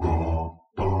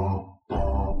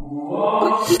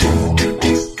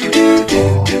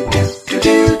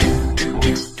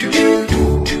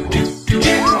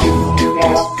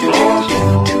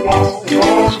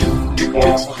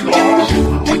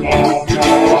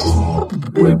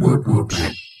Sailing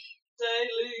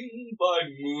by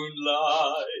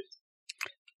moonlight.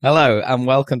 Hello and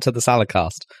welcome to the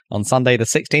Saladcast on Sunday the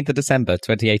 16th of December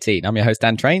 2018. I'm your host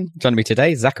Dan Train. Joining me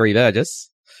today, Zachary Burgess.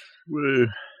 Woo.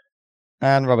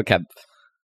 And Robert Kemp.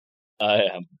 I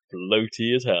am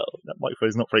bloaty as hell. That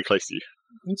microphone's not very close to you.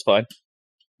 It's fine.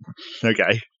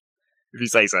 Okay. If you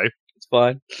say so. It's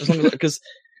fine. As long as, because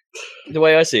the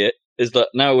way I see it is that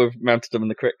now we've mounted them in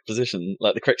the correct position,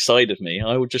 like the correct side of me,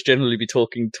 I will just generally be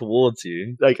talking towards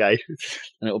you. Okay.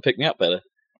 And it will pick me up better.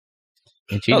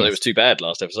 Ingenious. Not that it was too bad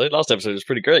last episode. Last episode was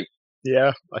pretty great.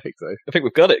 Yeah, I think so. I think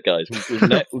we've got it, guys. We've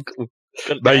got it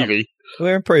down. Maybe.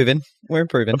 We're improving.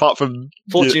 Apart from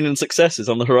Fortune and success is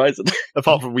on the horizon.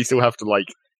 apart from we still have to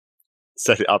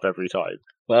set it up every time.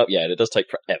 Well, yeah, and it does take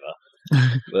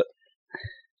forever. But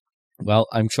Well,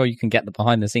 I'm sure you can get the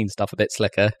behind the scenes stuff a bit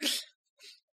slicker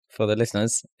for the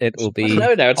listeners. It will be.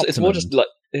 No, it's more optimum. just like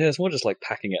it's more just like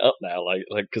packing it up now, like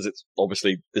because it's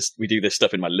obviously we do this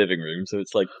stuff in my living room, so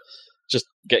it's like just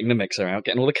getting the mixer out,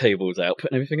 getting all the cables out,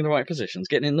 putting everything in the right positions,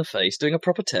 getting in the face, doing a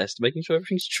proper test, making sure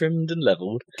everything's trimmed and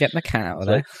leveled. Getting the cat out of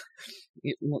So- there.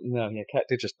 No, yeah, Cat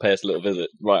did just pay us a little visit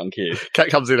right on cue. Cat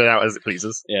comes in and out as it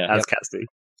pleases. Yeah, As cats do.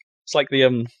 it's like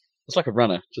it's like a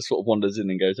runner, just sort of wanders in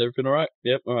and goes, "Everything all right?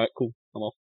 Yep, all right, cool, I'm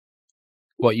off."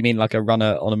 What, you mean like a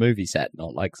runner on a movie set,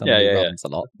 not like somebody who runs a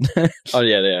lot? Oh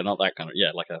yeah, not that kind of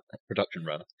like a production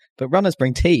runner. But runners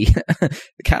bring tea. The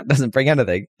cat doesn't bring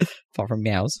anything, apart from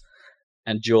meows.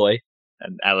 And joy.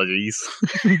 And allergies.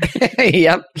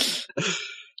 Yep.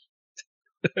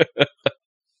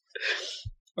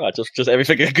 Right, just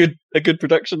everything a good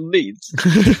production needs.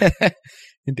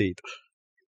 Indeed.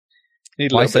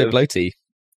 Need a Why little so bit of- bloaty,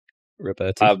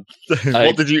 Roberto?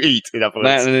 What did you eat, in other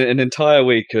words? Man, an entire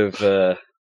week of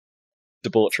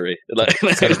debauchery.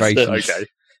 Celebrations. Okay.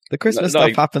 The Christmas No,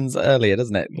 stuff happens earlier,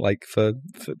 doesn't it? Like for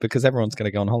because everyone's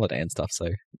going to go on holiday and stuff, so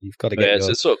you've got to get. Yeah,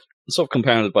 it's sort of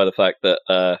compounded by the fact that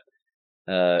I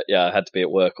had to be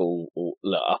at work all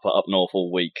up north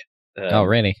all week. Oh,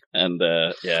 really? And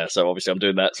so obviously I'm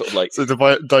doing that sort of like So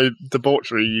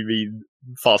debauchery, you mean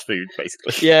fast food,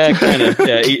 basically? yeah, kind of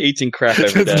eating crap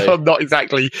every day. Not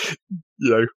exactly,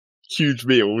 huge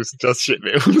meals, just shit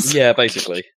meals. Yeah,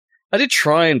 basically. I did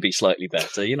try and be slightly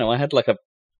better. I had like a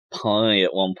pie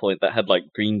at one point that had like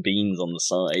green beans on the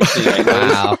side.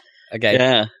 Wow. Okay.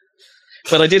 Yeah.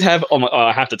 But I did have.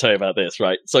 I have to tell you about this,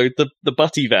 right? So the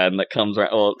butty van that comes around.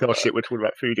 Oh shit, we're talking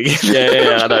about food again.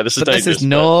 yeah. I know this is But dangerous. this is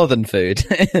northern food.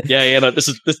 Yeah. No, this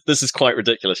is quite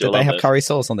ridiculous. Do You'll they love have it. curry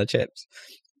sauce on their chips?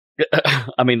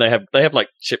 I mean, they have like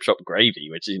chip shop gravy,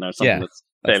 which is something Yeah, that's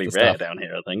fairly the rare stuff. down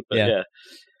here, I think. But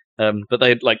Yeah. but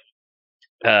they like.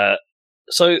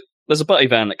 So there's a butty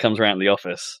van that comes around the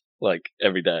office like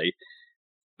every day,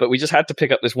 but we just had to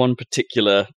pick up this one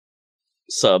particular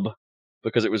sub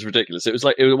because it was ridiculous. It was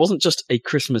like it wasn't just a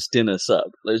Christmas dinner sub.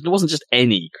 It wasn't just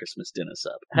any Christmas dinner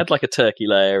sub. It had like a turkey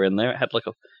layer in there. It had like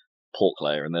a pork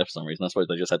layer in there for some reason. I suppose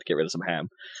they just had to get rid of some ham.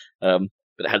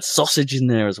 But it had sausage in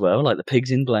there as well, like the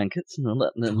pigs in blankets and all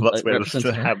that. And then, That's like, where represents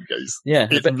the the ham goes. Yeah,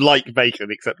 It's like bacon,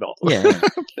 except not. yeah.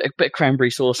 bit of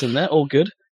cranberry sauce in there, all good.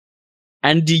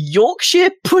 And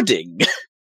Yorkshire pudding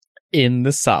In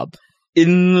the sub.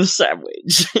 in the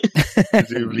sandwich.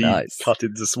 Presumably Nice. cut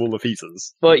into smaller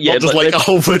pieces. But yeah, Not just but like a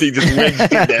whole pudding just wedged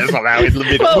in there somehow in the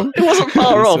middle. well, it wasn't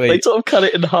far off. Sweet. They sort of cut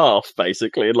it in half,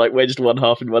 basically, and like wedged one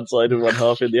half in one side and one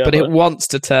half in the But other. it wants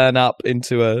to turn up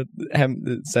into a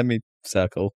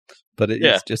semicircle, but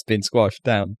it's just been squashed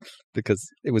down because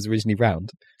it was originally round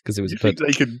because it was You a think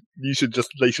pudding. they should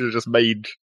have just made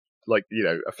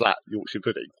a flat Yorkshire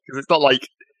pudding, because it's not like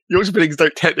Yorkshire puddings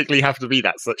don't technically have to be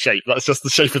that such shape. That's just the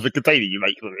shape of the container you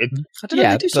make them in. I don't know.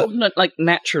 Yeah, They do sort of like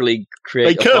naturally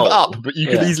create. They a curve bowl. up, but you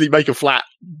Yeah. can easily make a flat.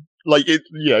 Like it,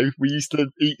 we used to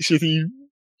eat shitty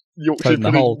Yorkshire Close in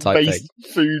the hole pudding type based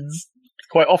foods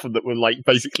quite often that were like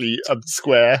basically a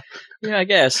square. Yeah, I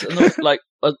guess. And like,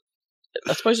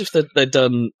 I suppose if they're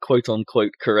done quote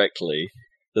unquote correctly,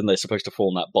 then they're supposed to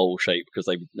form that bowl shape because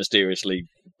they mysteriously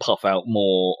puff out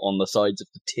more on the sides of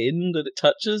the tin that it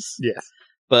touches. Yes.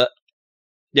 But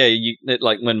yeah,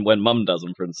 like when Mum does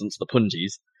them, for instance, the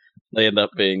pungies, they end up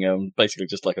being basically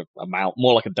just like a mouth,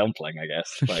 more like a dumpling, I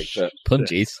guess. Like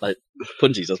Pungies.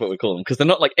 pungies, that's what we call them, because they're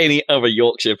not like any other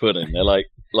Yorkshire pudding. They're like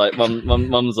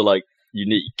mums are like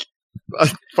unique.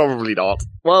 Probably not.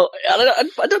 Well, I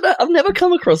don't know. I've never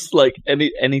come across like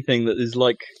anything that is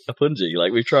like a pungi.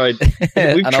 Like we've tried. We've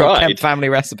An old tried. Kemp family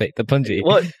recipe, the pungi.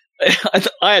 What?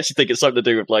 I actually think it's something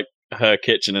to do with like her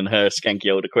kitchen and her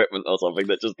skanky old equipment or something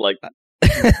that just like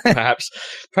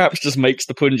perhaps just makes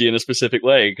the pungi in a specific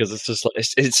way, because it's just like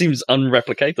it seems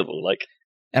unreplicatable. Like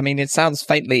I mean, it sounds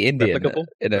faintly Indian Replicable?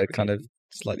 in a kind of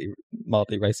slightly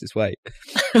mildly racist way.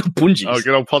 Bungees. Oh,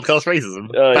 good old podcast racism.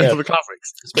 Oh, Back yeah. to the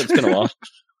classics. It's been a while.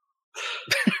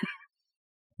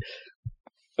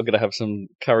 I'm going to have some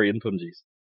curry and punjies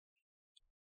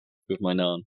with my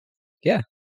naan.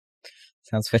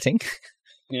 Sounds fitting.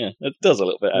 Yeah, it does a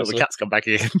little bit, Oh, the actually. cat's come back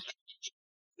in.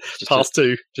 Just, Past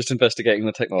two. just investigating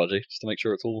the technology, just to make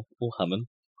sure it's all humming.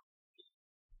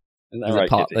 Isn't that Does right,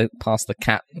 it Kitty? pass the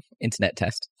cat internet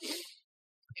test?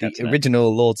 Cat's The net.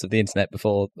 original lords of the internet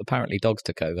before apparently dogs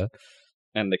took over.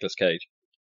 And Nicolas Cage.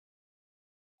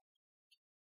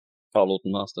 Our Lord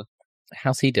and Master.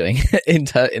 How's he doing in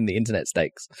the internet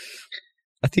stakes?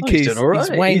 I think Oh, he's he's doing all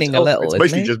right. waning He's- a little, It's isn't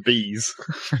mostly he? just bees.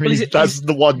 Well, he's- That's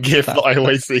the one gift that I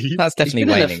always see. That's definitely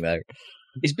been in a- waning, though.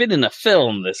 He's been in a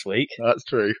film this week. That's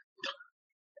true.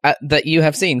 That you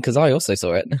have seen, because I also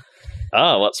saw it.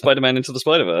 Ah, what? Spider-Man Into the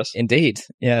Spider-Verse? Indeed,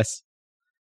 yes.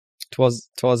 'Twas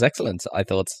excellent, I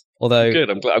thought. Although Good.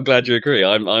 I'm glad you agree.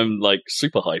 I'm like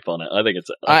super hype on it. I think it's.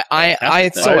 I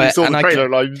fantastic. saw I only it, saw and the I trailer,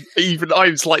 and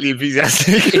I'm slightly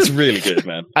enthusiastic. It's really good,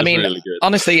 man. I It's mean, really good.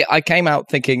 honestly, I came out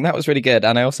thinking that was really good,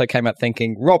 and I also came out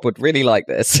thinking Rob would really like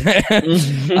this.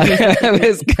 I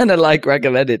was gonna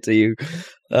recommend it to you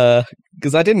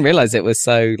because I didn't realize it was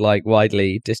so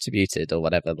widely distributed or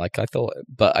whatever. Like I thought,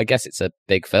 but I guess it's a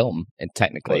big film, and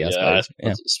technically, I suppose.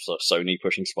 Yeah. It's sort of Sony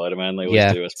pushing Spider-Man. They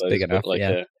always do, I suppose. big enough, But,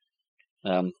 yeah.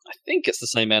 I think it's the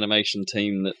same animation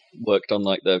team that worked on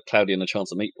the Cloudy and the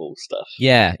Chance of Meatballs stuff.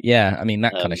 Yeah. I mean,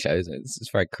 that kind Um, of shows it's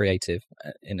very creative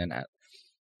in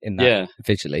that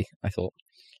visually. I thought.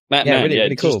 Really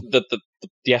just cool.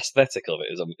 The aesthetic of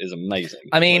it is amazing.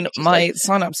 I mean, my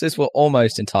synapses were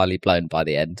almost entirely blown by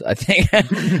the end. I think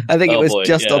it was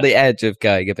just on the edge of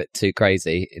going a bit too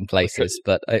crazy in places.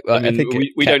 But I think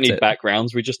we don't need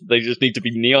backgrounds. They just need to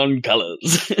be neon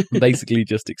colors. basically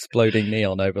just exploding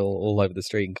neon all over the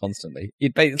screen constantly.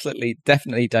 You basically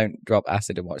definitely don't drop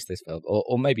acid and watch this film,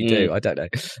 or maybe do. I don't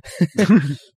know.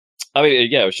 I mean,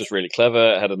 yeah, it was just really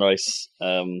clever. It had a nice.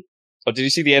 Oh, did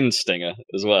you see the end stinger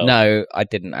as well? No, I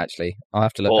didn't actually. I'll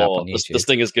have to look that up on YouTube. The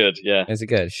stinger's good. Yeah, Is it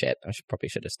good? Shit, I probably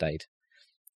should have stayed.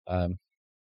 It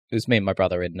was me and my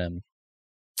brother in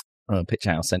Picture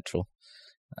House Central.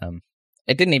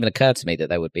 It didn't even occur to me that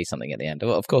there would be something at the end.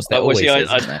 Well, of course, there always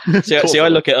is, isn't there? See, I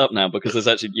look it up now because there's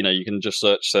actually, you can just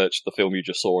search the film you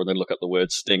just saw and then look up the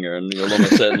word stinger, and you'll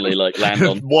almost certainly land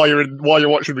on. while you're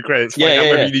watching the credits,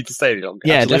 whether you need to say anything.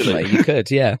 Yeah, Absolutely. definitely, you could.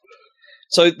 Yeah.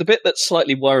 So the bit that's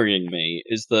slightly worrying me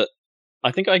is that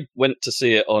I think I went to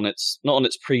see it not on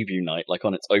its preview night, like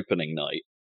on its opening night,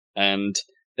 and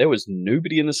there was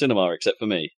nobody in the cinema except for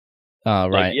me. Oh,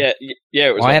 right. It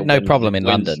was. Well, I had no problem in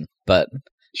Wednesday. London, but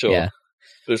Sure. yeah.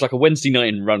 It was like a Wednesday night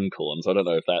in Runcorn, so I don't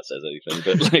know if that says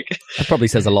anything, but That probably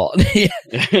says a lot. yeah.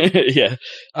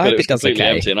 I But hope it was it does completely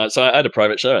okay. empty, and so I had a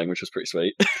private showing, which was pretty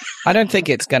sweet. I don't think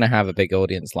it's going to have a big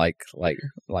audience like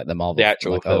the Marvel, The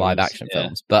actual the live films, action yeah.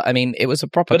 films. But I mean, it was a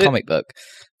proper comic book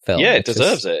film. Yeah, it which is-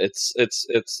 deserves it.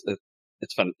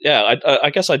 It's fun. Yeah,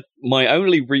 I guess my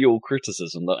only real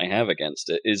criticism that I have against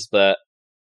it is that,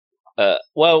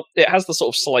 it has the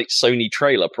sort of slight Sony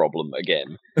trailer problem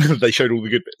again. They showed all the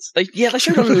good bits. They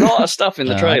showed a lot of stuff in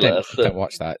the No, trailer. I don't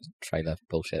watch that trailer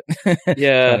bullshit.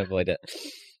 Yeah. Try to avoid it.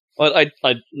 Well,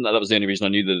 no, that was the only reason I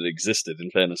knew that it existed. In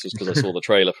fairness, was because I saw the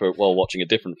trailer while watching a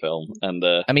different film, and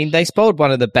I mean, they spoiled one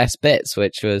of the best bits,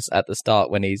 which was at the start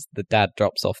when the dad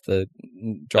drops off the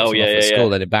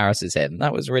school and embarrasses him.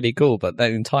 That was really cool, but the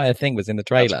entire thing was in the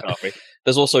trailer.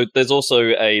 There's also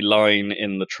a line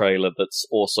in the trailer that's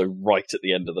also right at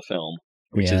the end of the film,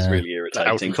 which is really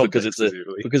irritating because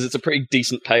it's a pretty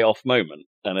decent payoff moment,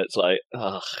 and it's like,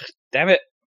 oh, damn it.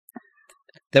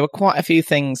 There were quite a few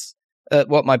things.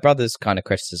 What my brother's kind of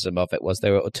criticism of it was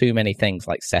there were too many things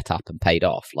set up and paid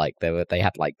off. Like they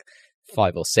had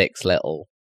 5 or 6 little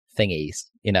thingies,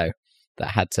 that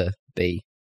had to be,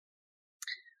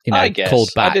 called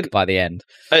back by the end.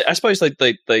 I suppose they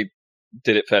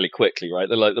did it fairly quickly, right?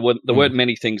 There weren't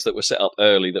many things that were set up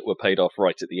early that were paid off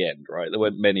right at the end, right? There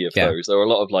weren't many of those. There were a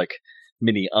lot of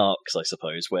mini arcs, I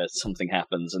suppose, where something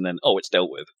happens and then it's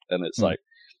dealt with, and it's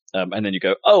and then you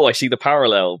go, oh, I see the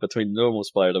parallel between normal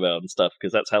Spider-Man and stuff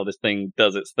because that's how this thing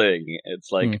does its thing. It's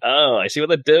oh, I see what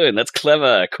they're doing. That's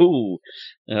clever, cool.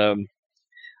 So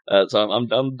I'm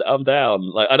down.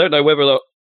 I don't know whether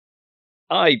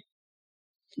I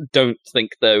don't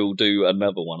think they'll do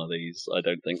another one of these. I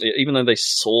don't think, even though they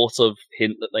sort of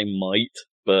hint that they might.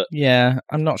 But yeah,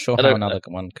 I'm not sure how another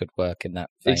one could work in that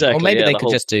thing. Exactly, or maybe they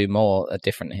could just do a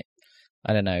different.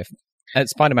 I don't know.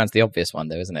 Spider-Man's the obvious one,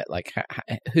 though, isn't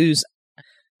it? Whose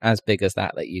as big as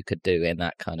that you could do in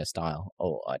that kind of style.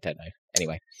 Or I don't know.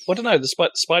 Anyway, well, I don't know.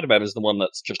 The Spider-Man is the one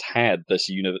that's just had this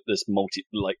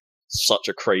such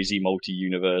a crazy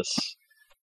multi-universe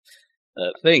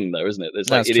thing, though, isn't it? It's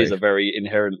like it is a very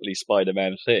inherently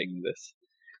Spider-Man thing. This.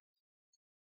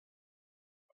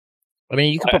 I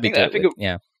mean, you could probably do it.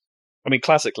 Yeah. I mean,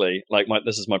 classically,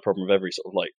 this is my problem with every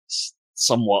sort of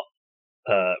somewhat,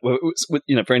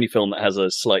 for any film that has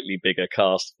a slightly bigger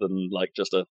cast than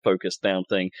just a focused down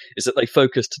thing, is that they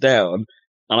focused down,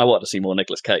 and I want to see more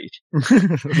Nicolas Cage.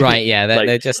 Right? Yeah,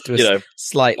 they just was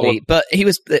slightly, but he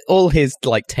was all his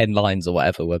 10 lines or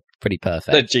whatever were pretty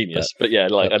perfect. They're genius, but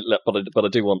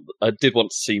I did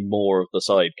want to see more of the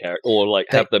side character, or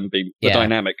have them be the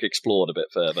dynamic explored a bit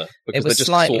further, because they're just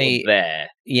slightly sort of there.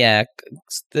 Yeah,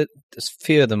 a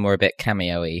few of them were a bit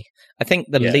cameo-y. I think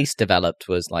the least developed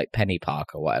was Penny Park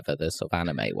or whatever, the sort of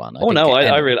anime one.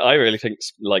 I really think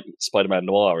Spider-Man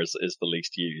Noir is the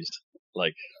least used,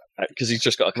 because he's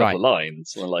just got a couple of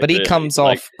lines. But he comes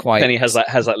off quite. Penny has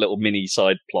that little mini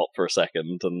side plot for a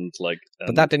second, and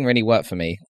but that didn't really work for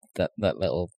me. That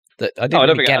little. I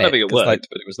don't think it worked,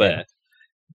 but it was there.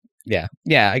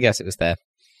 Yeah, I guess it was there.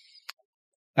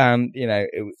 And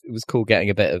it was cool getting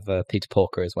a bit of Peter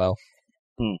Porker as well.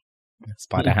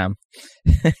 Spider-Ham.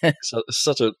 So it's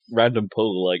such a random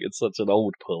pull. It's such an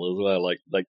old pull as well.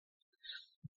 I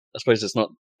suppose it's not.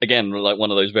 Again,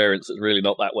 one of those variants that's really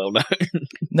not that well known.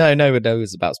 No one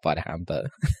knows about Spider-Ham, but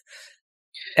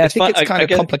I think it's kind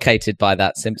of complicated by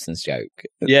that Simpsons joke.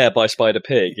 Yeah, by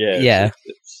Spider-Pig. Yeah.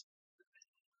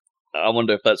 I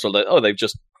wonder if that's all. They've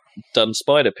just done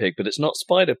Spider-Pig, but it's not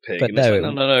Spider-Pig. But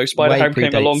no. Spider-Ham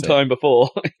came a long time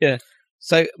before. Yeah.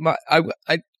 So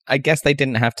I guess they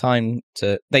didn't have time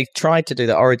to. They tried to do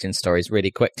the origin stories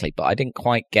really quickly, but I didn't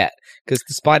quite get, because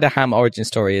the Spider-Ham origin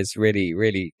story is really,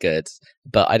 really good,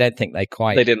 but I don't think they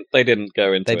quite. They didn't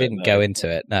go into. They didn't go into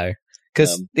it. No,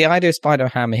 because the idea of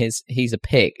Spider-Ham is he's a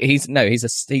pig. He's a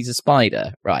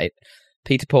spider, right?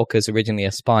 Peter Porker's originally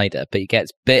a spider, but he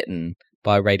gets bitten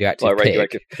by a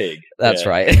radioactive pig. That's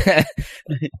right.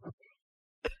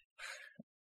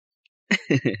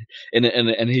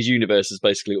 and his universe is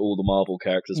basically all the Marvel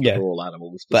characters, but they're all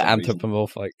animals, but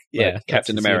anthropomorphic. Yeah,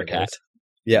 Captain America.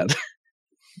 Yeah,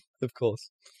 of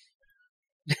course.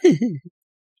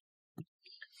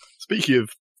 Speaking of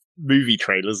movie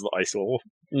trailers that I saw,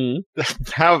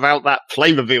 how about that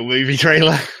Playmobil movie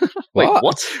trailer? Wait,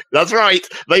 what? That's right.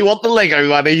 They want the Lego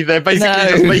money. They're basically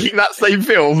just making that same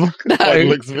film. No, by the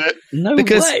looks of it. No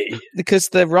way. Because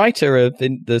the writer of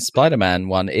the Spider-Man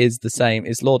one is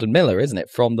Lord and Miller, isn't it?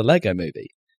 From the Lego movie.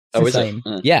 Is it?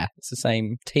 Yeah, it's the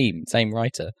same team, same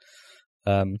writer.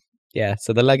 Yeah,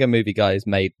 so the Lego movie guys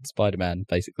made Spider-Man,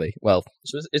 basically. Well,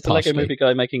 so is the Lego movie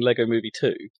guy making Lego Movie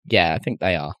 2? Yeah, I think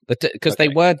they are. Because they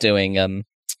were doing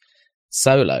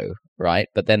Solo, right?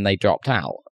 But then they dropped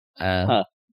out.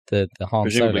 The Han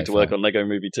presumably Solo to work on Lego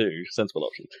Movie 2. Sensible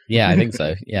option. Yeah, I think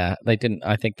so. Yeah, they didn't.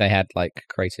 I think they had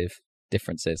creative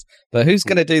differences. But who's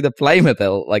going to do the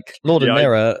Playmobil? Lord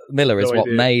and Miller is what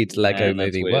made Lego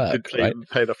Movie work, right?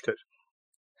 Pay enough attention.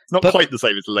 It's not quite the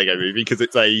same as the Lego Movie, because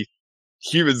it's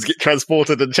humans get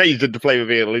transported and changed into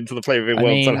Playmobil into the Playmobil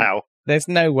world somehow. There's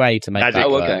no way to make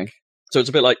that work. Okay. So it's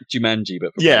a bit like Jumanji,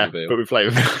 but for Playmobil. But with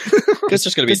Playmobil. It's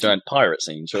just going to be a giant pirate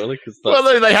scene, surely.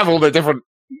 Well, they have all their different,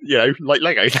 like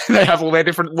Lego. They have all their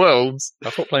different worlds.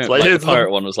 I thought Playmobil, the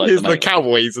pirate one was here's the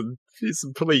cowboys and here's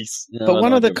some police. Yeah, but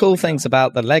one of the cool things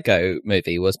about the Lego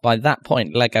movie was by that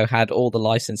point, Lego had all the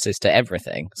licenses to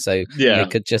everything. So they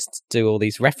could just do all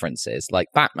these references like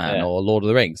Batman or Lord of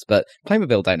the Rings. But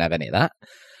Playmobil don't have any of that.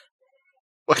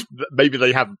 Well, maybe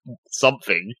they have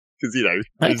something. Because,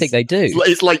 I don't think they do.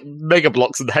 It's like Mega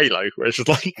Bloks and Halo, where it's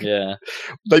just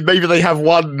maybe they have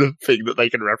one thing that they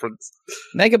can reference.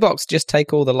 Mega Bloks just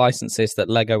take all the licenses that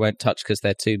Lego won't touch because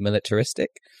they're too militaristic.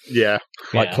 Yeah.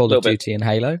 Like Call of Duty and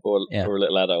Halo. Or a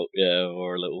little adult,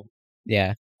 or a little...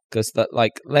 Yeah, because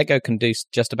Lego can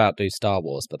just about do Star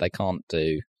Wars, but they couldn't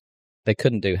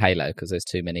do Halo because there's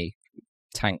too many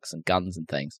tanks and guns and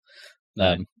things.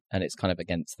 And it's kind of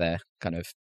against their kind of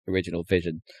original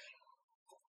vision.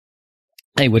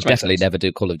 They would definitely never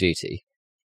do Call of Duty.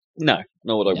 No,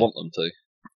 nor would I want them to.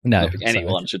 No. I don't think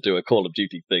anyone should do a Call of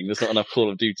Duty thing. There's not enough Call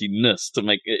of Duty-ness to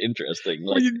make it interesting.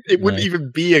 It wouldn't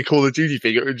even be a Call of Duty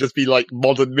thing. It would just be like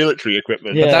modern military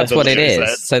equipment. Yeah, but that's what it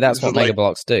is. So that's what Mega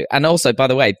Bloks do. And also, by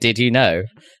the way, did you know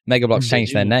Mega Bloks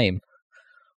changed their name?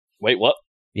 Wait, what?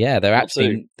 Yeah,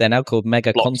 they're now called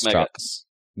Mega Constructs.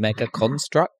 Mega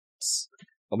Constructs?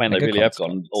 Oh man, they really have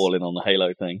gone all in on the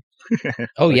Halo thing.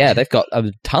 Oh yeah, they've got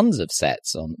tons of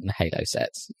sets on Halo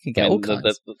sets. You can get all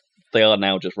kinds. they are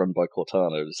now just run by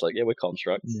Cortana. It's like, yeah, we're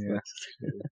constructs. Yeah.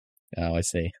 Oh, I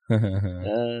see.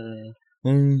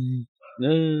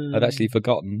 No. I'd actually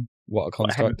forgotten what a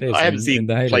construct is. I haven't seen in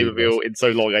the Halo Playmobil universe. in so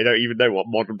long. I don't even know what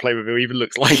modern Playmobil even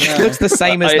looks like. No. It looks the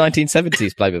same as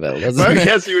 1970s Playmobil, doesn't Well, it?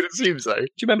 yes, you would assume so. Do you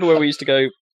remember where we used to go,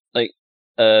 like,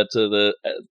 to the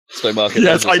Stone Market?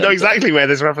 Yes, I know Centre? exactly where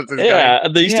this reference is Yeah,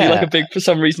 and they used to do like Yeah. a big, for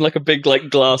some reason, like a big like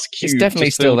glass cube. It's definitely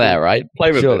just still filled with there, right?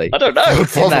 Playmobil. Surely. I don't know. In that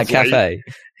Probably. cafe.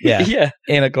 Yeah, Yeah.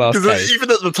 in a glass going. case. Even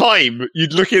at the time,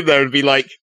 you'd look in there and be like,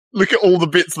 look at all the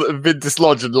bits that have been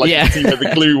dislodged and like Yeah. you can see where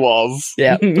the glue was.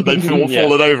 Yeah. But they've all Yeah.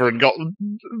 fallen over and got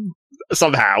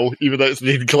somehow, even though it's an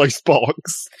enclosed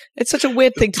box. It's such a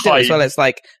weird thing to do as Time. well. It's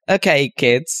like, okay,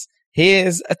 kids,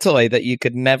 here's a toy that you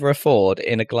could never afford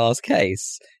in a glass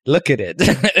case. Look at it.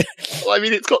 Well, I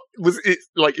mean, is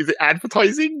it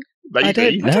advertising? Maybe. I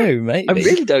don't know, maybe. I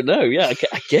really don't know. Yeah,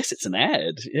 I guess it's an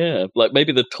ad. Yeah, like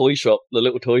maybe the toy shop, the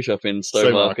little toy shop in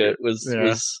Stone Market was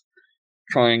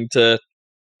trying to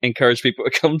encourage people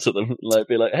to come to them, like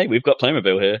be like, "Hey, we've got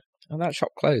Playmobil here." Oh, that shop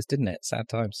closed, didn't it? Sad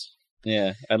times.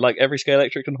 Yeah, and like every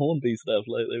Scalextric and Hornby stuff,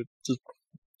 like they would just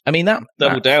I mean, that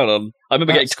double down on. I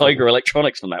remember getting that's Tiger cool.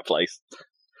 Electronics from that place.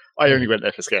 I only went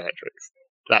there for Scalextrics.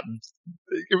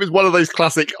 It was one of those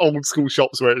classic old school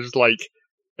shops where it's just like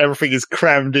everything is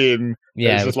crammed in.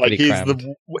 Yeah, it's it was just like pretty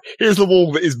crammed. here's the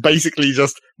wall that is basically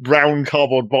just brown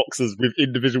cardboard boxes with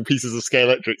individual pieces of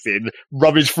Scalextrics in.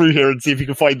 Rummage through here and see if you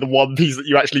can find the one piece that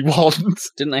you actually want.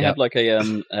 Didn't they Yeah. have like a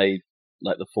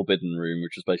like the Forbidden Room,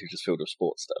 which was basically just filled with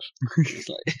sports stuff? It's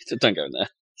like, don't go in there.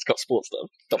 It's got sports stuff.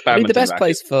 It's got I mean, the badminton best rackets.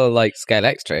 place for like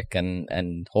Scalextric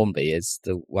and Hornby is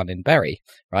the one in Bury,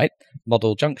 right?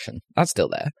 Model Junction. That's still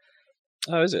there.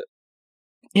 Oh, is it?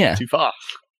 Yeah, Too far.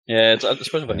 Yeah, I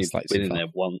suppose I've only It's slightly been in too far. there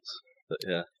once, but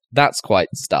yeah. that's quite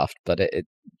stuffed, but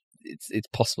it's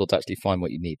possible to actually find what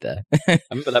you need there. I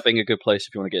remember that being a good place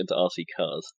if you want to get into RC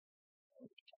cars.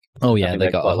 Oh I yeah, think they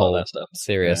they got quite a like whole that stuff.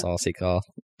 serious RC car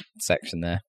section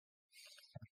there.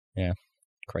 Yeah,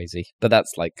 crazy. But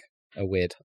that's like a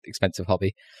weird, expensive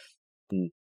hobby.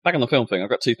 Back on the film thing, I've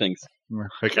got two things.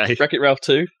 Okay. Wreck-It Ralph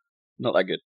 2, not that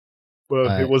good. Well,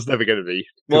 Right. it was never going to be.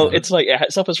 Well, it's like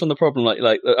it suffers from the problem.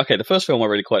 Like okay, the first film I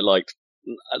really quite liked.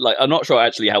 Like I'm not sure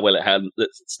actually how well it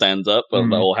stands up,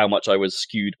 or how much I was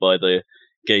skewed by the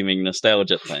gaming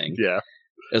nostalgia thing. Yeah.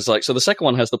 It's like so the second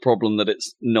one has the problem that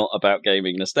it's not about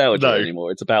gaming nostalgia No.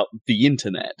 anymore. It's about the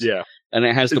internet. Yeah. And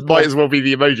it has It the might as well be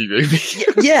the Emoji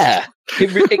Movie. yeah,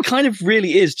 it kind of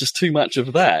really is just too much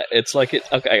of that. It's like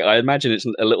okay. I imagine it's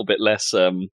a little bit less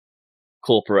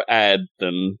corporate ad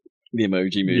than the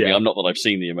Emoji Movie. Yeah. I'm not that I've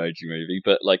seen the Emoji Movie,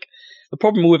 but like the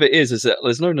problem with it is that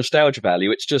there's no nostalgia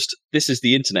value. It's just this is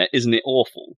the internet, isn't it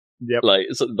awful? Yep. Like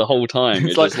it's the whole time. It's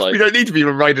It's like, just like we don't need to be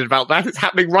reminded about that. It's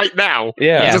happening right now.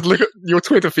 yeah. Just look at your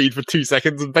Twitter feed for 2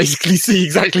 seconds and basically see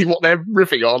exactly what they're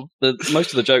riffing on.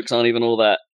 Most of the jokes aren't even all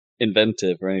that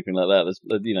inventive or anything like that.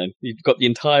 There's, you've got the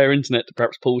entire internet to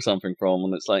perhaps pull something from,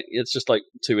 and it's just like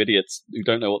two idiots who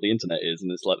don't know what the internet is,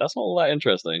 and it's like that's not all that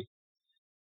interesting.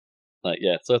 Like,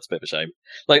 yeah, so that's a bit of a shame.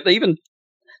 Like, they even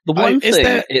the one Is thing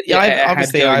there- it yeah, had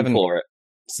obviously going I haven't for it.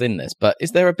 Seen this, but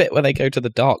is there a bit where they go to the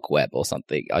dark web or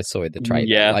something? I saw in the trailer.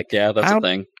 Yeah, like, yeah, that's how- a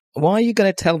thing. why are you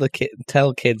going to tell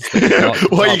kids? That the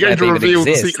dark Why are you going web to even reveal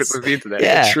the exists? secrets of the internet?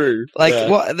 Yeah. True. Like, Yeah.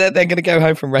 what? They're going to go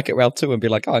home from Wreck-It Ralph 2 and be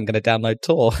like, oh, I'm going to download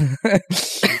Tor.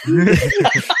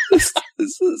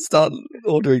 Start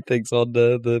ordering things on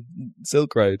the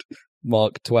Silk Road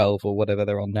Mark 12 or whatever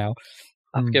they're on now.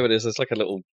 I forget what it is. It's like a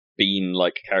little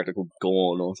bean-like character called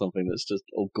Gorn or something that's just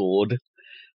or Gord.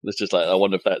 It's just like I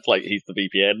wonder if that's like he's the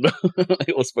VPN.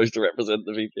 It was supposed to represent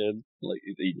the VPN. Like,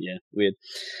 yeah, weird.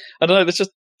 I don't know. It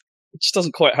just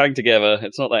doesn't quite hang together.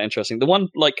 It's not that interesting. The one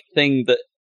like thing that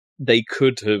they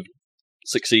could have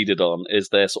succeeded on is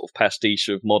their sort of pastiche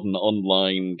of modern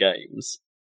online games,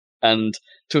 and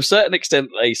to a certain extent,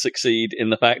 they succeed in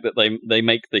the fact that they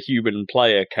make the human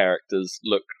player characters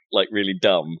look like really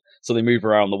dumb. So they move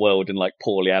around the world in like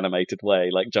poorly animated way,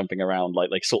 like jumping around like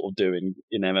they sort of do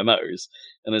in MMOs.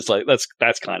 And it's like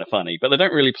that's kind of funny, but they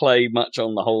don't really play much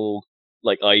on the whole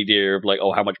like idea of like,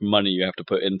 oh, how much money you have to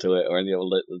put into it or any of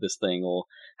this thing, or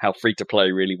how free to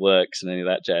play really works and any of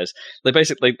that jazz. They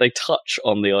basically they touch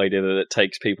on the idea that it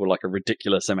takes people like a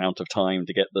ridiculous amount of time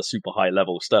to get the super high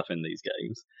level stuff in these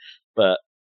games, but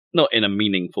not in a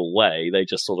meaningful way. They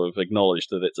just sort of acknowledge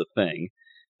that it's a thing.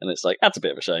 And it's like, that's a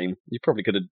bit of a shame. You probably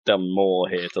could have done more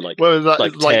here to like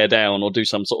tear down or do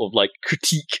some sort of like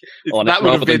critique on it,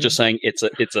 rather than just saying it's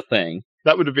a thing.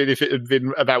 That would have been if it had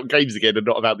been about games again and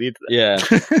not about the internet.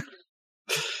 Yeah.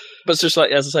 But it's just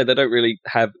like, as I say, they don't really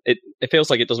have it. It feels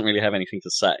like it doesn't really have anything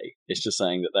to say. It's just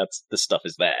saying that this stuff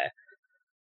is there,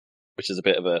 which is a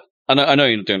bit of a. I know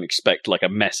you don't expect like a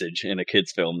message in a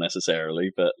kids' film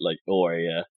necessarily, but like or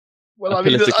a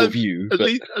political view. At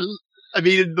least,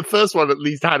 the first one at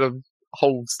least had a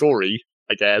whole story,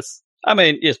 I guess. I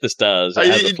mean, yes, this does.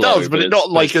 It does, but it's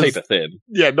not like it's paper thin.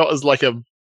 Yeah, not as like a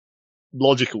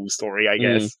logical story, I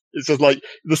guess. It's just like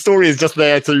the story is just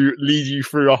there to lead you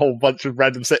through a whole bunch of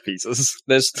random set pieces.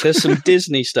 There's some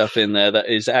Disney stuff in there that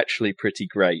is actually pretty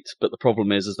great, but the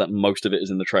problem is that most of it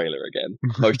is in the trailer again.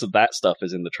 Most of that stuff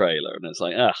is in the trailer, and it's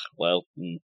like,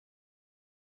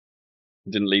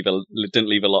 didn't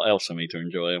leave a lot else for me to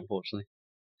enjoy, unfortunately.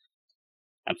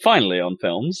 And finally, on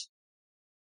films,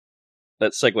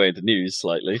 let's segue into news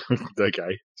slightly. Okay,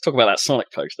 let's talk about that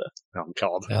Sonic poster. Oh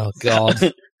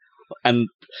God. And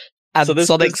so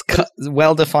Sonic's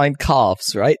well-defined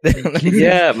calves, right?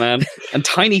 Yeah, man, and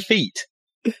tiny feet.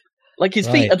 Like his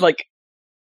feet are like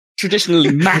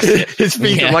traditionally massive. His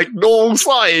feet are like normal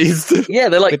sized. Yeah,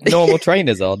 they're like with normal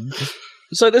trainers on.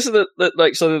 So this is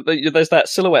there's that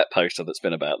silhouette poster that's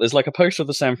been about. There's like a poster of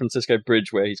the San Francisco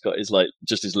Bridge where he's got his like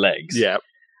just his legs. Yeah.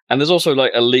 And there's also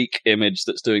like a leak image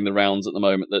that's doing the rounds at the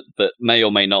moment that may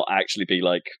or may not actually be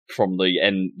like from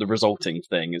the resulting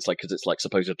thing. It's like because it's like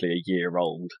supposedly a year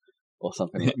old or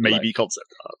something. Maybe concept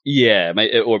art. Yeah,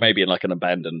 or maybe like an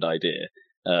abandoned idea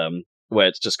where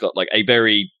it's just got like a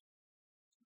very.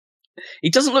 He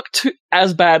doesn't look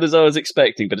as bad as I was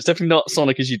expecting, but it's definitely not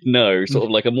Sonic as you'd know. Sort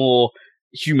of like a more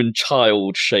human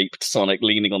child-shaped Sonic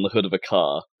leaning on the hood of a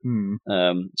car,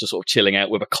 just sort of chilling out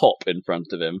with a cop in front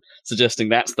of him, suggesting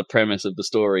that's the premise of the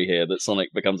story here, that Sonic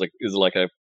is like a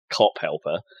cop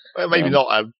helper. Well, maybe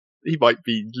not. He might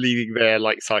be leaning there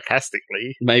like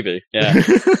sarcastically. Maybe, yeah.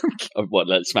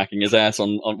 Like smacking his ass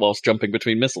on whilst jumping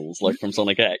between missiles, like from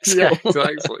Sonic X. Yeah,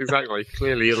 exactly.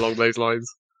 Clearly along those lines.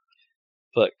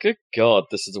 But good God,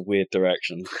 this is a weird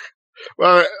direction.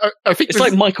 Well, I think it's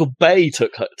like Michael Bay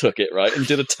took it right and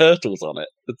did a Turtles on it.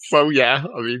 Well, yeah,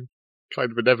 I mean,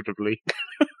 kind of inevitably.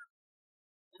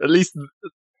 At least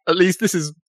this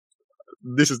is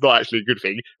not actually a good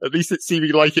thing. At least it's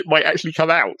seeming like it might actually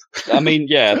come out. I mean,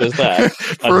 yeah, there's that.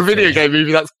 For a video game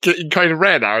movie, that's getting kind of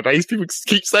rare nowadays. People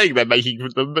keep saying they're making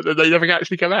them, but they never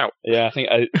actually come out. Yeah, I think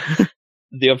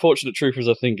the unfortunate truth is,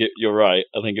 I think you're right.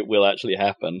 I think it will actually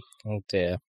happen. Oh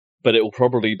dear. But it will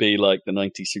probably be like the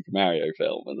 90s Super Mario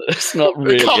film, and it's not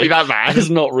really. It can't be that bad. It's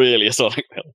not really a Sonic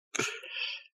film.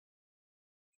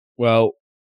 Well,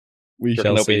 we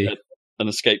shall see. Be an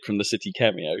Escape from the City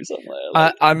cameo somewhere.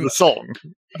 Like. The song.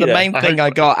 The main thing I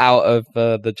got out of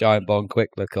the Giant Bomb quick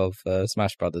look of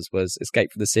Smash Brothers was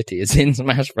Escape from the City is in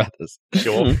Smash Brothers.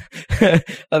 Sure. I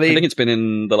think it's been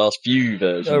in the last few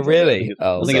versions. Oh, really?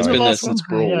 I think it's been there since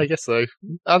Brawl. Yeah, I guess so.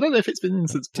 I don't know if it's been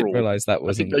since Brawl. Didn't realise that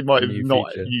was. I think they might have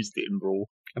not used it in Brawl.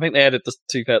 I think they added the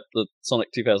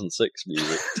Sonic 2006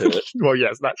 music to it. Well,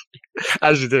 yes, naturally.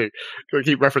 As you do. Got to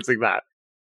keep referencing that.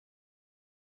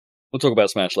 We'll talk about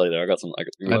Smash later. I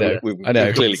know. We've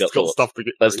clearly got stuff to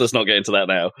get. Let's not get into that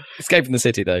now. Escape from the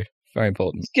City, though, very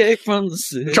important. Escape from the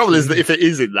City. The trouble is that if it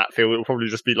is in that film, it'll probably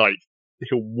just be like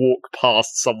he'll walk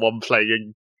past someone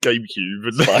playing GameCube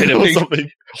or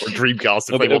something, or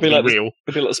Dreamcast if they want to be real.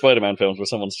 It'll be like Spider-Man films where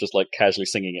someone's just like casually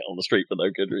singing it on the street for no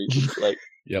good reason. Like,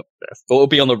 yep. Yes. Or it'll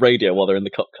be on the radio while they're in the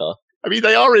cop car. I mean,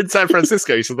 they are in San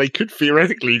Francisco, so they could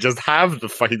theoretically just have the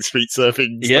fucking street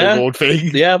surfing snowboard thing.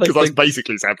 Yeah, because that's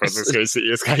basically San Francisco City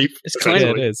Escape. It's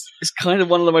kind of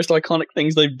one of the most iconic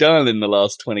things they've done in the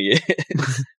last 20 years.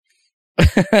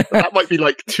 That might be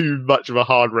like too much of a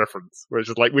hard reference, where it's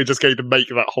just like we're just going to make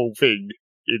that whole thing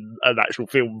in an actual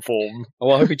film form. Oh,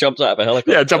 well, I hope he jumps out of a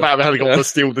helicopter. Yeah, jump out of a helicopter,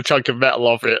 steal the chunk of metal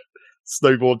off it,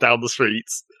 snowboard down the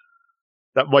streets.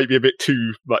 That might be a bit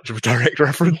too much of a direct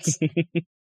reference.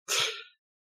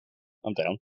 I'm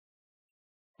down.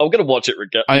 I'm going to watch it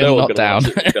regardless. I am not down.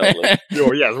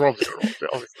 Yes, Rob's going to watch it,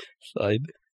 obviously. Fine.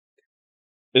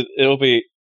 It'll be...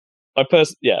 I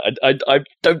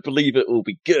don't believe it will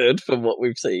be good from what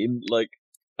we've seen. Like,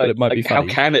 but it might be funny.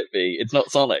 How can it be? It's not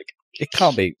Sonic. It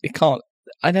can't be. It can't.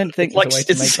 I don't think like,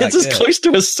 it's as close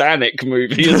to a Sonic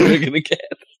movie as we're going to get.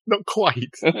 Not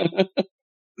quite. I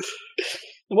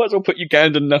might as well put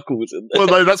Ugandan Knuckles in there. Well,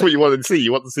 no, that's what you want to see.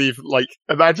 You want to see if, like,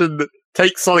 imagine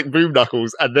take Sonic Boom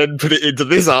Knuckles and then put it into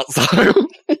this art style.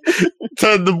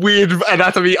 Turn the weird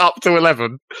anatomy up to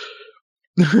 11.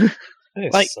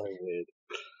 It's like, so weird.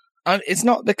 It's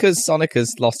not because Sonic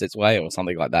has lost its way or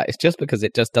something like that. It's just because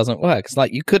it just doesn't work. It's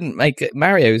like you couldn't make it.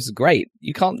 Mario's great.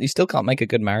 You still can't make a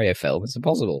good Mario film. It's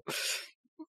impossible.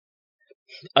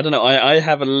 I don't know. I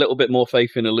have a little bit more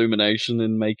faith in Illumination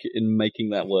in making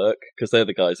that work, because they're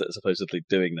the guys that are supposedly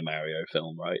doing the Mario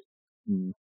film, right?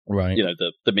 Right. You know,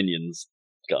 the Minions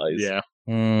guys. Yeah.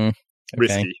 Okay.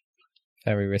 Risky.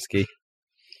 Very risky.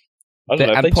 I don't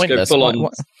know. And pointless.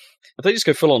 If they just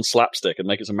go full on slapstick and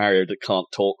make it a Mario that can't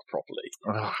talk properly,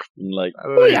 like, I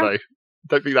don't know, though.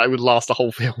 Don't think that would last a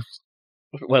whole film.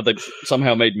 well, they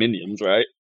somehow made Minions, right?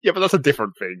 Yeah, but that's a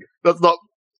different thing. That's not.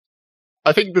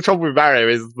 I think the trouble with Mario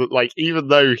is that, like, even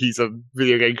though he's a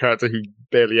video game character who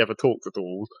barely ever talks at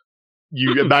all,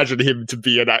 you imagine him to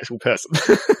be an actual person.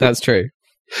 That's true.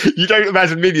 You don't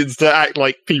imagine Minions to act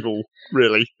like people,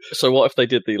 really. So what if they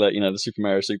did the the Super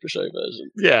Mario Super Show version?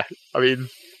 Yeah, I mean,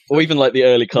 or even like the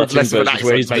early cartoon less of an versions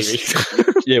where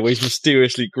accent, maybe. where he's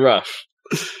mysteriously gruff.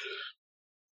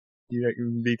 You don't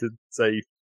need to say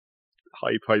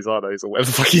 "Hi, paisanos" or whatever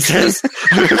the fuck he says.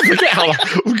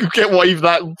 Forget what even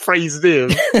that phrase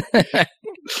is.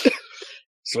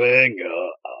 Swing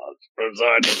your arms from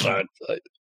side to side.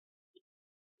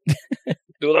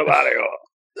 Do the Mario.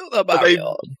 Do the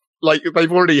Mario.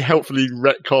 They've already helpfully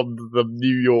retconned the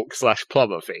New York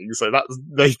 /plumber thing, so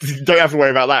they don't have to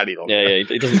worry about that any longer. Yeah,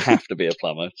 it doesn't have to be a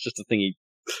plumber. It's just a thing he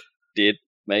did,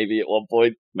 maybe, at one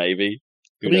point, maybe.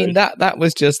 I mean, that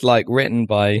was just, written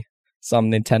by some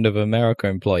Nintendo of America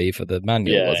employee for the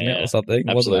manual, wasn't it, or something?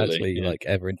 It wasn't actually,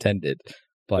 ever intended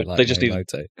by, they just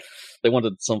Miyamoto. They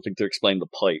wanted something to explain the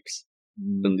pipes,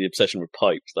 and the obsession with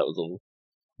pipes, that was all.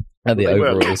 And the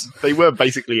overalls. They were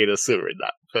basically in a sewer in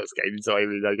that first game, so I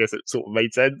mean, I guess it sort of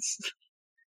made sense.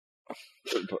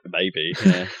 Maybe,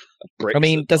 yeah. I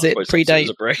mean, does it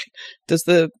predate? Does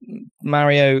the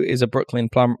Mario is a Brooklyn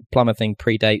plumber thing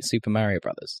predate Super Mario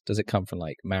Brothers? Does it come from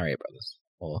Mario Brothers,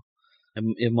 or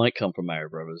it might come from Mario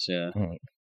Brothers? Yeah,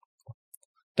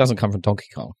 doesn't come from Donkey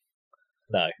Kong.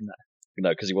 No,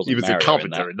 because he wasn't. He was Mario a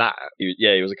carpenter in that.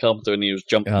 He was a carpenter, and he was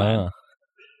Jumpman.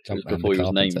 Before he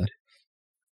was named.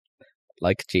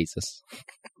 Like Jesus.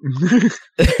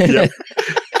 Yep.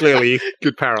 Clearly,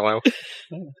 good parallel.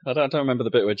 I don't remember the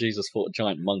bit where Jesus fought a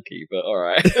giant monkey, but all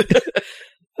right.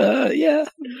 Yeah,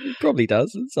 he probably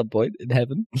does at some point in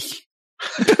heaven.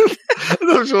 I'm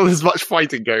not sure there's much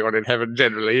fighting going on in heaven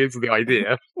generally, is the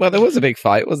idea. Well, there was a big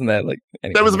fight, wasn't there?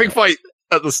 There was a big fight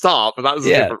at the start, but that was a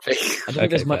different thing. I don't think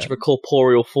there's much of a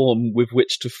corporeal form with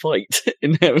which to fight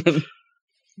in heaven.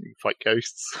 You can fight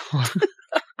ghosts.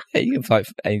 Yeah, you can fight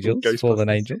angels, fallen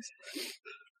angels.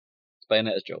 It's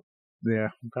Bayonetta's job. Yeah,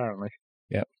 apparently.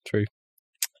 Yeah, true.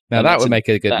 Now that would make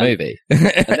a good movie.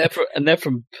 and they're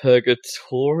from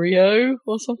Purgatorio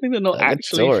or something. They're not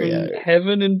actually from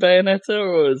heaven in Bayonetta,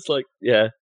 or it's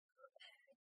they're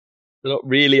not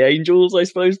really angels, I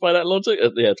suppose, by that logic.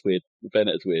 Yeah, it's weird.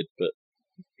 Bayonetta's weird, but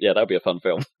yeah, that'd be a fun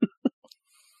film.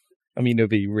 I mean, it would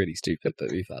be really stupid, but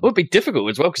it'd be fun. It would be difficult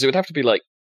as well, because it would have to be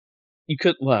you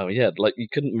couldn't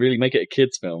really make it a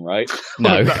kids' film, right?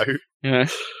 No. No. Yeah.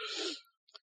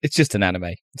 It's just an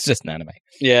anime. It's just an anime.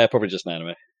 Yeah, probably just an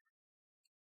anime.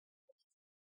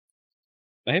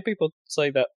 I hear people say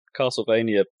that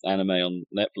Castlevania anime on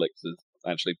Netflix is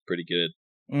actually pretty good.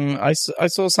 I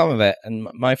saw some of it, and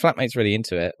my flatmate's really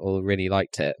into it, or really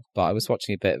liked it, but I was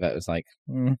watching a bit of it, it was like...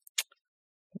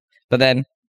 But then...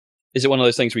 Is it one of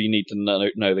those things where you need to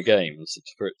know the games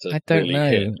for it to I don't really know.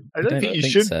 hit? I don't think you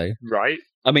should, so. Right?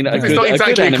 I mean, it's not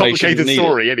exactly a complicated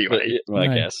story, anyway. Well,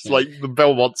 I guess. It's like the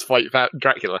Belmonts fight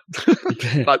Dracula.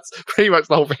 That's pretty much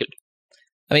the whole thing.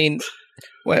 I mean,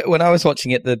 when I was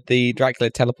watching it, the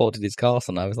Dracula teleported his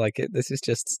castle, and I was like, this is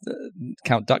just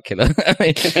Count Duckula. I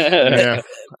mean, yeah.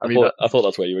 I thought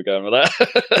that's where you were going with that.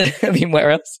 I mean,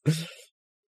 where else?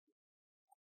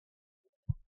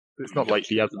 It's not like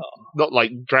he hasn't. Not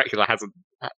like Dracula hasn't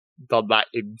done that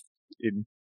in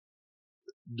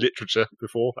literature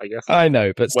before, I guess. I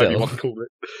know, but still. Whatever you want to call it.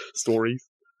 Stories.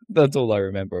 That's all I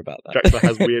remember about that. Dracula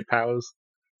has weird powers.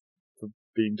 For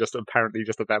being apparently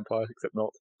just a vampire, except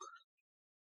not.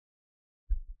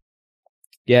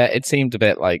 Yeah, it seemed a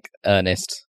bit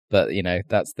earnest, but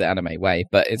that's the anime way.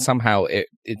 But it's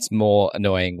it's more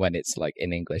annoying when it's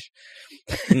in English.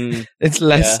 It's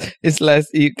less. Yeah. It's less.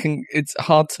 It's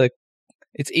hard to.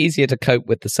 It's easier to cope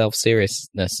with the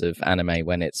self-seriousness of anime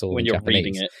when it's all when in you're Japanese.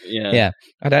 reading it. Yeah. Yeah,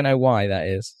 I don't know why that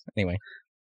is. Anyway.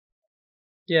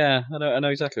 Yeah, I know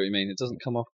exactly what you mean. It doesn't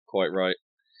come off quite right.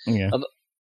 Yeah.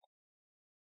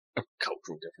 A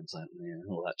cultural difference,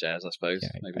 all that jazz, I suppose. Yeah,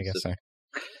 maybe I guess so.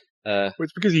 Well,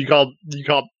 it's because you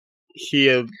can't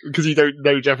hear, because you don't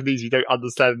know Japanese, you don't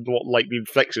understand what the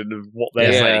inflection of what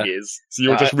they're saying is. So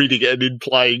you're just reading it and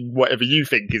implying whatever you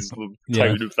think is the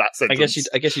tone of that sentence.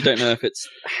 I guess you don't know if it's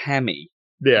hammy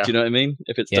Yeah. Do you know what I mean?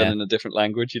 If it's Yeah. done in a different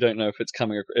language, you don't know if it's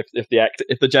coming.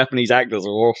 If the Japanese actors are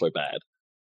also bad.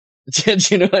 Do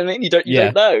you know what I mean? You don't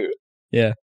know.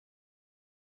 Yeah.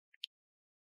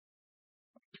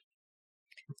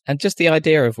 And just the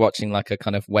idea of watching like a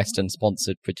kind of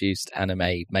Western-sponsored produced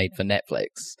anime made for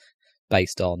Netflix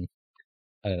based on,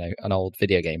 I don't know, an old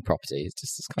video game property. It's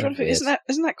just kind of weird.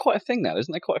 Isn't that quite a thing now?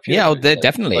 Isn't there quite a few? Yeah, there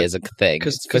definitely is a thing.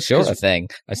 It's for sure a thing.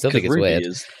 I still think it's Ruby weird.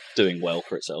 is doing well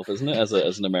for itself, isn't it? As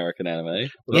an American anime.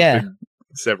 Well, that's been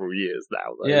several years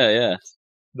now. Though. Yeah.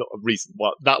 Not a recent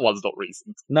one. That one's not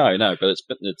recent. No, but it's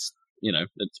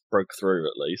broke through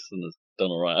at least and has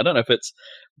done all right. I don't know if it's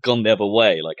gone the other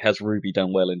way. Like, has Ruby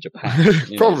done well in Japan?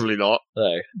 Probably not.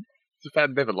 No.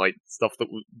 Japan never liked stuff that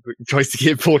tries to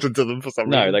get important to them for some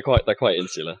reason. No, they're quite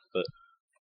insular, but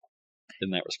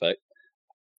in that respect,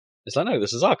 it's like, no,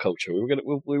 this is our culture.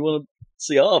 We want to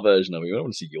see our version of it. We don't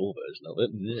want to see your version of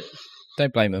it. Yeah.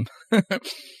 Don't blame them.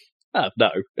 No.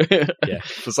 Yeah,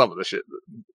 for some of the shit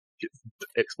that gets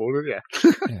exported.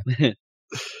 Yeah.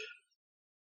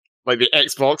 Like the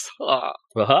Xbox.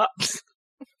 Perhaps.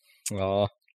 Oh,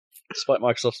 Despite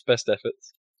Microsoft's best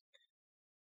efforts.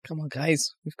 come on,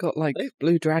 guys. We've got like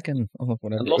Blue Dragon or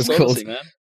whatever And it was Lost called. Odyssey, man.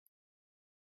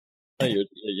 Oh,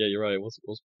 you're right.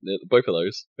 Both of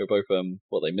those. They're both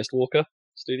they Mistwalker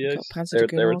Studios. We've got Panzer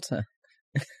Dragoon Water.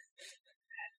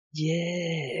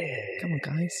 Yeah. Come on,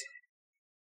 guys.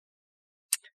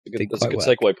 That's a good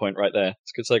segue point right there.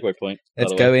 It's a good segue point.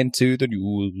 Let's go into the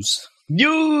news.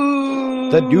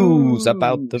 News! The news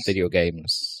about the video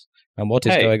games and what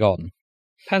is going on.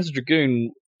 Panzer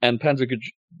Dragoon and Panzer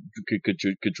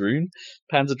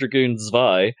Dragoon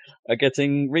Zwei are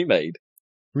getting remade.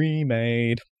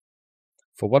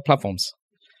 For what platforms?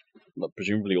 Well,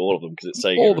 presumably all of them, because it's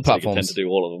Sega. All the Sega platforms. tend to do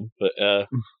all of them, but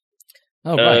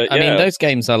Oh, right. I yeah. mean, those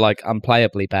games are like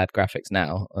unplayably bad graphics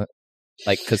now.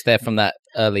 Like, because they're from that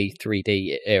early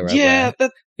 3D era. Yeah,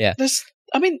 yeah.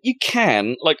 I mean, you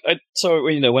can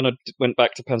when I went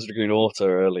back to Panzer Dragoon Auto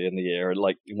early in the year,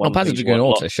 like Panzer Dragoon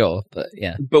Auto, sure, but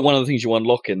yeah. But one of the things you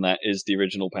unlock in that is the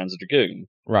original Panzer Dragoon,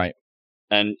 right?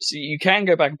 And so you can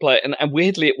go back and play it, and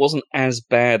weirdly, it wasn't as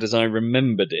bad as I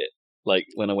remembered it. Like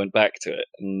when I went back to it,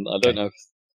 and I don't know if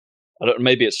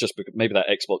maybe it's just because maybe that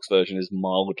Xbox version is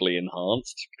mildly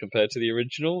enhanced compared to the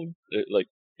original.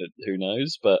 Who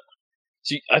knows? But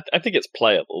I think it's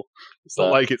playable. It's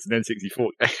not like it's an N64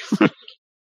 game.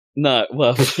 No,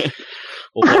 well,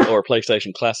 or a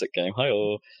PlayStation Classic game.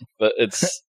 Hi-oh. But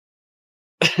it's,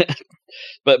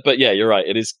 but yeah, you're right.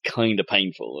 It is kind of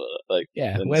painful.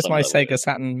 Where's my Sega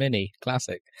Saturn Mini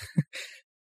Classic?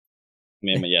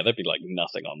 Yeah, there'd be like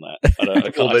nothing on that. I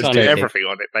can't do everything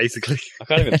on it, basically. I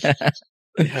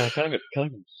can't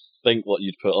even think what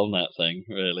you'd put on that thing,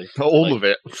 really. All of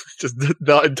it. Just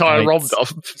the entire ROM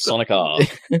dump. Sonic R.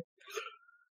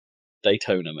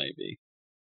 Daytona, maybe.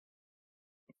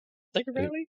 Sega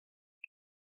Rally?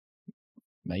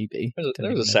 Maybe.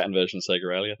 There was a Saturn version of Sega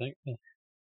Rally, I think. Yeah.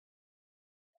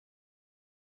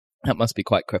 That must be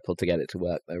quite crippled to get it to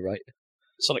work, though, right?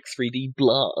 Sonic 3D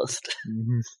Blast.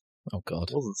 Mm-hmm. Oh God!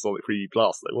 It wasn't Sonic 3D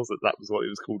Blast, though, was it? That was what it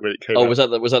was called when it came out. Was that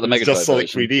the Mega Drive just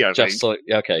Sonic version? 3D, I think. Sonic,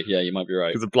 okay, yeah, you might be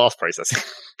right. Because of blast processing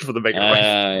for the Mega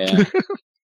Drive.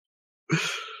 Yeah.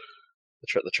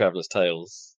 The Traveller's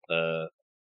Tales.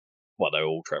 They're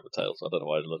all Traveller Tales. I don't know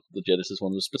why the Genesis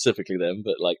one was specifically them,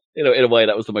 but in a way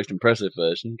that was the most impressive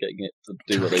version, getting it to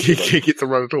do what they did. Getting it to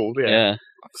run at all, yeah.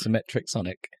 Symmetric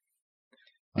Sonic.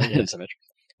 Oh, yeah. Symmetric.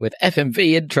 With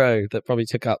FMV intro that probably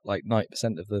took up like 90%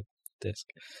 of the disc.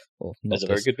 There's a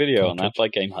very good video on that by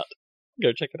Game Hut.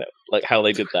 Go check it out. Like how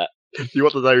they did that. You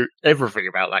want to know everything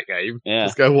about that game? Yeah.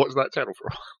 Just go watch that channel for.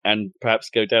 And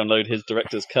perhaps go download his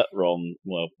director's cut ROM.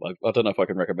 Well, I don't know if I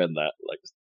can recommend that.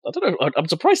 I don't know. I'm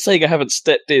surprised Sega haven't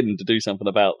stepped in to do something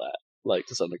about that,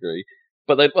 to some degree.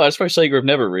 But I suppose Sega have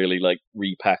never really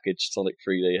repackaged Sonic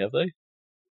 3D, have they?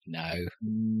 No.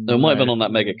 It might have been on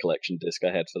that Mega Collection disc I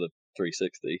had for the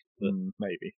 360.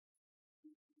 Maybe.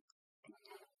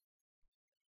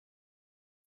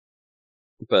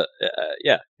 But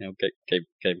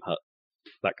Game Hut,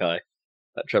 that guy,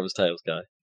 that Trevor's Tales guy.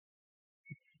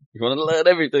 You want to learn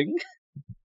everything?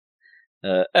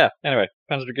 Anyway,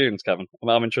 Panzer Dragoon's coming.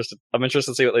 I'm interested. I'm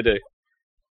interested to see what they do.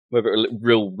 Whether it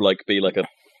will be like a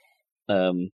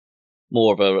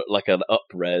more of an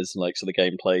up-res, so the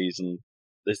game plays and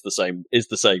is the same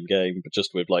game, but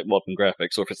just with modern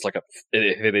graphics, or if it's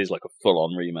it is a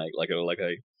full-on remake,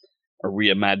 a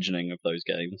reimagining of those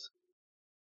games.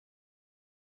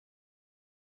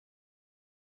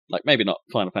 Maybe not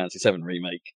Final Fantasy VII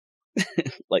remake,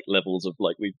 levels of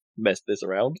we messed this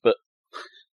around, but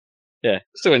yeah,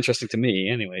 still interesting to me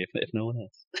anyway, if no one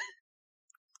else.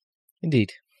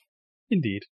 Indeed.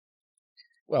 Indeed.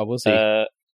 Well, we'll see.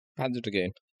 Panzer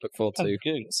Dragoon. Look forward to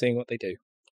seeing what they do.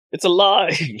 It's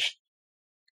alive.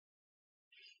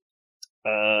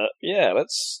 Yeah,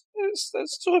 let's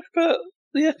talk about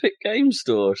the Epic Game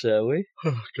Store, shall we?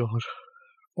 Oh God,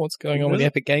 what's going on with the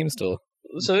Epic Game Store?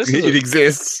 So it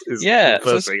exists. Is the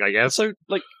first thing, I guess. So,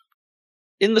 like,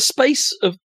 in the space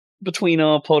of between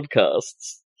our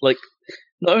podcasts, like,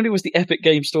 not only was the Epic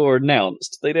Game Store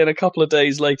announced, they then a couple of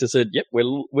days later said, "Yep,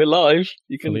 we're live.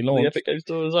 You can the Epic Game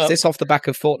Store is up." Is this off the back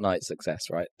of Fortnite's success,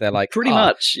 right? They're like pretty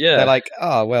much, yeah. They're like,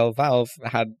 well, Valve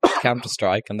had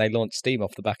Counter-Strike and they launched Steam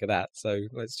off the back of that, so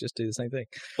let's just do the same thing.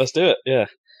 Let's do it, yeah.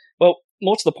 Well,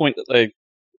 more to the point that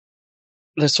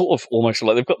they're sort of almost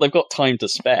like they've got time to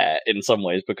spare in some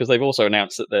ways, because they've also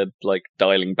announced that they're like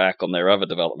dialing back on their other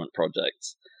development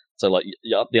projects. So, like,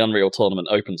 the Unreal Tournament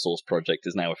open source project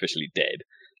is now officially dead.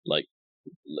 Like,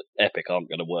 Epic aren't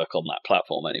going to work on that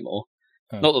platform anymore.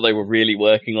 Oh. Not that they were really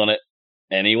working on it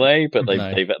anyway, but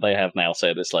they have now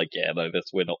said it's like, yeah, no,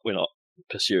 we're not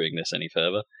pursuing this any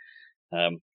further.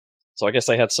 So I guess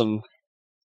they had some.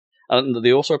 And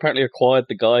they also apparently acquired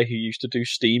the guy who used to do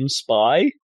Steam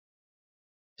Spy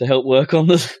to help work on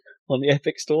the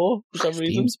Epic Store for some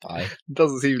reason. Steam Spy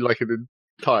doesn't seem like an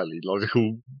entirely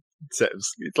logical set of.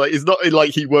 It's not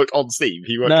like he worked on Steam.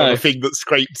 He worked on a thing that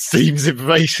scraped Steam's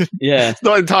information. Yeah, it's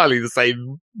not entirely the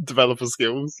same developer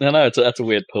skills. No, that's a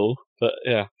weird pull, but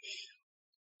yeah.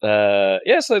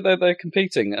 So they're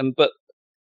competing, but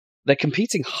they're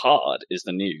competing hard. Is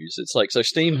the news? It's like, so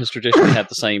Steam has traditionally had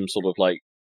the same sort of like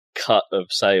cut of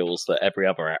sales that every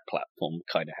other app platform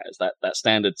kind of has. That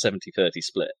standard 70-30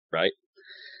 split, right?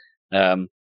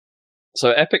 So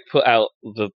Epic put out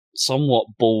the somewhat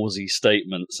ballsy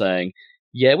statement saying,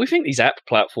 yeah, we think these app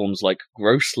platforms like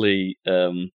grossly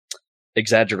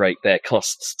exaggerate their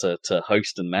costs to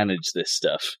host and manage this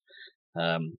stuff.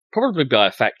 Probably by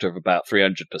a factor of about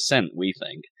 300%, we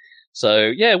think. So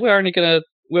yeah, we're only gonna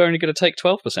take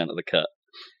 12% of the cut.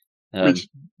 Which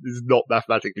is not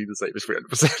mathematically the same as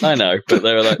 300%. I know, but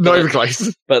they were like, not even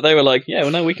close. But they were like, yeah,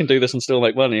 well, no, we can do this and still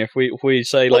make money if we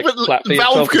say like flat fee.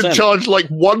 Valve could charge like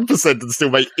 1% and still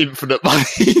make infinite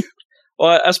money.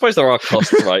 Well, I suppose there are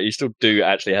costs, right? You still do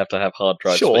actually have to have hard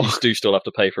drives, but you do still have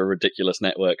to pay for a ridiculous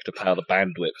network to power the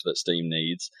bandwidth that Steam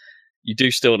needs. You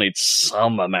do still need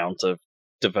some amount of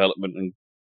development and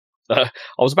I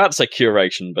was about to say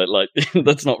curation, but like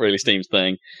that's not really Steam's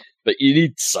thing. But you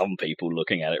need some people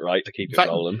looking at it, right, to keep it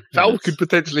rolling. Valve could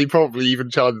potentially probably even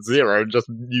charge zero and just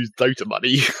use Dota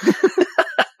money.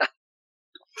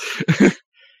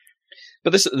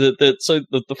 But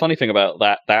the funny thing about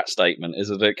that statement is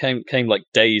that it came like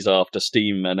days after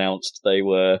Steam announced they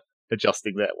were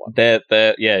adjusting their one.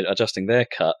 They're adjusting their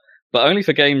cut, but only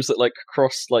for games that like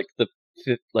cross like the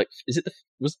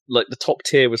the top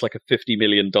tier was like a $50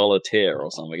 million tier or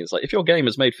something. It's like, if your game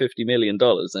has made $50 million,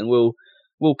 then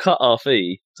we'll cut our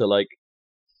fee to like,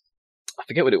 I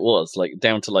forget what it was, like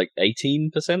down to like 18%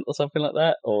 or something like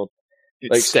that, or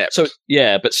like steps. So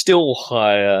yeah, but still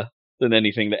higher than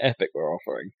anything that Epic were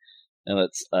offering, and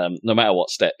that's no matter what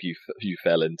step you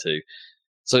fell into.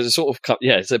 So it sort of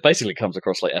so it basically comes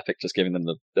across like Epic just giving them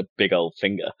the big old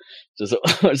finger, just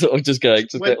sort of just going,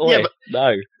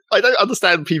 no. I don't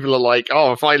understand. People are like,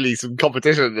 oh, finally some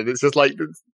competition, and it's just like,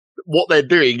 what they're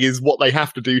doing is what they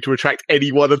have to do to attract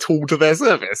anyone at all to their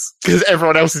service, because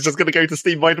everyone else is just going to go to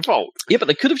Steam by default. Yeah, but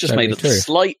they could have just made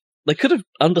it they could have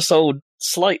undersold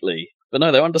slightly, but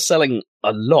no, they're underselling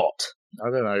a lot. I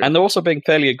don't know. And they're also being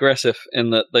fairly aggressive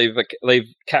in that they've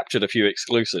captured a few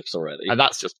exclusives already. And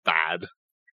that's just bad.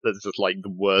 That's just like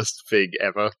the worst thing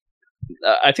ever.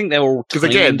 I think they're all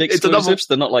timed exclusives.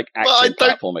 They're not like actual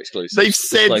platform exclusives. They've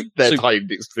said like they're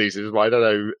timed exclusives, but I don't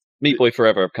know. Meat Boy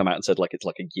Forever have come out and said like it's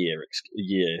like a year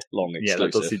long exclusive. Yeah,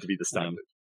 that does seem to be the standard.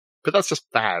 But that's just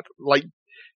bad. Like,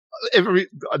 the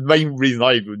main reason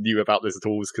I even knew about this at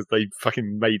all was because they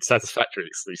fucking made Satisfactory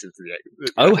exclusive to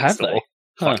the Oh, have they?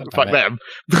 Fuck them.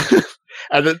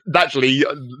 And then, naturally,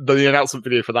 the announcement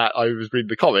video for that, I was reading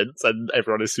the comments, and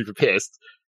everyone is super pissed.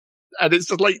 And it's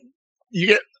just like,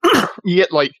 you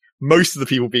get like most of the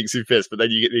people being super pissed, but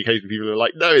then you get the occasional people who are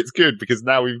like, no, it's good because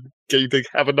now we're going to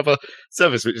have another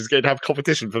service which is going to have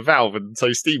competition for Valve, and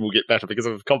so Steam will get better because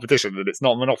of competition, and it's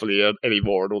not a monopoly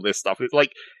anymore, and all this stuff. It's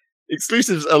like,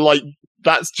 exclusives are like,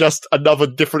 that's just another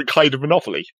different kind of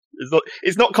monopoly.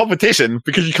 It's not competition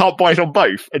because you can't buy it on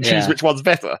both and choose which one's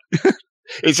better.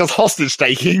 It's just hostage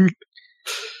taking.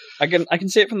 I can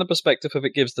see it from the perspective of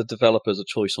it gives the developers a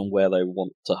choice on where they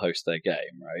want to host their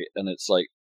game, right? And it's like,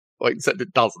 Like, except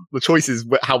it doesn't. The choice is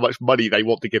how much money they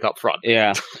want to get up front.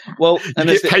 Yeah. Well, and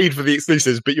you get paid for the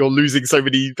exclusives, but you're losing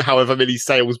however many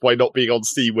sales by not being on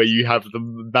Steam, where you have the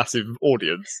massive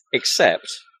audience. Except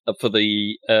for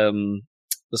the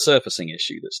surfacing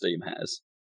issue that Steam has.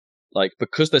 Like,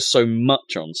 because there's so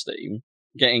much on Steam,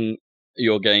 getting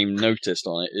your game noticed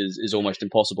on it is almost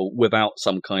impossible without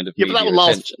some kind of media but that will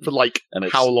last attention. for like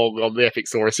how long on the Epic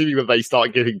Store? Assuming that they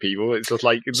start getting people, it's just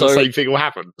like the same thing will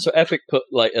happen. So Epic put,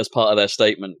 like, as part of their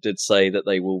statement, did say that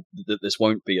that this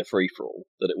won't be a free for all,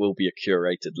 that it will be a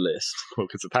curated list. Well,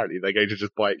 because apparently they're going to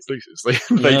just buy exclusives.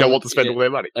 They don't want to spend all their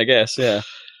money. I guess, yeah.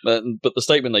 But the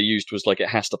statement they used was like it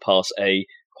has to pass a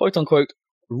quote unquote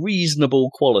reasonable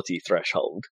quality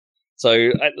threshold.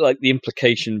 So, like, the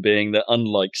implication being that,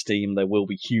 unlike Steam, there will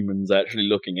be humans actually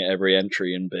looking at every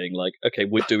entry and being like, okay,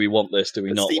 do we want this? Do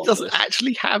we not Steam want this? doesn't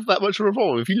actually have that much of a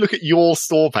problem. If you look at your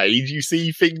store page, you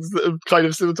see things that are kind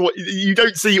of similar to what... You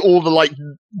don't see all the, like,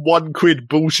 £1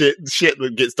 bullshit shit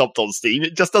that gets dumped on Steam.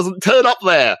 It just doesn't turn up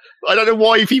there. I don't know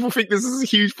why people think this is a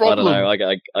huge problem. I don't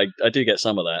know. I do get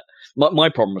some of that. My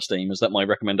problem with Steam is that my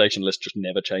recommendation list just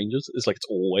never changes. It's like it's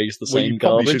always the same you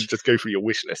probably garbage. should just go through your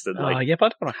wish list and yeah, but I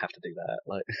don't want to have to do that.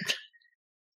 Like,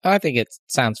 I think it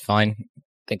sounds fine. I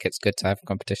think it's good to have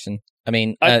competition. I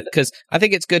mean, because I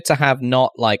think it's good to have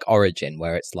not like Origin,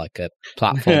 where it's like a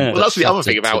platform. Well, that's the other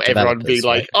thing about everyone being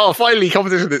like, oh, finally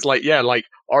competition. It's like, yeah, like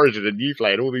Origin and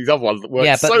Uplay and all these other ones that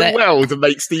work so well to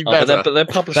make Steam better. But they're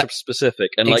publisher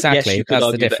specific. And exactly, like, yes, you could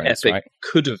argue that Epic right?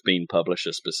 could have been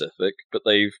publisher specific, but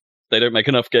they don't make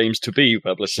enough games to be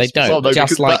publisher specific. They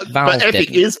don't, Valve but Epic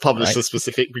didn't, is publisher right?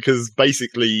 specific because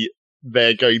basically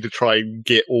they're going to try and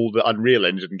get all the Unreal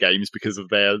Engine games because of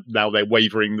they're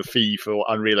waivering the fee for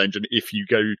Unreal Engine if you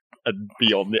go and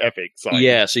be on the Epic side.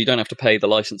 Yeah, so you don't have to pay the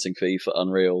licensing fee for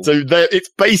Unreal. So it's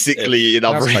basically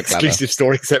another exclusive clever.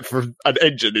 store except for an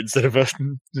engine instead of a...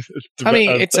 I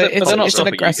mean, it's an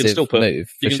aggressive move,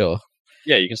 for sure.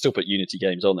 Yeah, you can still put Unity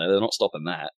games on there. They're not stopping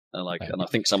that. And I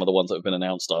think some of the ones that have been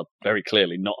announced are very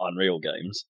clearly not Unreal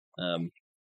games.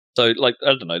 So, like,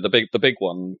 I don't know, the big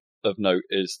one of note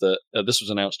is that this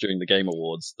was announced during the Game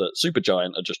Awards that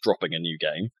Supergiant are just dropping a new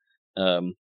game.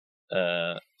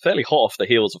 Fairly hot off the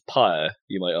heels of Pyre,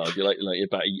 you might argue, like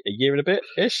about a year and a bit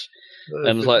ish.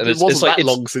 And it wasn't that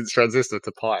long since Transistor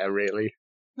to Pyre, really.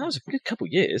 That was a good couple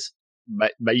of years.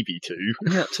 Maybe 2.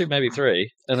 Yeah, 2, maybe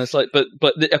 3. And it's like, but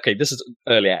okay, this is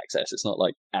early access. It's not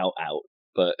like out.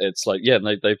 But it's like, yeah,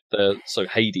 so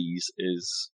Hades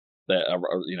is a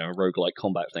roguelike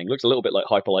combat thing. Looks a little bit like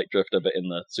Hyper Light Drifter, but in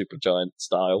the Supergiant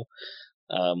style.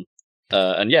 And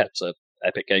yeah, it's a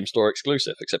Epic Game Store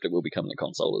exclusive, except it will be coming to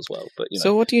console as well. But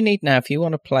so what do you need now if you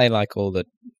want to play like all the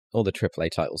AAA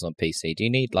titles on PC? Do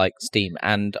you need like Steam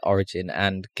and Origin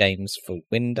and games for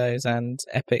Windows and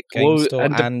Epic Game Store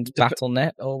and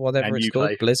Battle.net or whatever it's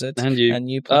called, Blizzard and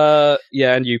Uplay?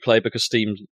 And Uplay, because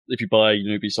Steam, if you buy an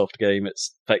Ubisoft game,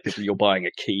 it's effectively you're buying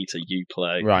a key to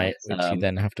Uplay, right? Which you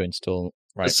then have to install.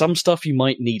 Right. Some stuff you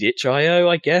might need itch.io,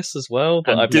 I guess, as well.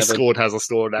 But Discord has a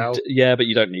store now. Yeah, but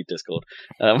you don't need Discord.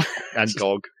 And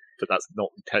GOG. But that's not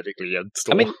technically a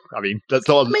store. I mean that's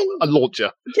not a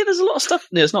launcher. Yeah, there's a lot of stuff.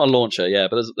 Yeah, it's not a launcher, yeah,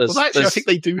 but there's I think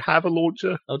they do have a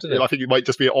launcher. Oh, do they? I think it might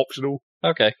just be optional.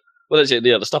 Okay. Well,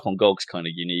 the stuff on GOG's kind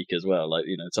of unique as well. Like,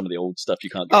 some of the old stuff you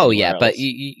can't get. Oh, yeah, but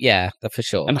yeah, for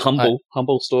sure. And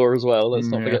Humble Store as well. Let's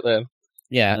not forget them.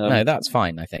 Yeah, no, that's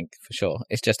fine, I think, for sure.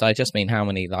 I just mean how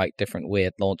many, like, different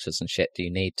weird launchers and shit do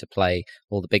you need to play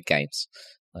all the big games?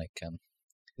 Like,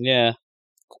 yeah.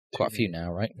 Quite a few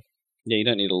now, right? Yeah, you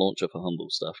don't need a launcher for Humble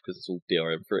stuff because it's all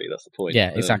DRM free. That's the point. Yeah,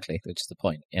 exactly, which is the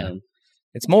point. Yeah,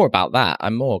 it's more about that.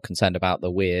 I'm more concerned about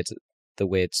the weird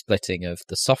splitting of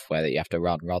the software that you have to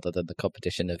run rather than the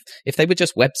competition of. If they were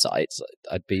just websites,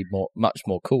 I'd be much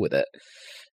more cool with it.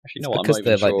 Actually, you know what? Because I'm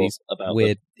not even they're sure like these about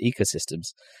weird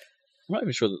ecosystems. I'm not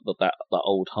even sure that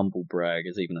old Humble brag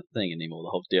is even a thing anymore. The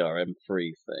whole DRM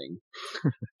free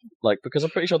thing, like, because I'm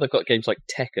pretty sure they've got games like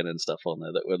Tekken and stuff on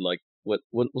there that were like,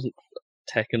 wasn't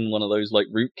Tekken one of those like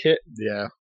rootkit? Yeah,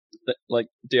 like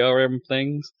DRM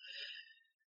things.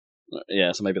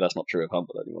 Yeah, so maybe that's not true of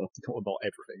Humble anymore. Or not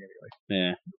everything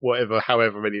anyway. Yeah,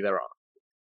 however many there are.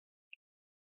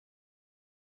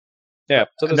 Yeah,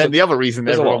 so and then the other reason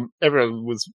everyone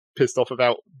was pissed off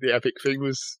about the Epic thing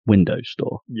was Windows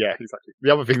Store. Yeah, exactly.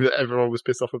 The other thing that everyone was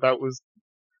pissed off about was,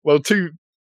 well, two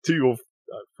or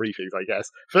three things, I guess.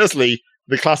 Firstly,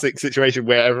 the classic situation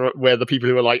where the people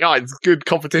who are like, it's good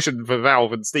competition for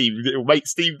Valve and Steam, it will make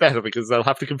Steam better because they'll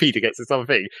have to compete against this other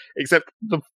thing. Except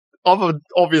the other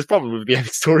obvious problem with the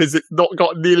Epic Store is it's not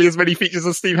got nearly as many features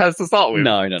as Steam has to start with.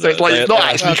 No. So it's like it's not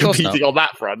actually competing on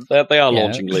that front. They are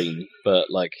launching lean, but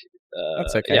like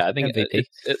That's okay. Yeah, I think MVP.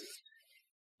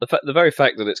 the very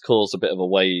fact that it's caused a bit of a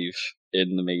wave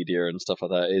in the media and stuff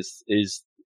like that is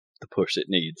the push it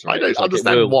needs. Right? I don't It's like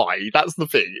understand why. That's the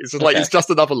thing. It's just like Okay. it's just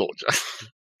another launcher.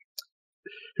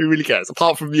 Who really cares?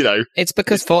 Apart from It's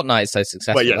because Fortnite is so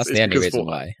successful. Well, yes, That's it's the only because reason Fortnite.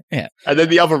 why. Yeah. And then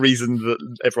the other reason that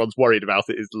everyone's worried about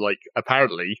it is like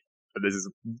apparently, and this is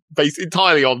based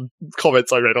entirely on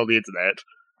comments I read on the internet.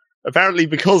 Apparently,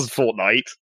 because Fortnite,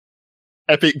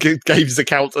 Epic Games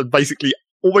accounts are basically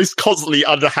almost constantly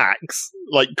under hacks.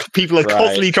 Like people are Right.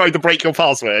 constantly trying to break your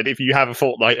password if you have a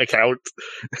Fortnite account.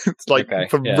 It's like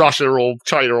from Russia or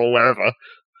China or wherever.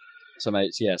 So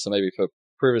maybe for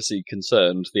privacy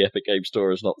concerned, the Epic Game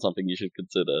Store is not something you should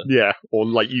consider. Yeah, or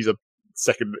like use a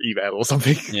second email or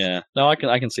something. Yeah, no, I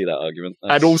can see that argument.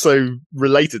 And also,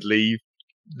 relatedly,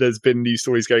 there's been news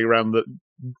stories going around that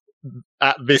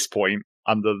at this point,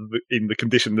 in the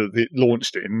condition that it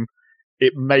launched in,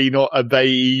 it may not obey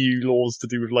EU laws to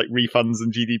do with like refunds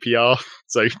and GDPR.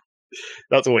 So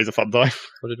that's always a fun time.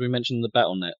 What did we mention? The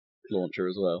BattleNet launcher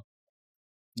as well.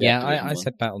 Yeah, I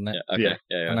said BattleNet. Yeah, okay.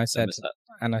 Yeah. And I said missed that.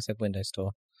 and I said Windows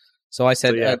Store. So I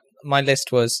said my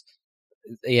list was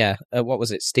what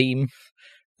was it? Steam,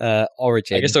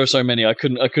 Origin. I guess there were so many I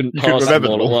couldn't You couldn't parse them remember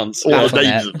all them at once. All the BattleNet.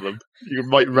 names of them. You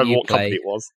might remember what Uplay. company it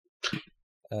was.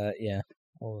 Yeah,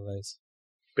 all of those.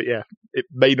 But yeah, it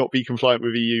may not be compliant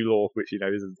with EU law, which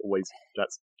isn't always.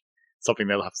 That's something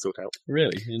they'll have to sort out.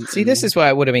 Really? See, this is where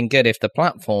it would have been good if the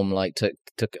platform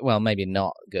took well, maybe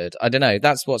not good. I don't know.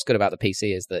 That's what's good about the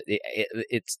PC is that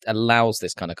it allows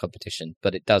this kind of competition,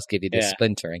 but it does give you this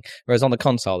splintering. Whereas on the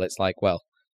console, it's like, well,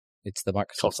 it's the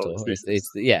Microsoft Console store,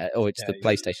 it's the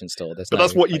PlayStation store. But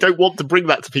that's what you don't want to bring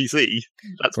that to PC.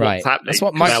 That's what's happening. That's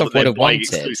what now Microsoft that they're would have buying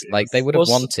wanted. exclusives. Like they would have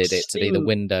Well, wanted it to be the Steam-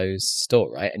 Windows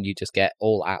store, right? And you just get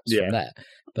all apps from there.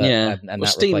 But, yeah, and well, that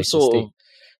Steam replaces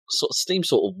Steam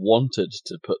sort of wanted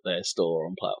to put their store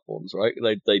on platforms, right?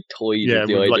 They toyed Yeah, with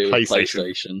the with, idea like, of PlayStation.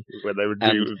 PlayStation. when they were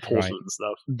And- doing Portal and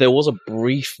stuff. There was a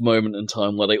brief moment in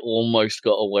time where they almost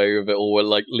got away with it, or were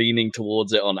like leaning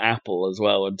towards it on Apple as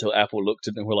well, until Apple looked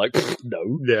at it and were like,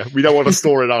 "No, Yeah, we don't want a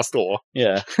store in our store.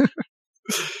 yeah,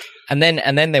 And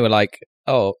then they were like,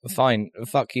 "Oh, fine,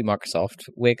 fuck you, Microsoft.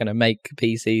 We're going to make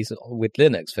PCs with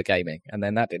Linux for gaming." And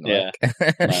then that didn't Yeah.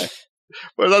 work. no."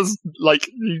 Well, that's like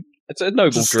you It's a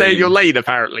noble just dream. stay in your lane.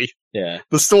 Apparently, Yeah,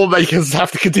 the store makers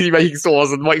have to continue making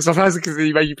stores, and Microsoft has to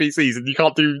continue making PCs, and you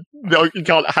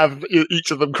can't have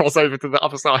each of them cross over to the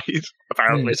other side.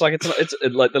 Apparently, it's like it's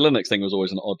like the Linux thing was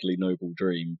always an oddly noble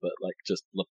dream, but like just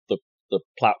the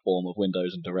platform of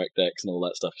Windows and DirectX and all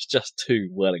that stuff is just too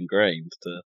well ingrained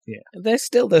to. There's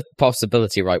still the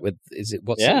possibility, right? With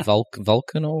Yeah. it,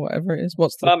 Vulkan or whatever it is?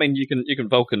 What's the? I mean, you can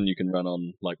Vulkan, you can run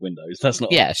on like Windows. That's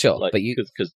not Yeah, sure, like, but you.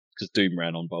 because Doom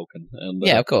ran on Vulkan. And,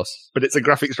 Yeah, of course. but it's a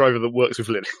graphics driver that works with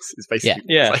Linux. It's basically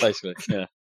yeah, what it's like. basically, yeah,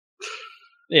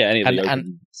 yeah. Any of the And-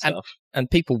 open stuff. And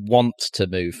people want to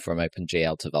move from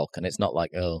OpenGL to Vulkan. It's not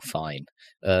like, oh, fine.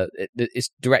 It's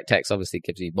DirectX obviously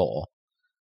gives you more,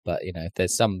 but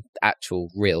there's some actual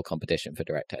real competition for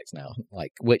DirectX now,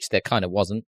 like which there kind of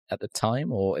wasn't at the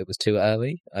time, or it was too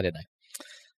early. I don't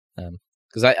know.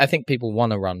 Because I think people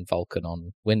want to run Vulkan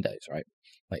on Windows, right?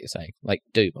 Like you're saying, like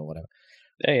Doom or whatever.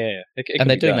 Yeah. It And can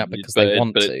they're be doing done, that because but they it-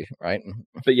 want but it- to, right?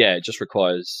 But yeah, it just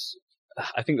requires.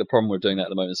 I think the problem with doing that at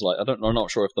the moment is like I'm not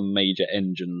sure if the major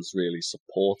engines really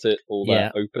support it all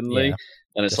that openly, yeah.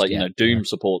 and it's Just like yet, Doom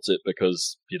supports it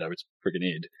because it's friggin'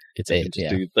 id. It's They it, can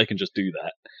just yeah. they can just do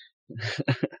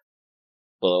that.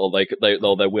 Or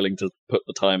they're willing to put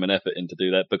the time and effort in to do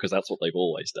that because that's what they've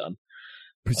always done.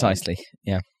 Precisely,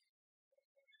 yeah.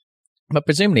 But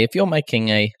presumably, if you're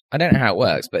making I don't know how it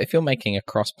works, but if you're making a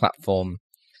cross-platform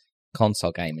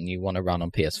console game and you want to run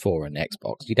on PS4 and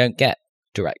Xbox, you don't get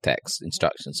DirectX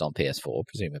instructions on PS4,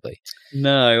 presumably.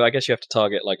 No, I guess you have to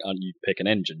target you pick an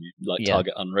engine, you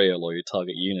target Unreal or you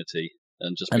target Unity,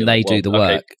 and just be And they like, do the well,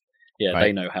 okay, work. Yeah, right?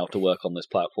 They know how to work on this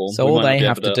platform. So We all might not they be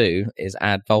have able to do is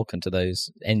add Vulkan to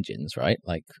those engines, right?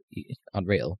 Like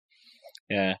Unreal.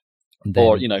 Yeah. And then,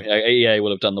 Or EA will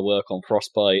have done the work on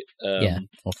Frostbite.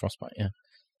 or Frostbite, yeah.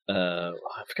 I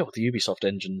forget what the Ubisoft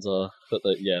engines are, but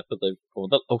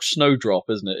Snowdrop,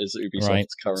 isn't it? Is Ubisoft's Right,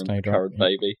 current Snowdrop, yeah.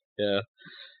 baby? Yeah.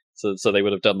 So they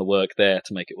would have done the work there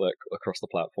to make it work across the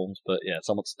platforms. But yeah,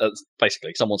 someone's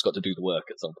got to do the work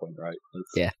at some point, right?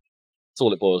 Yeah. That's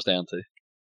all it boils down to.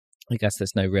 I guess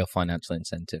there's no real financial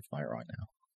incentive right now.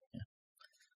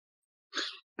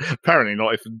 Apparently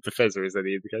not, if Bethesda is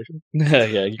any indication.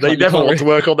 Yeah, They never want to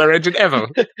work on their engine ever.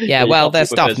 Yeah, you well, can't their put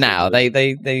stuff Bethesda now, in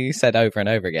it. they said over and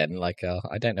over again, like,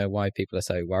 I don't know why people are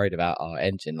so worried about our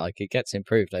engine. Like, it gets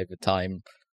improved over time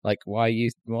Like, why are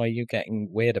you getting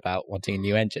weird about wanting a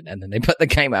new engine? And then they put the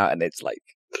game out, and it's like,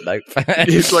 nope.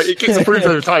 It's like it gets improved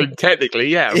over time, technically,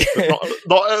 yeah, but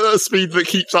not at a speed that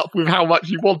keeps up with how much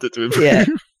you want it to improve. Yeah.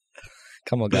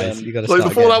 Come on, guys, you got to Like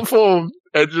start the Fallout 4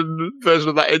 engine version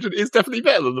of that engine is definitely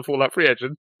better than the Fallout 3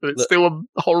 engine, but it's still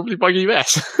a horribly buggy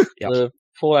mess. Yep. The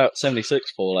Fallout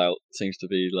 76 Fallout seems to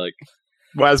be like.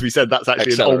 Well, as we said, that's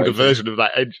actually an older version of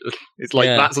that engine. It's like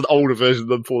that's an older version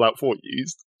than Fallout 4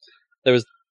 used. There was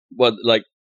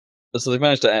so they've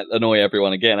managed to annoy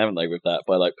everyone again, haven't they, with that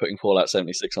by like putting Fallout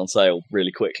 76 on sale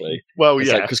really quickly. Well, it's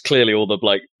because clearly all the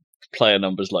like player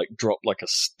numbers like drop like a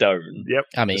stone. Yep.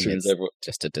 I mean, it's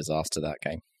just a disaster, that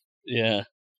game. Yeah.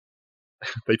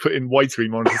 They put in widescreen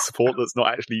monitor support that's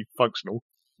not actually functional.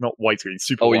 Not widescreen,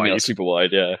 super wide. Oh, you mean super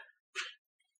wide, yeah.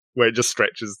 Where it just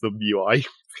stretches the UI.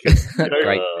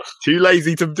 Great. Too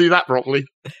lazy to do that properly.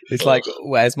 It's like,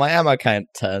 where's my ammo count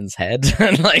turns head?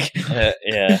 Like,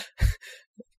 yeah.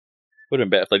 Would have been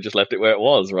better if they just left it where it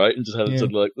was, right? And just had it to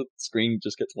like the screen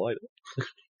just gets wider.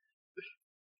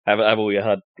 have all your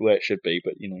HUD where it should be,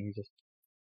 but you just.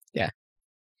 Yeah.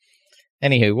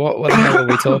 Anywho, what the hell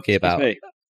were we talking about?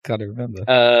 Can't remember.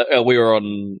 We were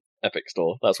on Epic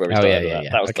Store. That's where we started. Yeah.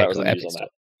 That was cool. the news on that.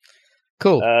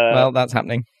 Cool. Well, that's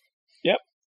happening. Yep.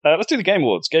 Let's do the Game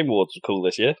Awards. Game Awards were cool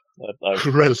this year.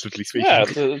 Relatively speaking.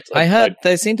 Yeah, I heard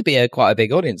there seemed to be quite a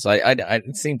big audience. I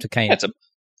seemed to came.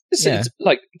 It's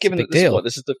like, given that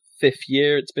this is the 5th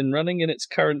year it's been running in its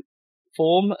current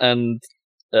form, and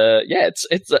it's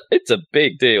a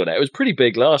big deal now. It was pretty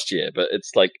big last year, but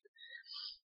it's like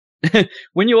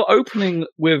when you're opening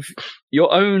with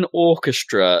your own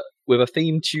orchestra with a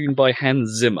theme tune by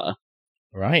Hans Zimmer,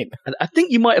 right? I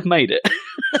think you might have made it.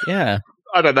 Yeah.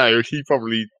 I don't know. I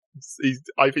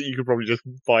think you could probably just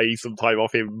buy some time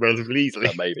off him relatively easily.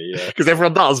 Maybe, yeah. Because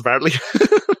everyone does, apparently.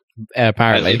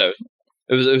 Apparently. And,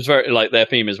 it was very like their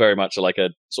theme is very much like a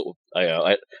sort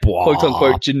of quote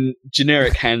unquote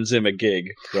generic Hans Zimmer gig,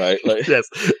 right? Like, yes,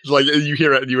 it's like you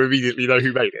hear it and you immediately know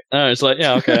who made it. It's like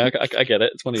okay, I get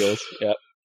it. It's one of yours. Yeah,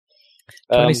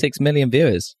 26 million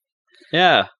viewers.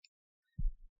 Yeah,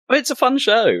 I mean, it's a fun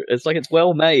show. It's like it's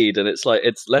well made, and it's like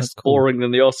it's less boring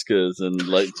than the Oscars, and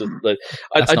like just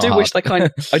like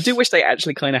I do wish they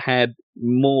actually kind of had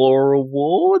more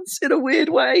awards in a weird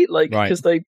way, like because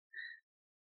they.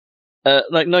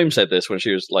 Like Gnome said this when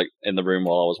she was like in the room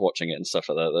while I was watching it and stuff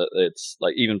like that. That it's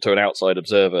like even to an outside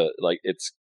observer, like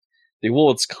it's the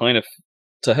awards kind of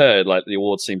to her like the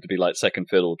awards seem to be like second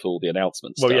fiddle to all the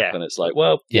announcement stuff, and it's like,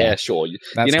 well, yeah, sure.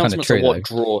 The announcements are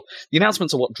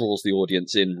what draws the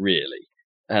audience in, really,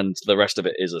 and the rest of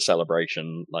it is a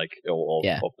celebration, like of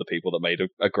the people that made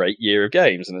a great year of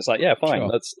games. And it's like, yeah, fine,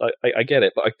 that's I get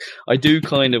it, but I do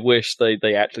kind of wish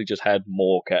they actually just had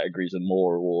more categories and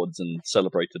more awards and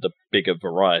celebrated a bigger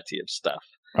variety of stuff,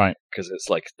 right? Because it's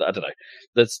like, I don't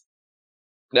know,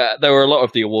 there were a lot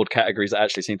of the award categories that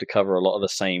actually seem to cover a lot of the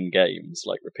same games,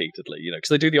 like repeatedly, because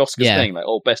they do the Oscars thing, like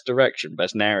best direction,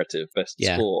 best narrative, best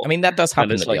score. I mean, that does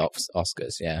happen at the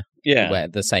Oscars, where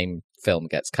the same film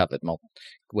gets covered,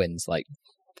 wins like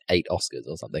 8 Oscars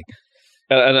or something.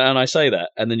 And I say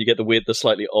that, and then you get the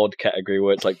slightly odd category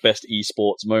where it's like best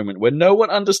esports moment, where no one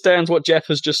understands what Jeff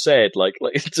has just said. Like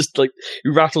it's just like he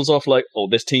rattles off like, "Oh,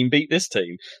 this team beat this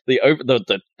team. The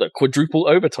quadruple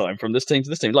overtime from this team to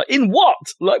this team." Like, in what?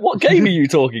 Like, what game are you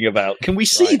talking about? Can we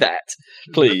see that,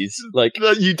 please? Like,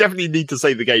 you definitely need to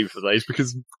say the game for those,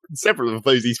 because several of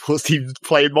those esports teams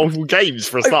play in multiple games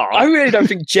for a start. I really don't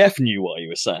think Jeff knew what he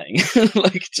was saying.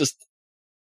 Like,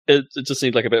 it just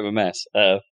seemed like a bit of a mess.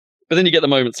 But then you get the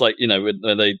moments like,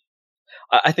 when they.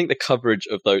 I think the coverage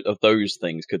of those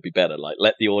things could be better. Like,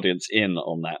 let the audience in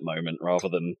on that moment rather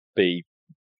than be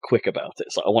quick about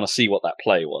it. So I want to see what that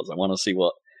play was. I want to see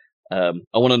what. I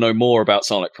want to know more about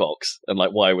Sonic Fox and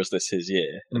like why was this his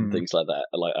year and things like that.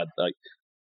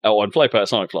 And Play Part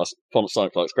Sonic Fox,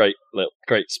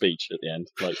 great speech at the end.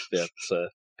 Like, yeah, it's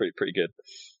pretty good.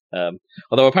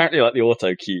 Although apparently like the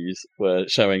auto cues were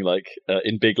showing like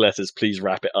in big letters, please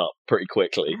wrap it up pretty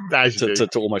quickly to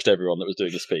almost everyone that was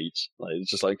doing the speech. Like,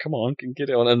 it's just like, come on, can get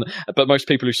it on. But most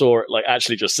people who saw it like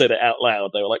actually just said it out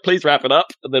loud. They were like, please wrap it up,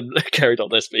 and then carried on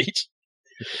their speach.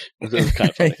 It was kind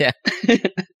of funny. Yeah.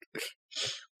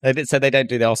 They did say they don't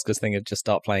do the Oscars thing of just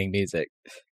start playing music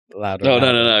louder.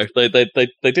 No. They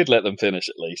did let them finish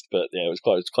at least, but yeah, it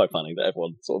was quite funny that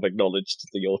everyone sort of acknowledged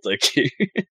the auto cue.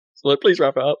 So like, please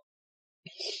wrap it up.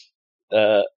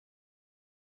 So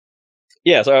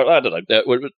I don't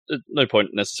know. No point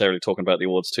necessarily talking about the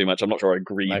awards too much. I'm not sure I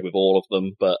agreed with all of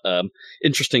them, but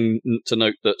interesting to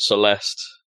note that Celeste,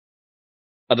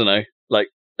 I don't know, like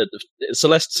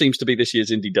Celeste seems to be this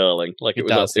year's indie darling. Like it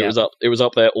was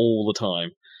up there all the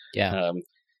time. Yeah.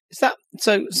 Is that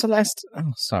so? Celeste?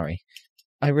 Oh, sorry,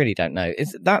 I really don't know.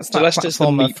 That's that Celeste is the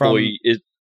platformer Meat from? Boy? Is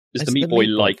the Meat Boy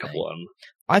like thing? one?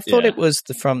 I thought it was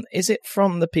from. Is it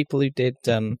from the people who did?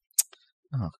 Oh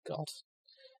God,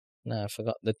 no, I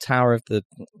forgot the Tower of the.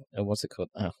 What's it called?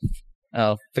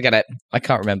 Oh, forget it. I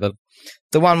can't remember.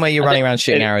 The one where you're running around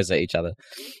shooting arrows at each other.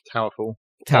 Towerful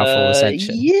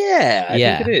Ascension. Yeah, I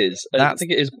think it is. I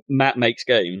think it is. Matt Makes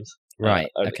Games. Right.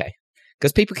 Okay.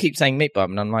 Because people keep saying Meat Boy,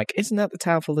 and I'm like, isn't that the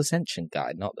Towerful Ascension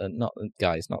guy? Not the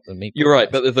guys, not the Meat Boy. You're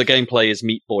right, guys. but the gameplay is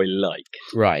Meat Boy like.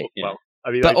 Right. Well, I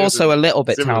mean, but also a little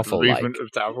bit Towerful Towerful like. Movement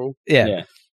of Towerful. Yeah.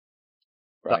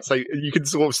 Right. So you can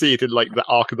sort of see it in like the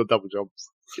arc of the double jumps.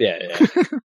 Yeah.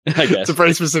 I guess It's a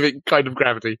very specific kind of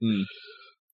gravity.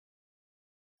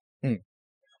 Anyway,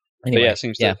 yeah,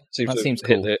 seems to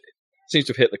cool. Seems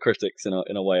to have hit the critics in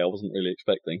a way I wasn't really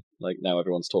expecting. Like now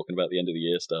everyone's talking about the end of the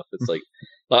year stuff. It's like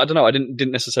I don't know. I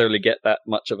didn't necessarily get that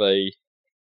much of a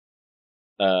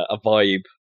vibe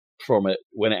from it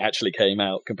when it actually came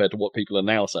out compared to what people are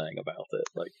now saying about it.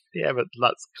 Like, yeah, but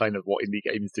that's kind of what indie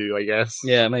games do, I guess.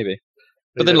 Yeah, maybe.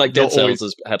 But then, like, Dead Cells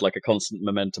has had like a constant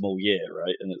momentum all year,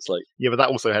 right? And it's like, yeah, but that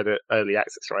also had early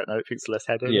access, right? No, I think Celeste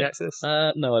had early access.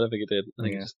 No, I don't think it did. I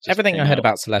think it's just everything I heard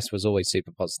about Celeste was always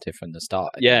super positive from the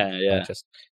start. Yeah.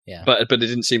 But it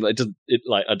didn't seem like it.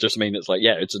 Like, I just mean it's like,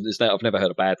 it's I've never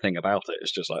heard a bad thing about it.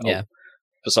 It's just like,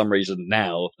 for some reason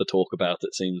now the talk about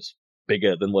it seems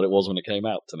bigger than what it was when it came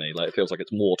out to me. Like, it feels like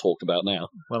it's more talked about now.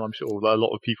 Well, I'm sure a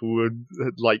lot of people would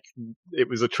like it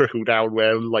was a trickle down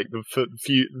where like the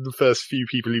first few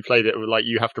people who played it were like,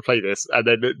 you have to play this, and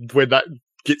then when that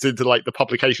gets into like the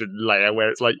publication layer where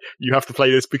it's like, you have to play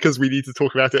this because we need to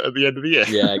talk about it at the end of the year.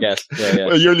 Yeah, I guess. Yeah.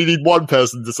 Well, you only need one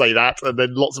person to say that, and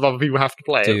then lots of other people have to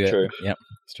play it. True. Yep,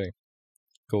 it's true.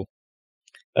 Cool.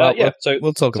 Well, so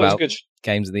we'll talk about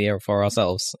games of the year for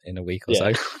ourselves in a week or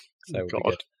so. So it'll be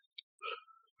good.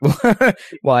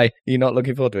 Why? You're not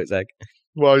looking forward to it, Zeg?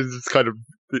 Well, it's kind of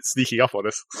sneaking up on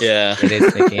us. Yeah, it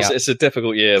is sneaking up. It's a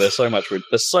difficult year. There's so much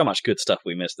good stuff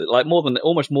we missed. Like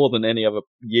almost more than any other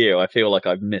year, I feel like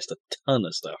I've missed a ton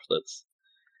of stuff that's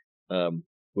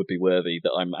would be worthy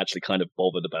that I'm actually kind of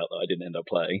bothered about that I didn't end up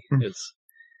playing. It's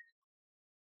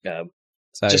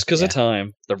just because of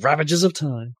time, the ravages of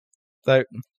time. So,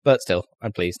 but still,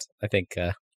 I'm pleased. I think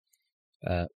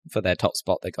for their top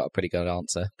spot, they got a pretty good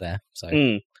answer there. So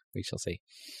we shall see.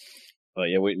 Oh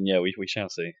yeah, we shall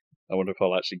see. I wonder if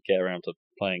I'll actually get around to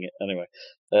playing it anyway.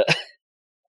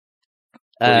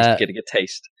 At least getting a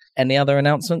taste. Any other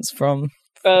announcements from?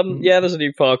 There's a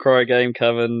new Far Cry game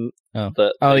coming.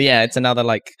 It's another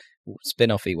like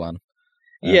spin-offy one.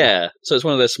 So it's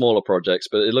one of their smaller projects,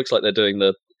 but it looks like they're doing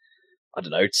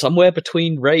somewhere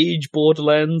between Rage,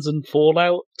 Borderlands, and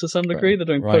Fallout to some degree. They're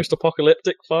doing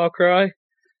post-apocalyptic Far Cry.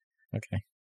 Okay.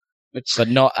 But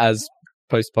not as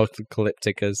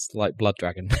post-apocalyptic as like Blood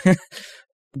Dragon.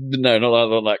 No,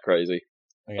 not that crazy.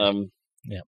 Okay. I mean,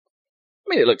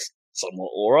 it looks somewhat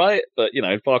alright, but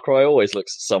Far Cry always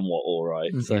looks somewhat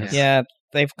alright. So. Yeah,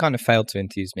 they've kind of failed to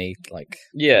enthuse me for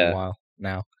a while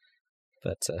now.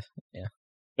 But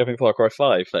I think Far Cry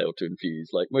 5 failed to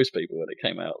infuse, like most people when it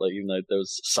came out. Like, even though there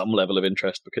was some level of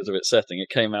interest because of its setting, it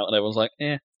came out and everyone's like,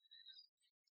 Yeah.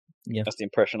 That's the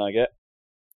impression I get.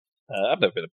 I've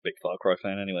never been a big Far Cry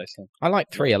fan anyway. So I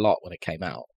liked 3 a lot when it came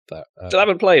out, but still